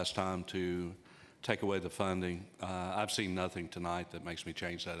voted last time to take away the funding. I've seen nothing tonight that makes me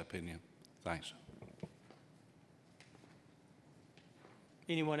change that opinion. Thanks.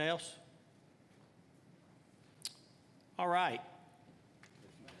 Anyone else? All right.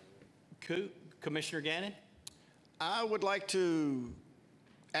 Commissioner Gannon? I would like to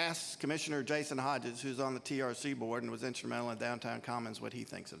ask Commissioner Jason Hodges, who's on the TRC board and was instrumental in Downtown Commons, what he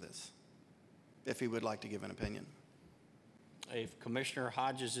thinks of this, if he would like to give an opinion. If Commissioner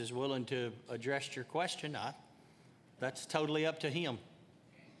Hodges is willing to address your question, that's totally up to him.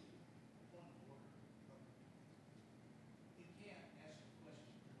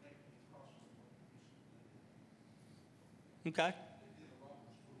 Okay.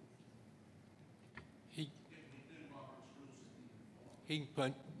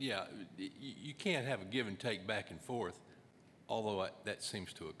 You can't have a give and take back and forth, although that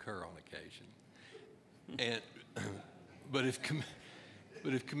seems to occur on occasion. But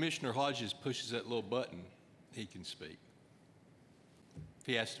if Commissioner Hodges pushes that little button, he can speak.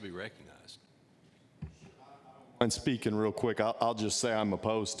 He has to be recognized. And speaking real quick, I'll just say I'm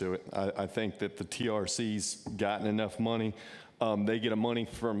opposed to it. I think that the TRC's gotten enough money. They get money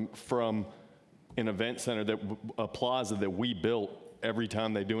from an event center, a plaza that we built every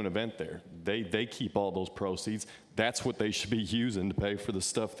time they do an event there. They keep all those proceeds. That's what they should be using to pay for the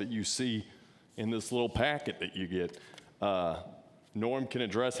stuff that you see in this little packet that you get. Norm can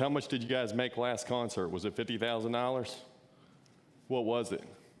address, how much did you guys make last concert? Was it $50,000? What was it?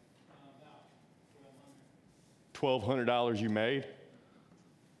 $1,200 you made?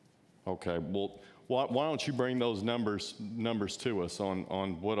 Okay, well, why don't you bring those numbers to us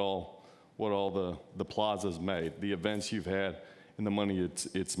on what all the plaza's made, the events you've had, and the money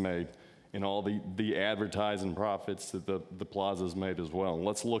it's made, and all the advertising profits that the plaza's made as well. And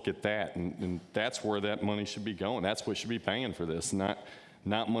let's look at that, and that's where that money should be going. That's what should be paying for this, not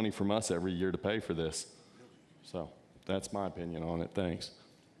money from us every year to pay for this. So that's my opinion on it. Thanks.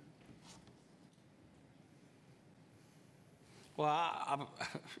 Well,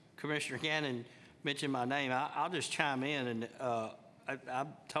 Commissioner Gannon mentioned my name. I'll just chime in, and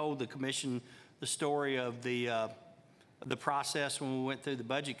I've told the commission the story of the process when we went through the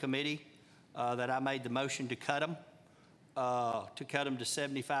budget committee, that I made the motion to cut them to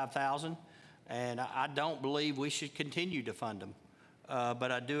 75,000, and I don't believe we should continue to fund them.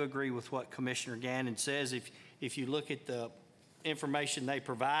 But I do agree with what Commissioner Gannon says. If you look at the information they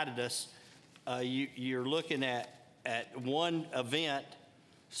provided us, you're looking at one event,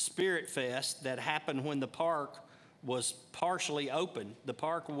 Spirit Fest, that happened when the park was partially open. The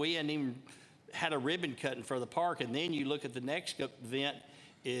park, we hadn't even had a ribbon cutting for the park. And then you look at the next event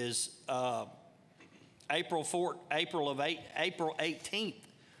is April 18th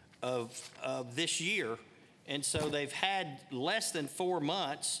of this year. And so they've had less than 4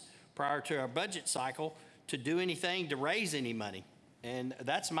 months prior to our budget cycle to do anything to raise any money. And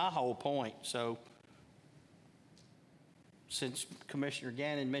that's my whole point. So since Commissioner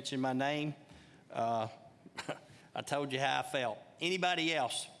Gannon mentioned my name, I told you how I felt. Anybody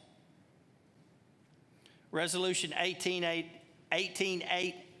else? Resolution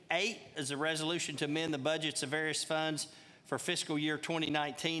 1888 is a resolution to amend the budgets of various funds for fiscal year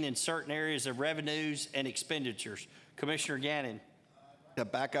 2019 in certain areas of revenues and expenditures. Commissioner Gannon. To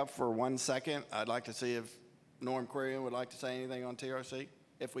back up for 1 second, I'd like to see if Norm Quirion would like to say anything on TRC,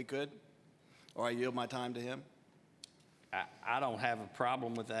 if we could, or I yield my time to him. I don't have a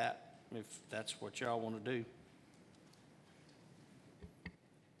problem with that, if that's what y'all want to do.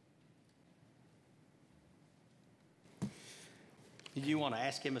 Did you want to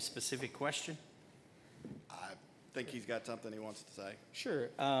ask him a specific question? I think he's got something he wants to say. Sure.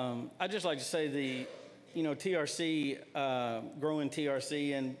 I'd just like to say TRC, growing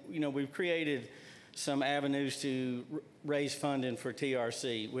TRC, and, we've created some avenues to raise funding for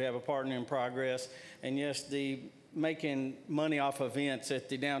TRC. We have a partner in progress, and yes, making money off events at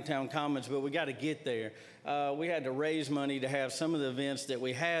the downtown commons, but we got to get there. We had to raise money to have some of the events that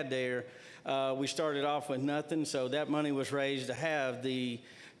we had there. We started off with nothing, so that money was raised to have the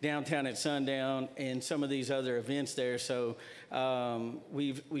downtown at sundown and some of these other events there. So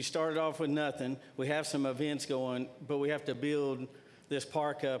we started off with nothing. We have some events going, but we have to build this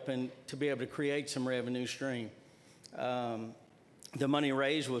park up and to be able to create some revenue stream. The money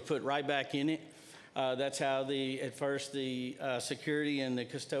raised was put right back in it. That's how at first the security and the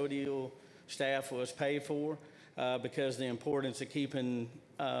custodial staff was paid for, because the importance of keeping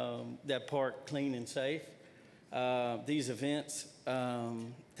that park clean and safe. These events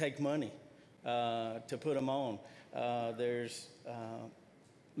take money to put them on. There's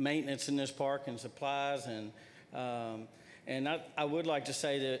maintenance in this park and supplies, and I would like to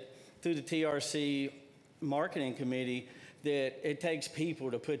say that through the TRC marketing committee, that it takes people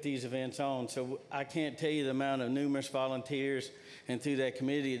to put these events on. So I can't tell you the amount of numerous volunteers and through that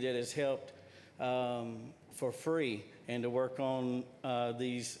committee that has helped for free and to work on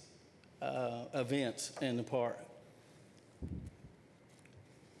these events in the park.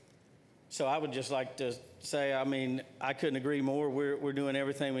 So I would just like to say, I couldn't agree more. We're doing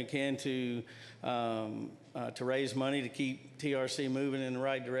everything we can to raise money to keep TRC moving in the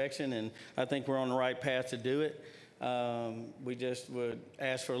right direction, and I think we're on the right path to do it. We just would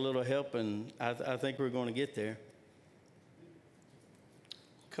ask for a little help, and I think we're going to get there.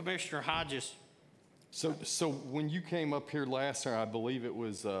 Commissioner Hodges. So when you came up here last time, I believe it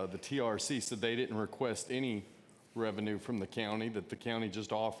was the TRC said they didn't request any revenue from the county, that the county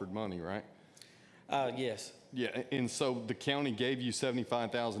just offered money, right? Yes. Yeah, and so the county gave you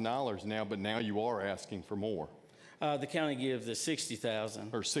 $75,000 now, but now you are asking for more. The county gives the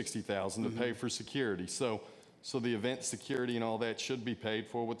 $60,000. Or $60,000 to pay for security. So the event security and all that should be paid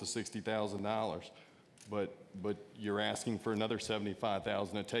for with the $60,000. But you're asking for another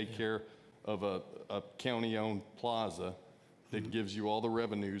 $75,000 to take care of a county-owned plaza that gives you all the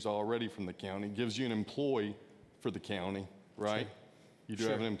revenues already from the county, gives you an employee for the county, right? Sure. You do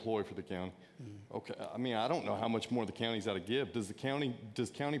have an employee for the county. Okay, I don't know how much more the county's got to give. Does County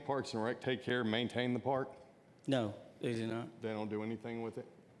Parks and Rec take care and maintain the park? No, they do not. They don't do anything with it?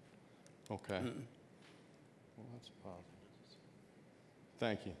 Okay. Well, that's positive.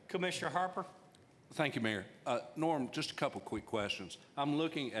 Thank you. Commissioner Harper. Thank you, Mayor. Norm, just a couple quick questions. I'm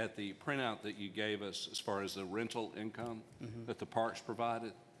looking at the printout that you gave us as far as the rental income that the parks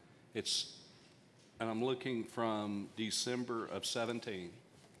provided. And I'm looking from December of 17,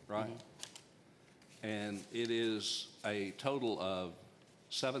 right? And it is a total of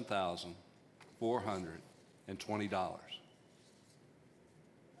 $7,420.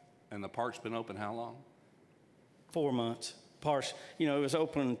 And the park's been open how long? 4 months. It was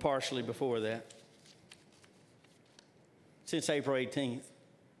open partially before that. Since April 18th.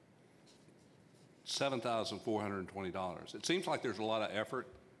 $7,420. It seems like there's a lot of effort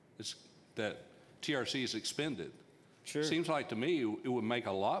that TRC has expended. Sure. Seems like to me it would make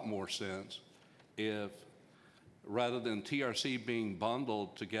a lot more sense if, rather than TRC being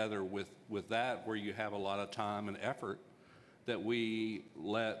bundled together with that, where you have a lot of time and effort, that we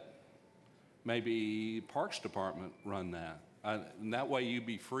let maybe Parks Department run that. And that way you'd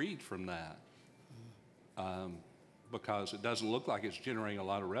be freed from that. Because it doesn't look like it's generating a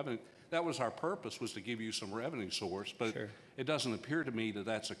lot of revenue. That was our purpose, was to give you some revenue source, but Sure. it doesn't appear to me that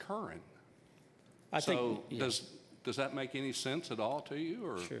that's occurring. Does that make any sense at all to you?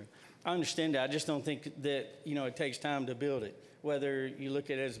 Or? Sure. I understand that. I just don't think that, it takes time to build it. Whether you look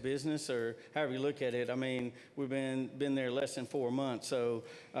at it as business or however you look at it, I mean, we've been there less than 4 months. So,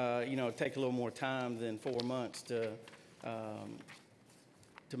 it take a little more time than 4 months to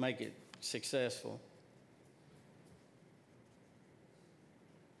make it successful.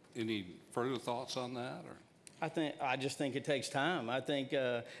 Any further thoughts on that? Or? I just think it takes time. I think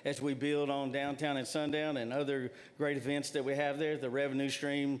as we build on Downtown and Sundown and other great events that we have there, the revenue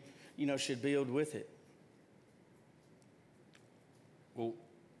stream, should build with it. Well,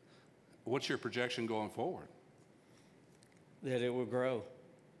 what's your projection going forward? That it will grow.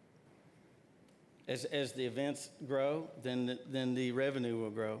 As the events grow, then the revenue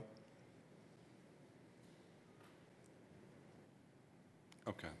will grow.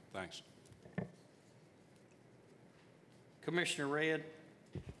 Okay, thanks. Commissioner Red?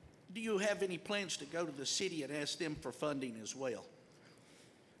 Do you have any plans to go to the city and ask them for funding as well?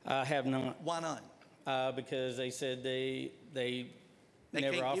 I have not. Why not? Because they said they They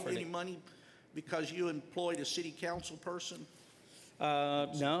never can't offered give any it. money because you employed a city council person?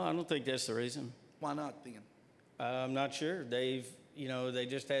 No, I don't think that's the reason. Why not then? I'm not sure. They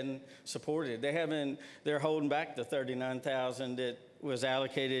just hadn't supported it. They're holding back the $39,000 that was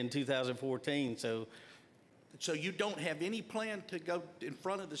allocated in 2014. So you don't have any plan to go in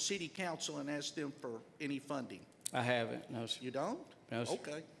front of the city council and ask them for any funding? I haven't. No, sir. You don't? No, sir.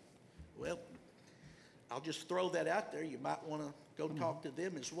 Okay. Well, I'll just throw that out there. You might want to go talk to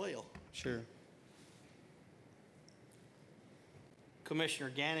them as well. Sure. Commissioner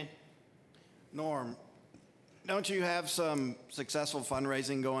Gannon? Norm, don't you have some successful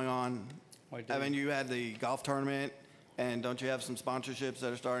fundraising going on? I do. I mean, you had the golf tournament, and don't you have some sponsorships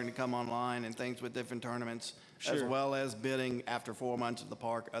that are starting to come online and things with different tournaments, as Sure. well as bidding after 4 months of the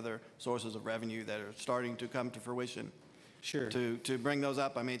park, other sources of revenue that are starting to come to fruition? Sure. To bring those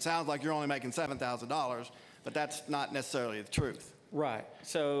up, I mean, it sounds like you're only making $7,000, but that's not necessarily the truth. Right.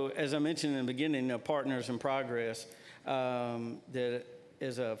 So as I mentioned in the beginning, Partners in Progress, that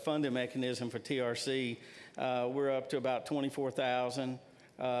is a funding mechanism for TRC. We're up to about $24,000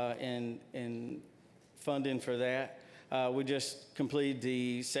 in funding for that. We just completed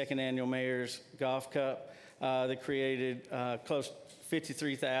the second annual Mayor's Golf Cup that created close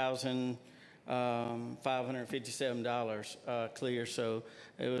 $53,557 clear. So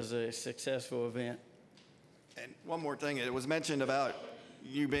it was a successful event. And one more thing, it was mentioned about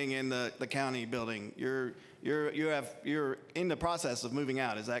you being in the county building. You're in the process of moving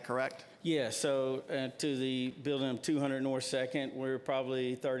out, is that correct? Yeah, so to the building of 200 North 2nd, we're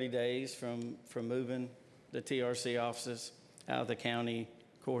probably 30 days from moving the TRC offices out of the county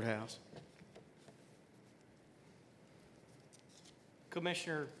courthouse.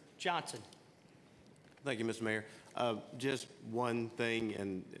 Commissioner Johnson? Thank you, Mr. Mayor. Just one thing,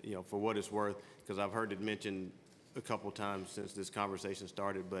 and for what it's worth, because I've heard it mentioned a couple times since this conversation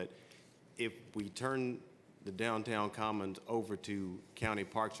started, but if we turn the downtown commons over to county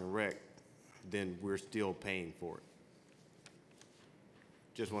parks and rec, then we're still paying for it.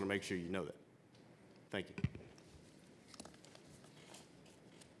 Just want to make sure you know that. Thank you.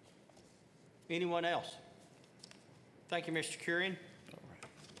 Anyone else? Thank you, Mr. Curran.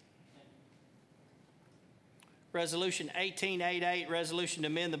 Resolution 1888, resolution to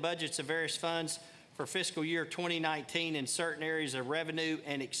amend the budgets of various funds for fiscal year 2019 in certain areas of revenue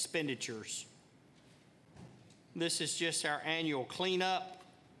and expenditures. This is just our annual cleanup.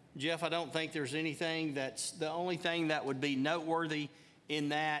 Jeff, I don't think there's anything the only thing that would be noteworthy in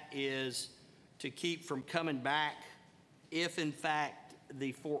that is to keep from coming back if in fact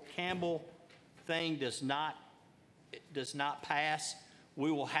the Fort Campbell thing does not pass.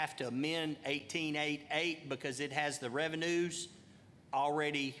 We will have to amend 1888 because it has the revenues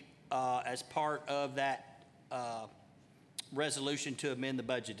already as part of that resolution to amend the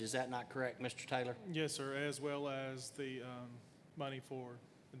budget. Is that not correct, Mr. Taylor? Yes, sir, as well as the money for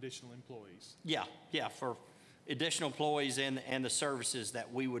additional employees. Yeah, for additional employees and the services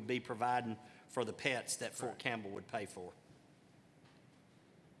that we would be providing for the pets that Fort Campbell would pay for.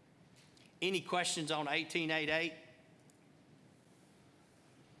 Any questions on 1888?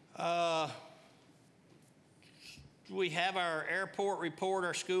 We have our airport report,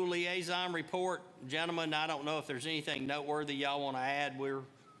 our school liaison report. Gentlemen, I don't know if there's anything noteworthy y'all want to add. We're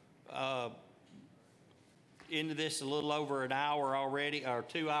into this a little over an hour already, or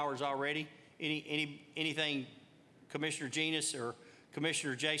 2 hours already. Anything, Commissioner Genus or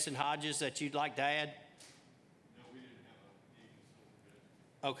Commissioner Jason Hodges, that you'd like to add? No, we didn't have a meeting,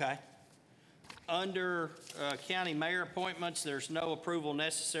 so Okay. Under county mayor appointments, there's no approval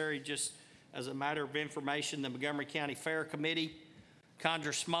necessary, just as a matter of information, the Montgomery County Fair Committee,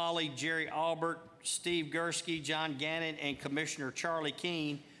 Condra Smalley, Jerry Albert, Steve Gursky, John Gannon, and Commissioner Charlie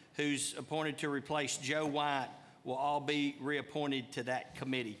Keene, who's appointed to replace Joe White, will all be reappointed to that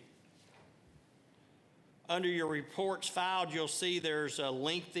committee. Under your reports filed, you'll see there's a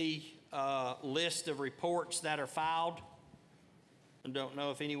lengthy list of reports that are filed. I don't know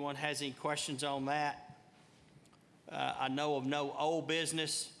if anyone has any questions on that. I know of no old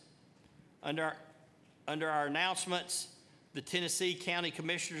business. Under our announcements, the Tennessee County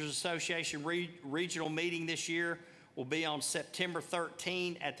Commissioners Association regional meeting this year will be on September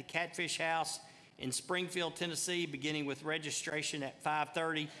 13 at the Catfish House in Springfield, Tennessee, beginning with registration at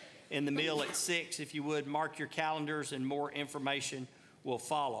 5:30 and the meal at 6. If you would, mark your calendars and more information will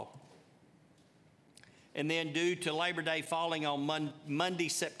follow. And then due to Labor Day falling on Monday,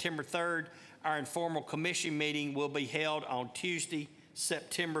 September 3rd, our informal commission meeting will be held on Tuesday,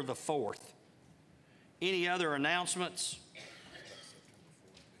 September the 4th. Any other announcements?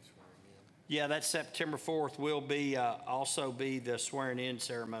 Yeah, that September 4th will be also be the swearing-in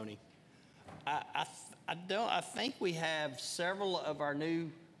ceremony. I think we have several of our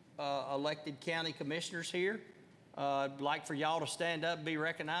new elected county commissioners here. I'd like for y'all to stand up and be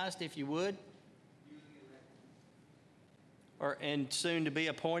recognized, if you would. And soon to be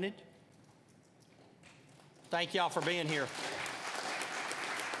appointed. Thank y'all for being here.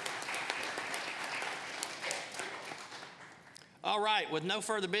 All right, with no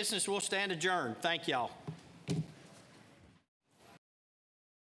further business, we'll stand adjourned. Thank y'all.